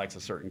sponsor that likes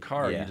a certain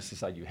car, you just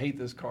decide you hate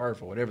this car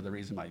for whatever the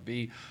reason might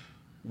be.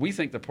 We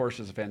think the Porsche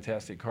is a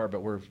fantastic car,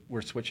 but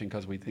we're switching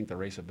because we think the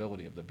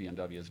raceability of the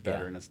BMW is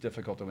better, and it's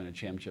difficult to win a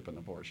championship in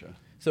the Porsche.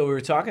 So we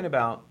were talking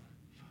about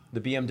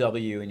the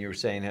BMW, and you were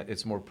saying that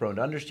it's more prone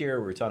to understeer.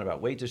 We were talking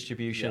about weight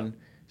distribution.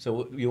 Yeah.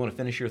 So you want to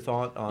finish your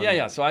thought on?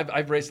 Yeah. So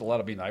I've raced a lot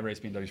of BMW. I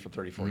raced BMWs for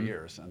 34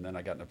 years, and then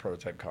I got into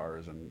prototype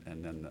cars, and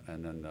then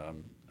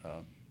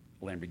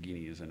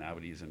Lamborghinis and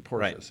Audis and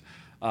Porsches.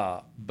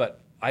 Right.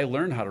 But I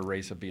learned how to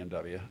race a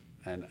BMW,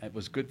 and it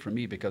was good for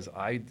me because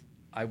I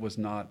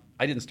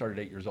didn't start at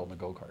 8 years old in a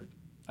go-kart.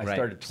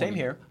 Same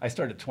here. I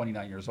started at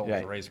 29 years old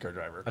as a race car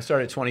driver. I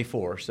started at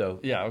 24, so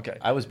okay.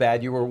 I was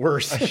bad. You were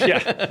worse.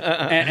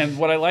 And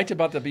what I liked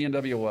about the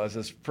BMW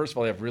is first of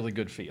all, they have really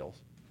good feel,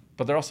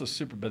 but they're also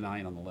super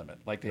benign on the limit.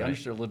 Like they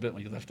understeer a little bit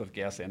when you lift off the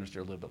gas. They understeer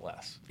a little bit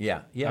less.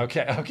 Yeah.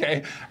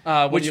 Okay.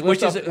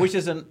 Which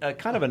is a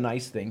kind of a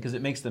nice thing because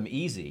it makes them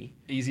easy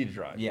to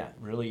drive. Yeah,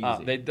 really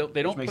easy. They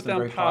don't put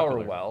down power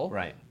well.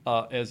 Right.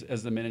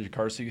 As the mid-engine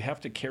cars, so you have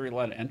to carry a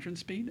lot of entrance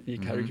speed, and you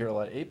carry a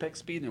lot of apex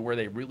speed, and where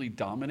they really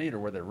dominate or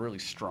where they're really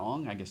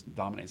strong, I guess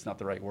dominate's not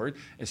the right word,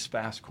 is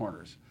fast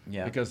corners.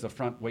 Yeah. Because the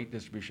front weight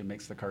distribution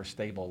makes the car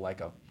stable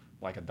like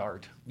a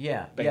dart.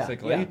 Yeah.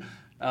 Basically.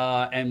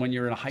 Yeah. And when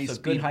you're in a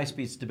good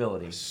high-speed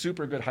stability.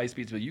 Super good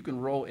high-speed stability. You can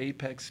roll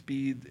apex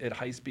speed at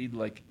high speed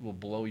like will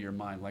blow your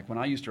mind. Like when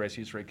I used to race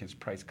against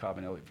Price Cobb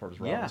and Elliott Forbes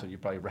Robinson. You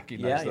probably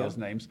recognize those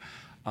names.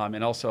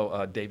 And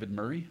also David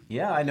Murray.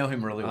 Yeah, I know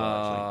him really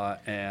well,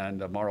 actually.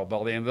 And Mauro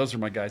Baldi. And those are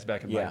my guys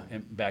back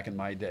in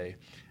my day.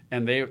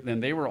 And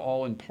they were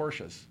all in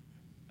Porsches.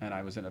 And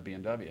I was in a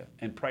BMW.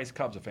 And Price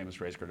Cobb's a famous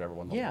race car driver,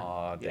 won the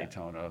law,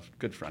 Daytona,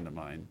 good friend of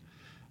mine.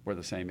 We're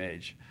the same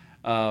age.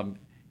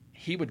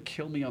 He would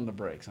kill me on the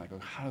brakes. And I go,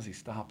 how does he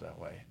stop that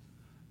way?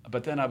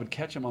 But then I would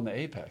catch him on the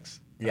apex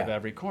of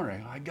every corner. I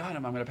go, I got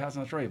him. I'm going to pass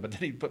him on the straight. But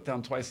then he'd put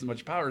down twice as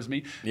much power as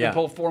me and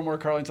pull 4 more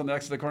car lengths on the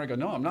exit of the corner. I go,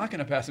 no, I'm not going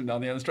to pass him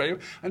down the other straight.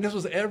 And this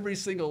was every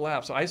single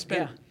lap. So I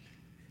spent...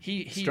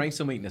 Strengths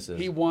and weaknesses.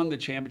 He won the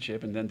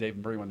championship, and then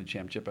David Murray won the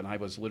championship, and I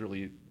was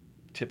literally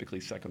typically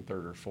second,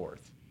 third, or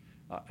fourth.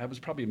 I was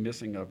probably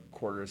missing a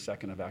quarter of a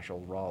second of actual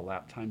raw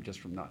lap time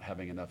just from not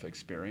having enough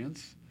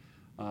experience.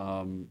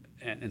 And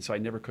so I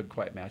never could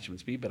quite match them in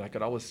speed, but I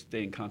could always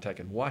stay in contact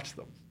and watch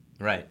them.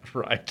 Right.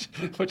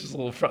 Which is a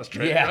little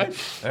frustrating. Yeah.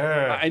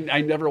 Right?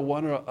 I never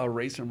won a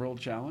race and world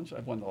challenge.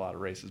 I've won a lot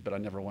of races, but I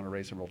never won a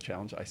race and world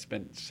challenge. I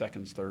spent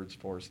seconds, thirds,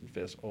 fourths, and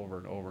fifths over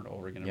and over and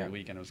over again every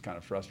week, and it was kind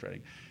of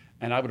frustrating.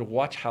 And I would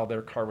watch how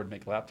their car would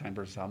make lap time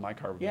versus how my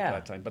car would make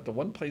lap time. But the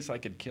one place I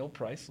could kill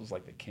Price was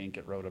like the kink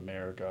at Road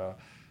America,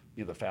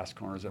 the fast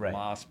corners at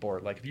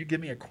Mosport. Like if you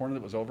give me a corner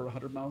that was over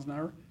 100 miles an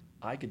hour,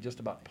 I could just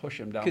about push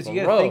him down the road. Because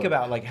you got to think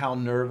about like how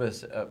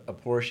nervous a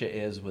Porsche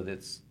is with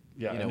its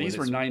and these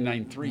were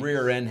 993s.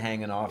 Rear end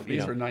hanging off.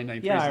 These were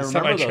 993s. Yeah, I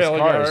remember those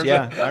cars.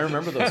 I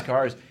remember those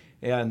cars.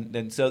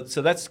 And so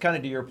that's kind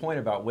of to your point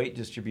about weight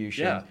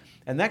distribution. Yeah.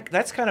 And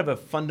that's kind of a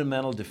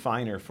fundamental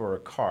definer for a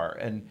car.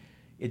 And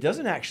it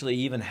doesn't actually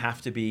even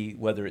have to be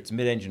whether it's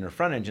mid-engine or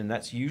front engine.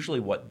 That's usually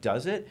what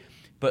does it.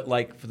 But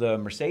like for the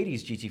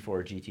Mercedes GT4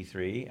 or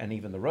GT3 and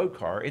even the road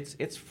car,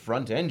 it's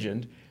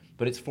front-engined,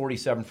 but it's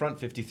 47 front,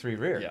 53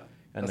 rear. Yeah.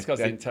 And that's because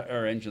the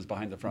entire engine's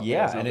behind the front.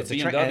 Yeah, and the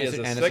BMW is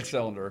a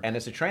 6-cylinder. And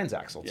it's a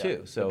transaxle,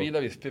 too. So the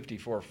BMW is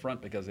 54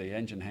 front because the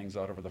engine hangs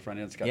out over the front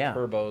end. It's got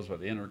turbos with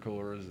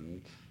intercoolers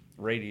and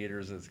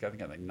radiators. It's got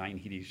like 9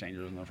 heat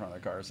exchangers in the front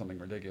of the car or something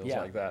ridiculous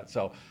like that.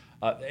 So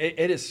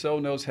it is so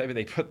nose heavy.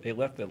 They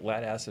left the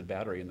lead acid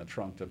battery in the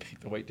trunk to make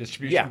the weight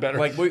distribution better.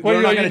 Like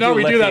we're not going to do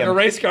we do that in a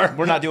race car.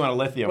 We're not doing a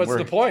lithium. What's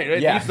the point?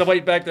 It needs the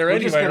weight back there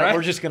anyway, right?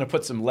 We're just going to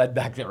put some lead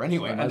back there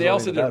anyway. And they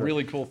also did a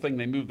really cool thing.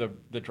 They moved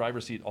the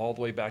driver's seat all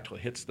the way back till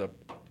it hits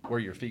where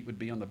your feet would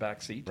be on the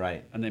back seat.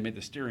 Right. And they made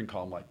the steering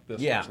column like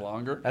this much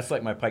longer. That's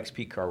like my Pikes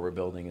Peak car we're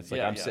building. It's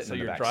like I'm sitting in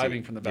the back seat. So you're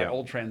driving from the back.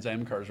 Old Trans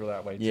Am cars were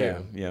that way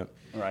too. Yeah.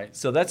 Right.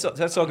 So that's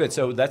all good.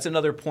 So that's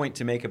another point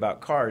to make about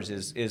cars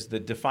is the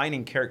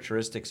defining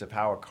characteristics of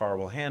how a car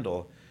will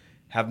handle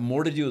have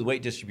more to do with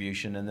weight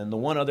distribution, and then the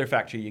one other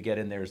factor you get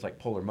in there is like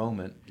polar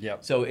moment.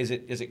 Yep. So is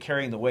it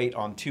carrying the weight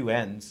on two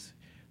ends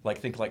like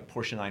think like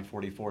Porsche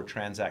 944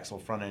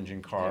 transaxle front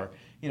engine car,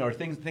 or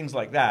things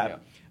like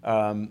that,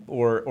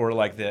 or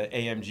like the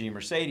AMG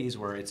Mercedes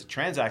where it's a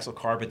transaxle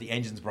car but the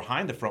engine's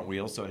behind the front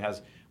wheel, so it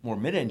has more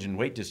mid-engine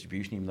weight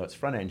distribution even though it's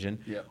front engine.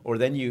 Or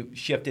then you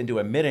shift into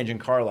a mid-engine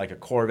car like a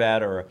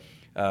Corvette or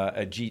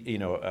a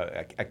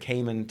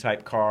Cayman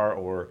type car,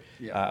 or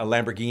a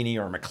Lamborghini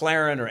or a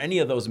McLaren, or any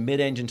of those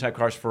mid-engine type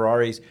cars,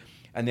 Ferraris,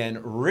 and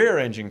then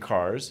rear-engine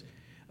cars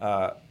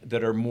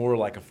that are more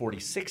like a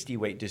 40-60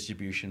 weight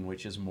distribution,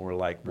 which is more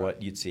like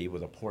what you'd see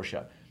with a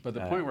Porsche. But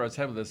the point where I was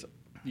headed with this,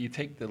 you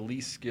take the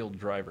least skilled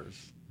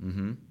drivers,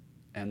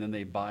 and then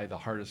they buy the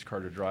hardest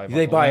car to drive.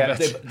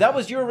 That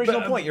was your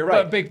original point. You're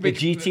right. The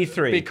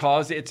GT3,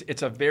 because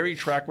it's a very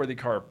track-worthy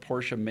car.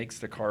 Porsche makes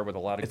the car with a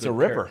lot of. It's a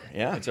ripper.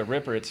 It's a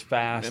ripper. It's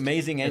fast.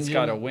 Amazing engine. It's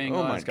got a wing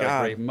on. It's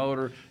got a great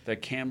motor. The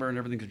camber and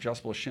everything's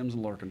adjustable shims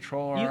and lower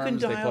control arms. You can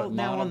dial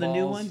now on the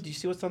new one. Do you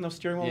see what's on the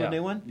steering wheel on the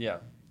new one? Yeah.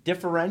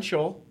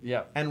 Differential.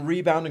 Yeah. And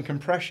rebound and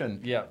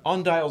compression. Yeah.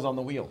 On dials on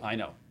the wheel. I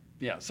know.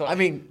 Yeah, so and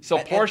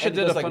Porsche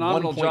did a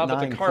phenomenal job with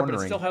the car, cornering.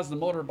 but it still has the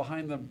motor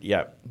behind the.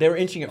 Yeah, they were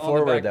inching it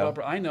forward though.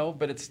 I know,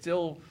 but it's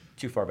still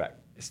too far back.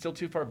 It's still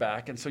too far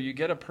back, and so you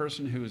get a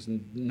person who's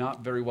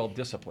not very well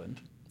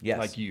disciplined,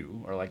 like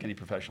you or like any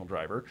professional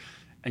driver,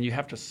 and you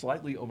have to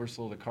slightly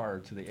overslow the car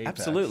to the apex.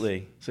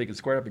 Absolutely. So you can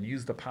square up and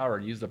use the power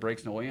and use the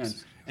brakes no way in.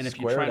 And if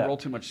you try and roll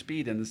too much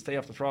speed and then stay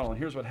off the throttle, and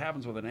here's what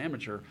happens with an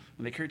amateur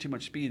when they carry too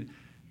much speed.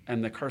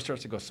 And the car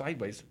starts to go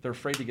sideways, they're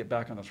afraid to get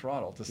back on the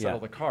throttle to settle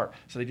the car.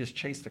 So they just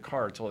chase the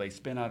car until they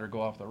spin out or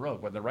go off the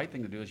road. But the right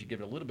thing to do is you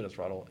give it a little bit of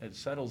throttle, it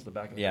settles the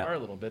back of the car a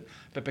little bit.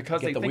 But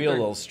because they think the wheel a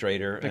little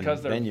straighter, and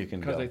then you can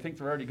go. Because they think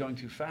they're already going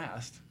too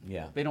fast,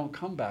 they don't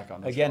come back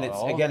on the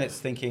throttle. Again, it's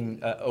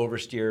thinking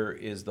oversteer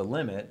is the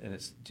limit, and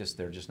it's just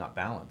they're just not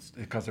balanced.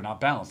 Because they're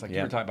not balanced, like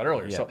you were talking about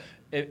earlier. So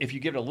if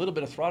you give it a little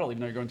bit of throttle, even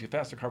though you're going too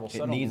fast, the car will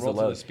settle and roll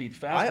to the speed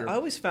faster. I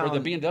always found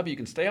with the BMW, you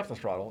can stay off the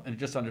throttle, and it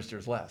just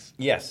understeers less.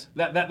 Yes.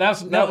 That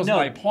was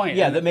my point.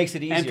 Yeah, that makes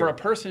it easier. And for a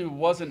person who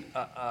wasn't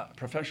a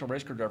professional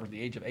race car driver at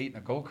the age of 8 in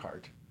a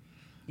go-kart,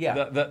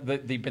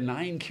 the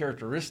benign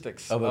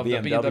characteristics of the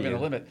BMW and the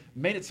limit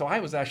made it so I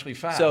was actually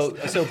fast.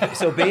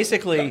 So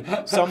basically,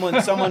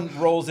 someone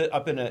rolls it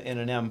up in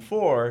an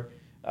M4.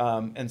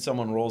 And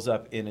someone rolls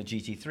up in a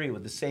GT3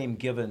 with the same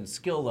given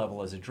skill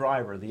level as a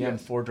driver, the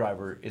M4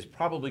 driver is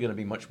probably going to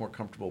be much more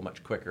comfortable,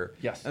 much quicker,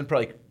 and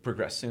probably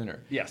progress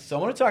sooner. Yes. So I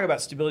want to talk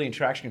about stability and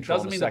traction control.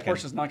 Doesn't in mean a second. the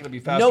Porsche's not going to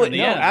be faster in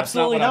the end.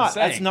 Absolutely not.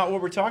 That's not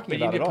what we're talking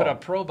about. But you need to put a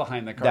pro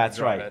behind the car. That's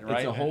to drive right. it, right.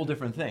 It's a whole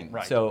different thing.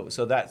 Right. So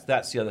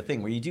that's the other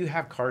thing where you do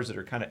have cars that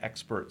are kind of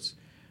experts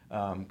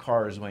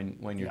cars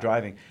when you're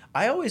driving.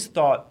 I always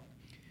thought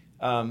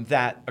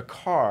that a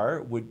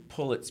car would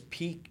pull its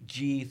peak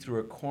G through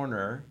a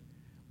corner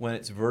when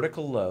its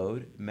vertical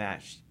load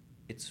matched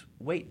its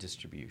weight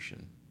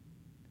distribution.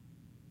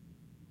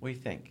 What do you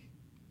think?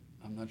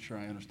 I'm not sure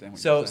I understand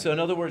what you're saying. So in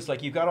other words,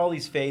 like you've got all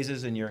these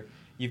phases, and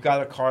you've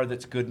got a car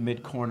that's good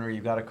mid-corner,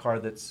 you've got a car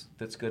that's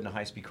good in a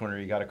high-speed corner,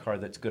 you've got a car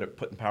that's good at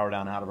putting power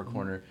down out of a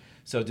corner.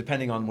 So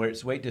depending on where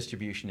its weight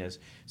distribution is.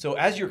 So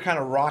as you're kind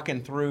of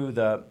rocking through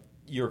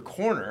your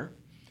corner,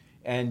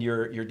 and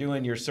you're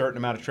doing your certain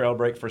amount of trail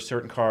brake for a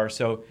certain car.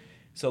 So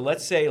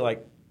let's say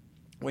like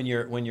when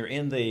you're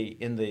in the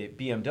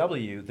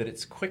BMW, that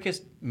it's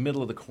quickest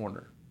middle of the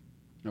corner.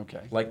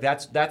 Okay. Like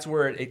that's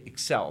where it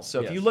excels.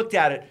 So if you looked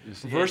at it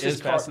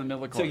versus fast in the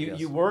middle of the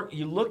corner,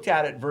 you looked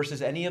at it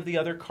versus any of the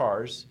other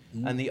cars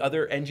and the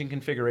other engine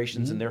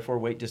configurations and therefore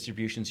weight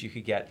distributions you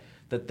could get,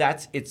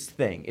 that's its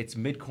thing. It's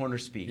mid-corner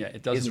speed. Yeah,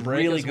 it doesn't it's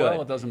brake really as good.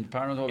 well. It doesn't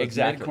power as well.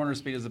 Exactly. Mid-corner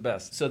speed is the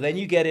best. So then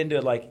you get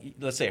into like,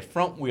 let's say a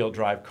front-wheel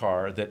drive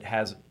car that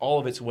has all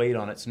of its weight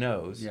on its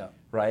nose,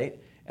 right?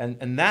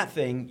 And that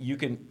thing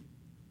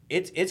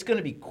it's going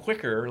to be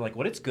quicker. Like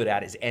what it's good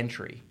at is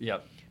entry.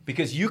 Yep.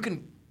 Because you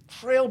can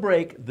trail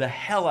brake the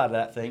hell out of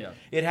that thing. Yeah.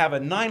 It'd have a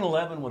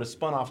 911 would have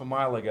spun off a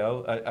mile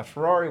ago. A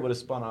Ferrari would have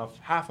spun off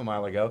half a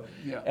mile ago.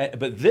 Yeah.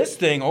 But this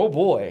thing, oh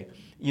boy,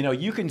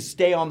 you can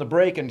stay on the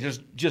brake and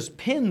just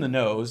pin the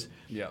nose.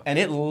 Yeah. And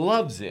it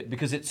loves it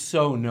because it's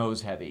so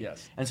nose heavy.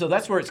 Yes. And so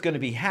that's where it's going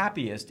to be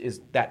happiest is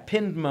that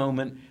pinned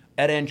moment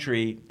at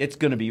entry. It's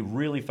going to be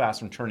really fast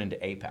from turn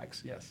into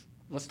apex. Yes.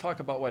 Let's talk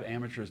about what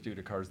amateurs do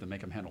to cars that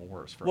make them handle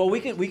worse. We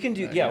can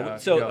do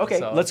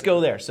let's go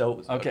there.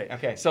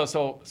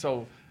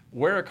 So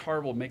where a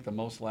car will make the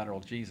most lateral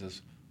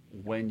G's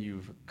when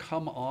you've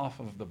come off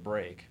of the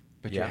brake,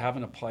 but you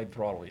haven't applied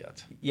throttle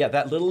yet. Yeah,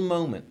 that little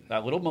moment.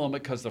 That little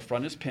moment, because the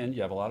front is pinned.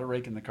 You have a lot of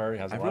rake in the car.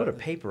 I wrote a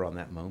paper on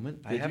that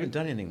moment. I haven't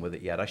done anything with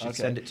it yet. I should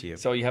send it to you.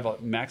 So you have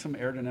a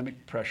maximum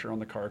aerodynamic pressure on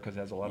the car because it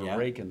has a lot of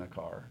rake in the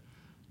car.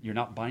 You're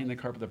not binding the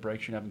car with the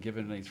brakes. You haven't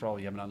given it any throttle.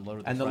 You haven't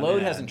unloaded the front end. And the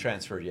load hasn't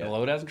transferred yet. The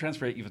load hasn't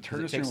transferred yet. You've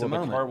turned the steering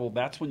wheel. The car will.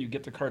 That's when you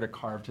get the car to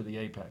carve to the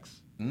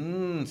apex.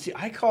 See,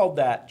 I called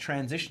that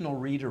transitional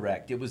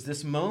redirect. It was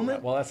this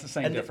moment. Well, that's the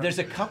same difference. There's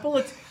a couple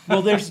of.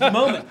 There's the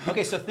moment.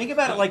 Okay, so think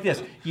about it like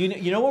this.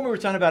 You know when we were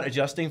talking about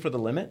adjusting for the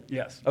limit?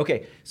 Yes.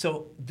 Okay,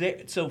 so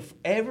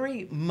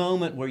every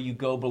moment where you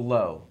go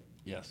below.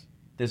 Yes.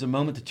 There's a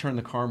moment to turn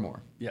the car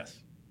more. Yes.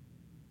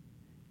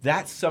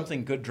 that's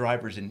something good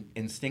drivers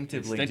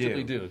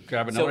instinctively do.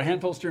 Grab another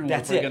handful of steering wheel.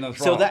 That's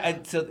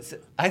it. So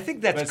I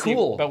think that's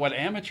cool. But what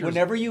amateurs,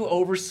 whenever you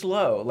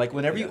overslow, like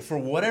whenever you, for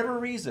whatever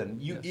reason,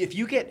 if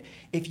you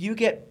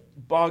get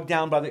bogged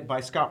down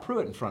by Scott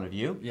Pruitt in front of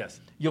you,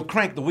 you'll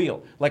crank the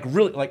wheel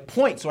like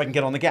point so I can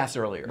get on the gas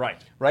earlier.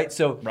 Right.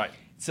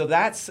 So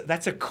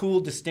that's a cool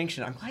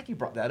distinction. I'm glad you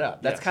brought that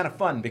up. That's kind of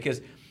fun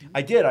because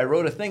I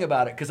wrote a thing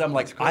about it because I'm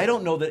like, I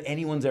don't know that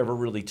anyone's ever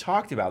really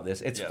talked about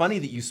this. It's funny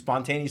that you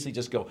spontaneously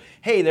just go,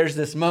 hey, there's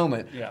this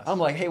moment. I'm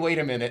like, hey, wait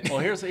a minute. Well,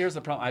 here's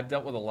the problem. I've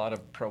dealt with a lot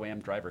of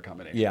pro-am driver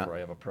combinations where I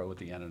have a pro at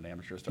the end and an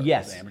amateur starts.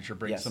 The amateur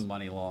brings some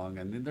money along,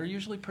 and they're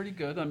usually pretty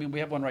good. I mean, we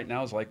have one right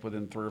now is like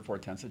within 3 or 4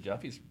 tenths of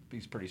Jeff. He's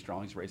pretty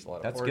strong. He's raced a lot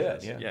of That's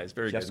Porsches. Good. Yeah, he's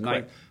very Jeff's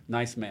good.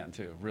 Nice man,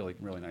 too. Really,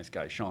 really nice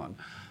guy, Sean.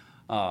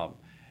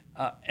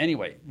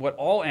 Anyway, what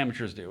all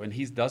amateurs do, and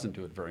he doesn't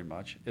do it very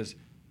much, is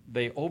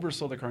they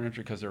overslow the car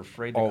entry because they're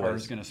afraid the car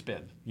is going to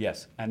spin.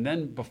 Yes. And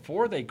then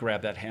before they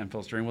grab that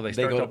handful steering wheel, they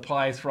start to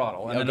apply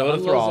throttle. And then go to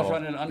unloads throttle. the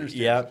front end understeer.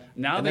 Yep.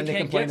 Now and they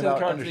can't get to the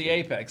car to the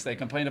apex. They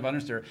complain of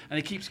understeer. And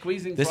they keep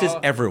squeezing This throttle.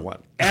 is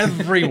everyone.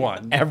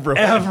 Everyone.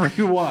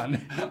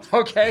 Everyone.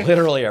 Okay?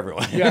 Literally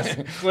everyone.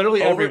 Yes.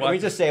 Literally everyone. Let me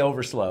just say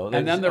overslow.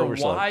 And then they're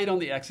wide on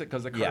the exit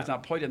because the car's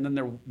not pointed. And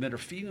then they're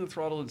feeding the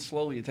throttle and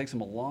slowly. It takes them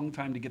a long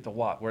time to get the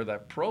watt, where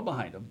that pro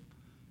behind them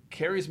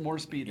carries more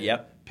speed in,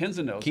 pins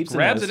the nose,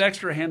 grabs an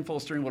extra handful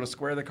of steering wheel to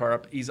square the car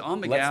up. He's on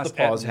the gas the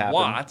pause at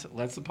watt.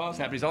 Lets the pause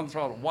happen. He's on the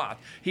throttle at watt.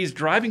 He's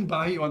driving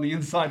by you on the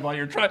inside while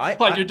you're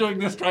you're doing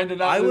this, trying to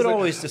not I lose would it.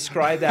 always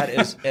describe that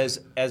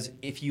as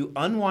if you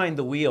unwind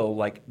the wheel,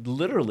 like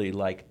literally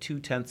like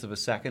 0.2 of a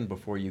second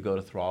before you go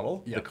to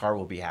throttle, the car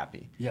will be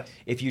happy. Yes.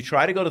 If you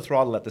try to go to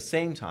throttle at the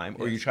same time,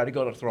 or you try to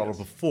go to throttle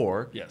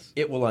before,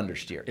 it will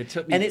understeer. It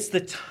took me, and it's the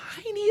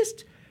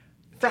tiniest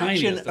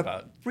fraction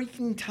of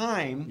freaking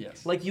time,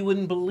 like you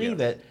wouldn't believe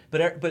it.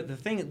 But the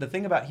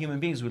thing about human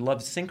beings, we love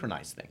to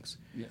synchronize things.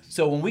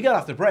 So when we got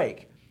off the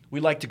brake, we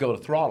like to go to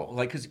throttle,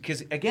 like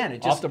because again,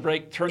 it just off the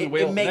brake, turn the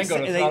wheel, and then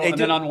go to throttle, and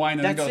then unwind,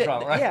 and then go to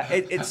throttle. Right? Yeah,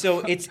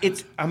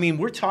 it's. I mean,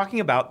 we're talking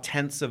about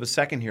tenths of a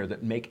second here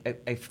that make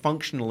a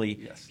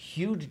functionally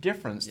huge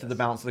difference to the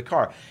balance of the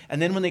car.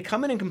 And then when they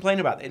come in and complain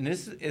about it, and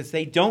this is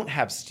they don't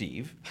have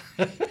Steve.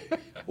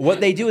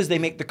 What they do is they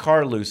make the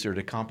car looser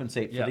to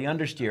compensate for the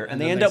understeer, and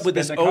they end up with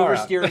this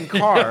oversteering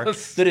car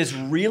that is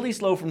really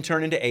slow from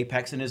turn into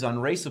apex and is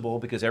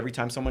unraceable because every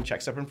time someone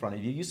checks up in front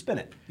of you, you spin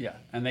it. Yeah,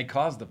 and they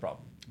cause the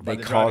problem. They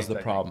cause the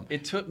problem.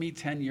 It took me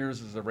 10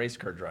 years as a race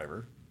car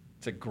driver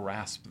to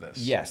grasp this.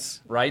 Yes.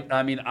 Right?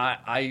 I mean,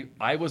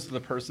 I was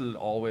the person that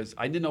always,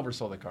 I didn't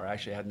overslow the car. I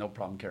actually had no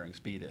problem carrying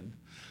speed in.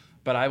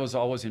 But I was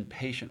always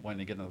impatient when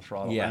they get in the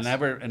throttle. Yes.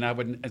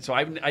 So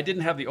I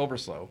didn't have the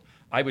overslow.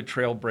 I would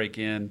trail brake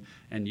in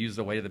and use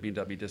the weight of the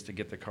BMW just to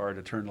get the car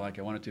to turn like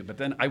I wanted to. But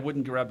then I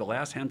wouldn't grab the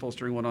last handful of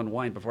steering wheel and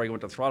unwind before I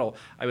went to throttle.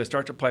 I would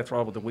start to apply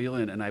throttle with the wheel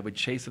in, and I would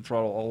chase the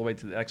throttle all the way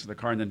to the exit of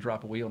the car and then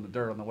drop a wheel in the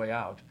dirt on the way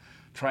out,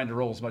 trying to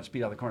roll as much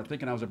speed out of the corner,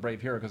 thinking I was a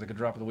brave hero because I could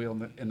drop the wheel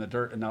in the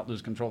dirt and not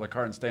lose control of the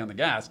car and stay on the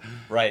gas.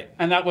 Right.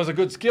 And that was a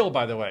good skill,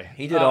 by the way.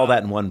 He did all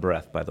that in one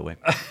breath, by the way.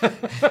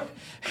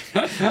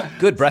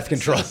 Good breath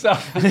control. So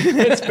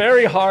it's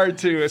very hard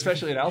to,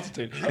 especially at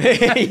altitude.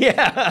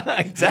 Yeah,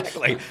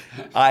 exactly.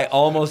 I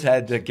almost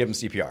had to give him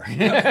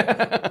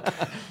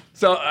CPR.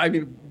 So I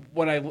mean,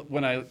 when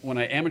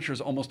I amateurs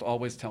almost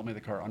always tell me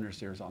the car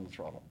understeers on the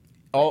throttle.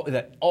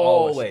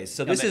 Always.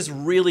 So this is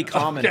really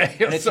common.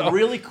 Okay, and it's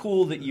really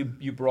cool that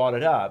you brought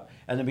it up,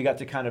 and then we got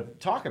to kind of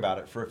talk about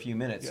it for a few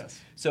minutes.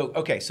 Yes.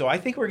 So I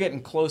think we're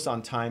getting close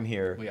on time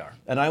here. We are.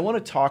 And I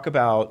want to talk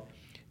about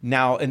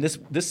now, and this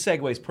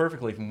segues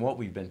perfectly from what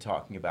we've been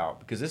talking about,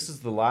 because this is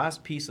the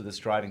last piece of this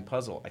driving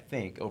puzzle, I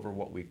think, over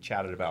what we've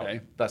chatted about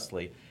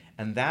thusly,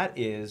 and that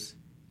is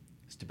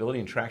stability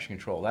and traction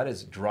control. That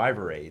is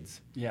driver aids.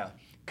 Yeah.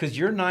 Because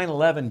your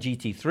 911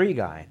 GT3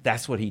 guy,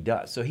 that's what he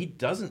does. So he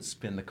doesn't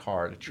spin the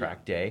car at a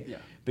track day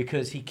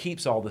because he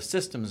keeps all the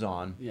systems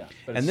on. Yeah,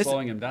 but it's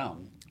slowing him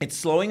down. It's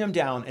slowing him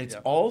down. It's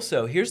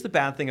also, here's the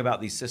bad thing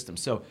about these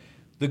systems. So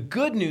the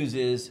good news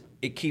is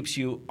it keeps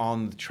you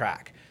on the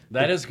track.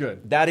 That is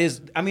good. That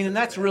is, I mean, and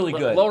that's really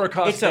good. Lower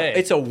cost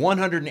It's a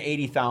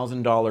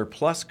 $180,000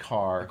 plus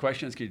car. The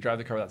question is, can you drive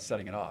the car without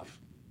setting it off?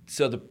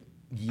 So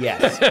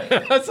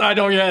yes. I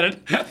know you had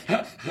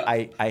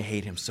it. I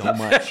hate him so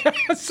much.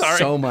 Sorry.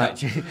 So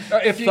much.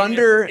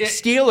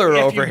 Stealer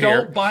over here. If you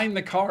don't bind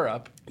the car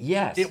up,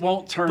 it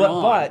won't turn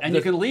on. And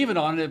you can leave it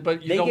on it,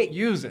 but you don't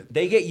use it.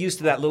 They get used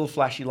to that little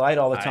flashy light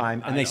all the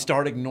time, and they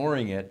start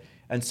ignoring it.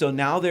 And so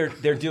now they're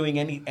doing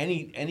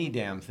any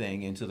damn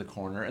thing into the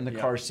corner, and the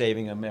car's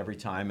saving them every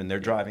time, and they're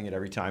driving it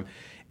every time.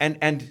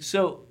 And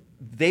so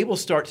they will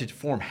start to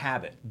form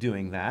habit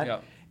doing that.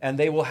 Yep. And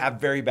they will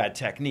have very bad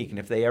technique. And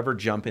if they ever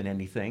jump in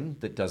anything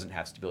that doesn't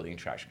have stability and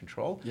traction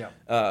control,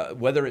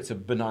 whether it's a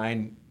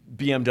benign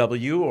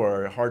BMW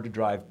or a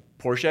hard-to-drive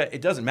Porsche,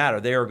 it doesn't matter.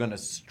 They are going to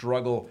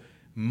struggle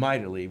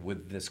mightily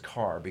with this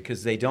car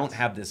because they don't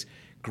have this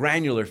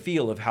granular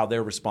feel of how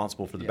they're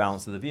responsible for the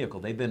balance of the vehicle.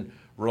 They've been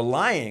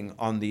relying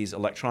on these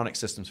electronic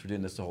systems for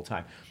doing this the whole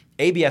time.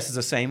 ABS is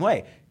the same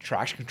way.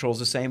 Traction control is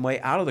the same way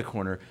out of the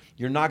corner.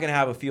 You're not going to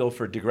have a feel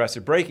for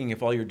digressive braking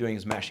if all you're doing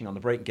is mashing on the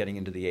brake and getting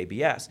into the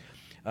ABS.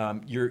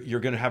 You're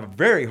going to have a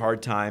very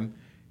hard time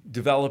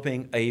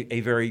developing a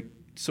very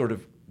sort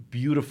of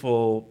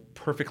beautiful,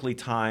 perfectly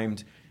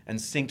timed and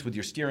synced with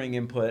your steering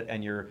input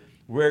and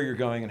where you're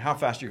going and how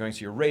fast you're going,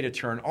 so your rate of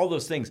turn, all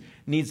those things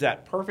needs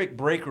that perfect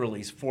brake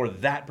release for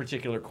that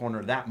particular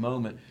corner, that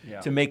moment,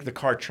 to make the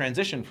car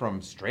transition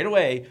from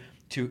straightaway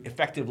to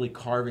effectively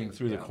carving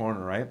through the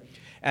corner, right?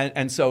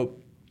 And so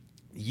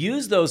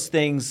use those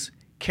things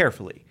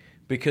carefully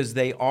because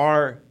they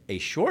are a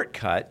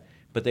shortcut,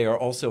 but they are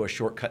also a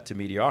shortcut to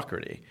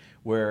mediocrity,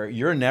 where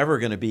you're never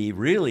going to be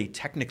really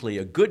technically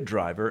a good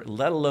driver,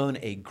 let alone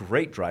a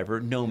great driver,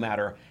 no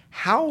matter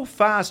how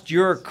fast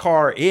your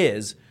car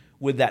is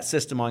with that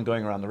system on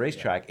going around the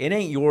racetrack. It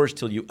ain't yours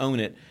till you own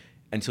it,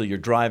 until you're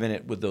driving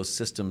it with those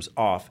systems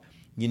off.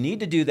 You need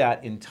to do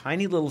that in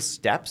tiny little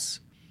steps.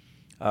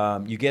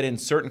 You get in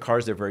certain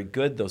cars, they're very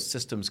good. Those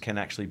systems can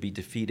actually be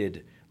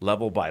defeated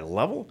level by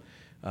level.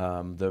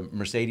 The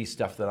Mercedes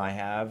stuff that I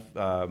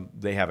have,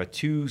 they have a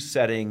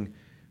 2-setting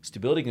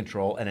stability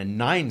control and a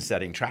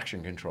 9-setting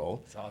traction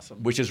control. That's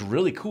awesome. Which is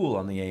really cool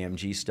on the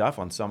AMG stuff,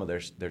 on some of their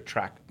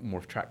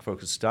more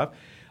track-focused stuff.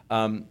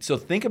 So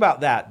think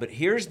about that, but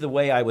here's the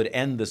way I would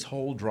end this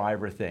whole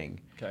driver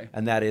thing,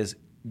 and that is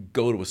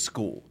go to a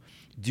school.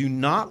 Do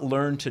not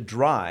learn to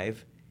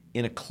drive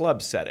in a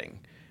club setting.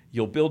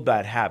 You'll build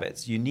bad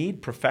habits. You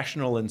need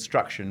professional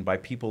instruction by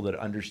people that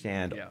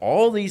understand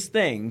all these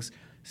things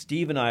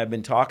Steve and I have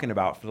been talking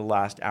about for the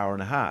last hour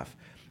and a half.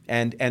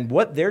 And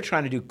what they're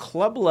trying to do,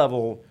 club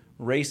level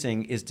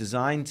racing is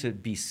designed to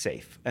be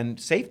safe. And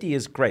safety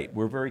is great.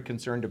 We're very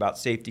concerned about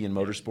safety in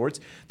motorsports.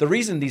 The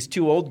reason these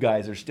two old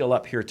guys are still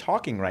up here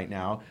talking right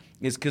now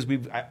is because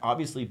we've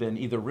obviously been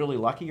either really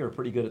lucky or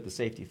pretty good at the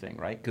safety thing,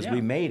 right? Because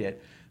we made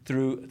it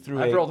through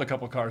I've rolled a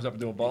couple cars up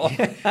into a ball.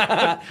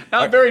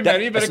 Not very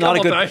many, but a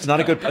couple times.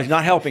 It's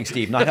not helping,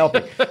 Steve. Not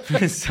helping.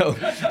 so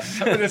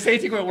the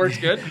safety equipment works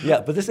good.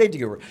 Yeah, but the safety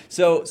equipment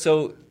works.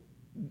 So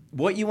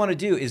what you want to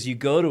do is you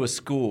go to a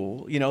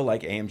school,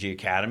 like AMG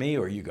Academy,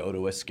 or you go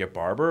to a Skip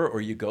Barber,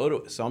 or you go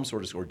to some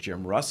sort of school, or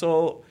Jim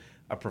Russell,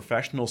 a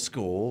professional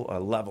school, a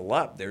Level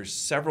Up. There's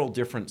several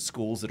different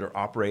schools that are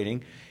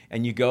operating,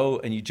 and you go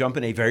and you jump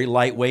in a very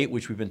lightweight,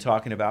 which we've been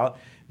talking about,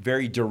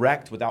 very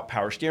direct, without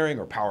power steering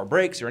or power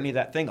brakes or any of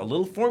that thing, a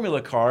little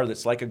formula car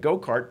that's like a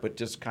go-kart, but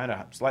just kind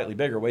of slightly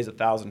bigger, weighs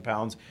 1,000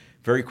 pounds,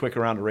 very quick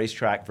around a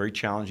racetrack, very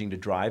challenging to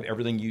drive.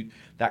 Everything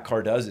that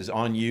car does is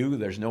on you.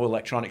 There's no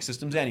electronic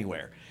systems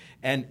anywhere.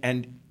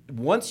 And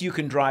once you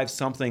can drive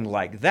something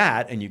like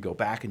that, and you go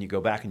back and you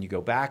go back and you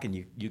go back, and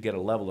you get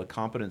a level of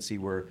competency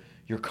where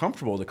you're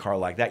comfortable with a car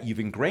like that,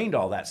 you've ingrained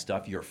all that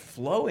stuff, you're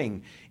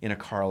flowing in a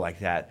car like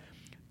that,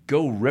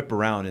 go rip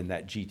around in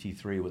that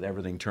GT3 with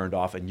everything turned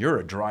off, and you're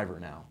a driver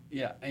now.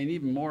 Yeah, and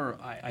even more,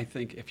 I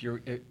think if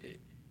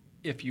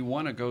you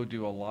want to go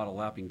do a lot of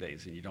lapping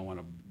days and you don't want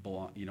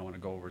to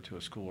go over to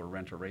a school or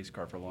rent a race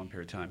car for a long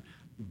period of time,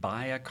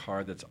 buy a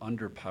car that's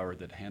underpowered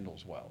that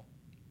handles well.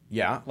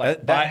 Yeah,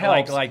 that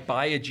helps. Like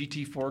buy a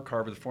GT4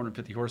 car with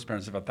 450 horsepower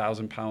instead of a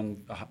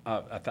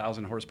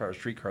 1,000 horsepower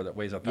street car that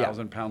weighs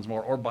 1,000 pounds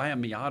more, or buy a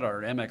Miata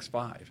or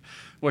MX-5,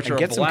 which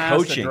are a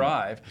blast to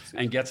drive,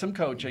 and get some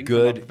coaching.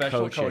 Good from a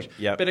professional coaching. coach.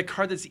 Yep. But a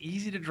car that's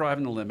easy to drive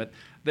in the limit,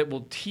 that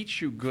will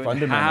teach you good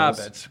fundamental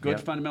habits.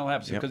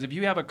 Because if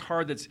you have a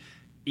car that's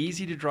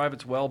easy to drive,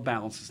 it's well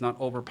balanced, it's not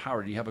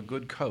overpowered, you have a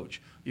good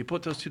coach, you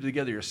put those two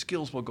together, your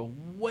skills will go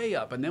way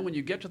up. And then when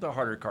you get to the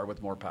harder car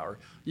with more power,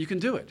 you can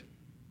do it.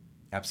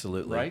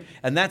 Absolutely. Right?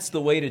 And that's the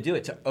way to do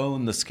it, to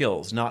own the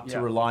skills, not to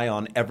rely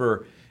on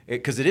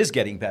because it is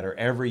getting better.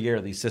 Every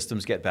year these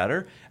systems get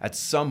better. At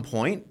some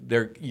point,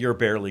 you're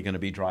barely going to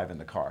be driving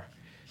the car.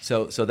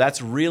 So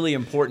that's really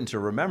important to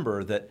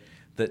remember, that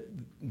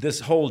this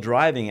whole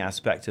driving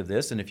aspect of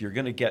this, and if you're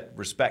going to get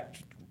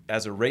respect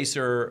as a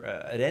racer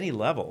at any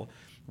level,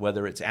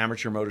 whether it's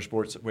amateur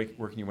motorsports,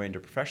 working your way into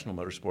professional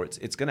motorsports,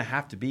 it's going to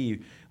have to be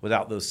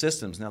without those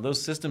systems. Now,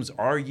 those systems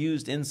are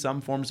used in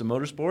some forms of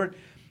motorsport,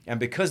 and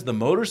because the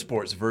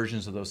motorsports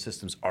versions of those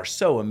systems are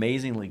so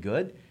amazingly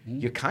good,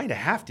 you kind of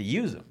have to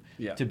use them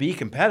to be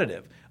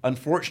competitive.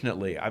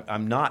 Unfortunately,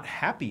 I'm not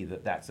happy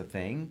that that's a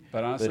thing,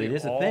 but honestly, it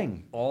is a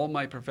thing. All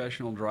my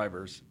professional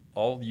drivers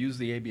all use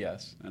the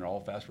ABS and are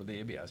all fast with the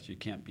ABS. You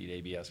can't beat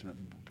ABS,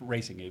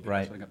 racing ABS.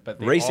 Right.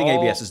 But racing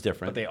ABS is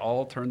different. But they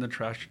all turn the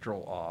traction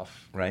control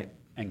off. Right.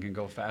 And can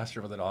go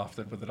faster with it off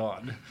than with it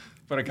on.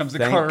 When it comes to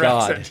Thank car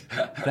God. racing.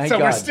 Thank so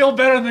God. we're still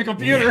better than the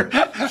computer.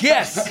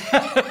 Yes.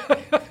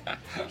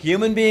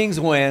 Human beings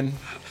win.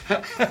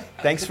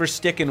 Thanks for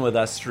sticking with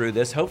us through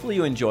this. Hopefully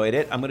you enjoyed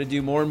it. I'm going to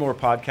do more and more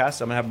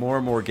podcasts. I'm going to have more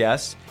and more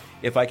guests.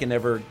 If I can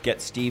ever get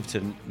Steve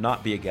to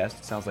not be a guest,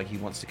 it sounds like he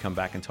wants to come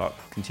back and talk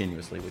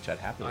continuously, which I'd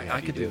happily have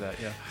I could do that,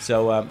 yeah.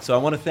 So I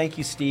want to thank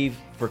you, Steve,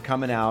 for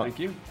coming out. Thank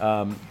you.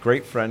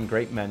 Great friend,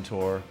 great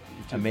mentor.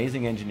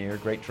 amazing engineer,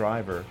 great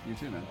driver. You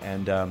too, man.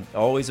 And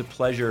always a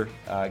pleasure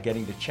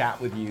getting to chat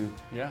with you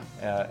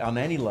on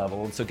any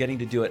level. And so getting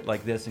to do it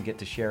like this and get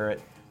to share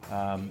it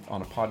on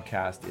a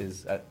podcast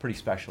is pretty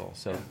special.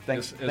 So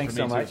thanks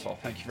so much.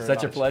 Thank you very much.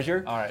 Such a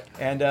pleasure. All right.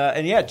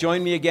 And yeah,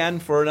 join me again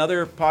for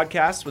another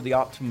podcast with the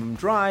Optimum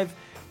Drive.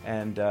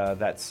 And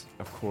that's,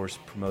 of course,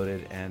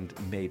 promoted and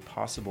made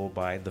possible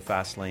by the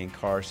Fastlane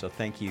car. So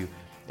thank you,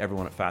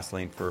 everyone at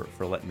Fastlane,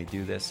 for letting me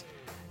do this.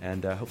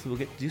 And hopefully we'll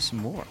get to do some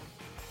more.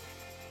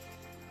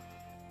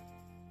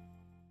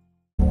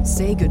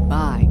 Say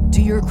goodbye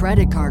to your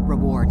credit card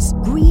rewards.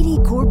 Greedy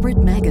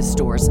corporate mega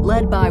stores,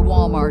 led by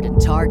Walmart and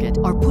Target,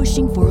 are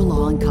pushing for a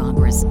law in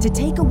Congress to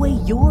take away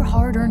your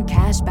hard-earned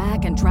cash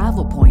back and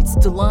travel points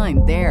to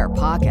line their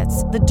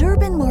pockets. The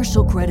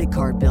Durbin-Marshall credit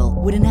card bill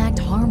would enact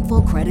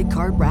harmful credit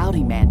card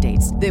routing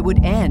mandates that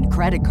would end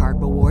credit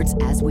card rewards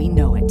as we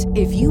know it.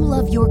 If you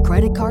love your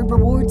credit card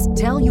rewards,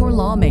 tell your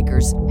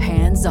lawmakers,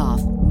 hands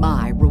off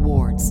my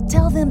rewards.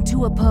 Tell them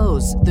to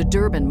oppose the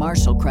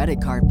Durbin-Marshall credit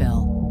card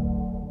bill.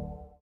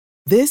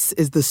 This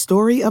is the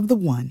story of the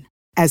one.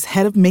 As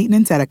head of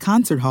maintenance at a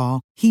concert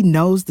hall, he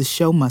knows the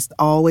show must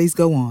always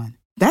go on.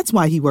 That's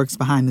why he works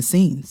behind the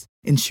scenes,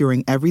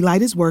 ensuring every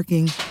light is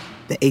working,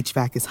 the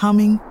HVAC is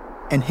humming,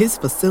 and his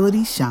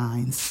facility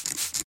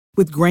shines.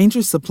 With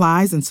Grainger's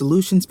supplies and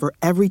solutions for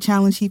every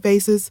challenge he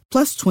faces,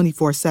 plus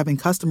 24/7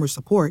 customer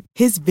support,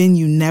 his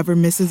venue never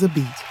misses a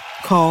beat.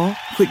 Call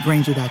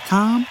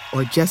quickgrainger.com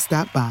or just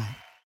stop by.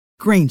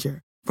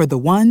 Grainger, for the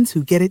ones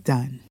who get it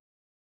done.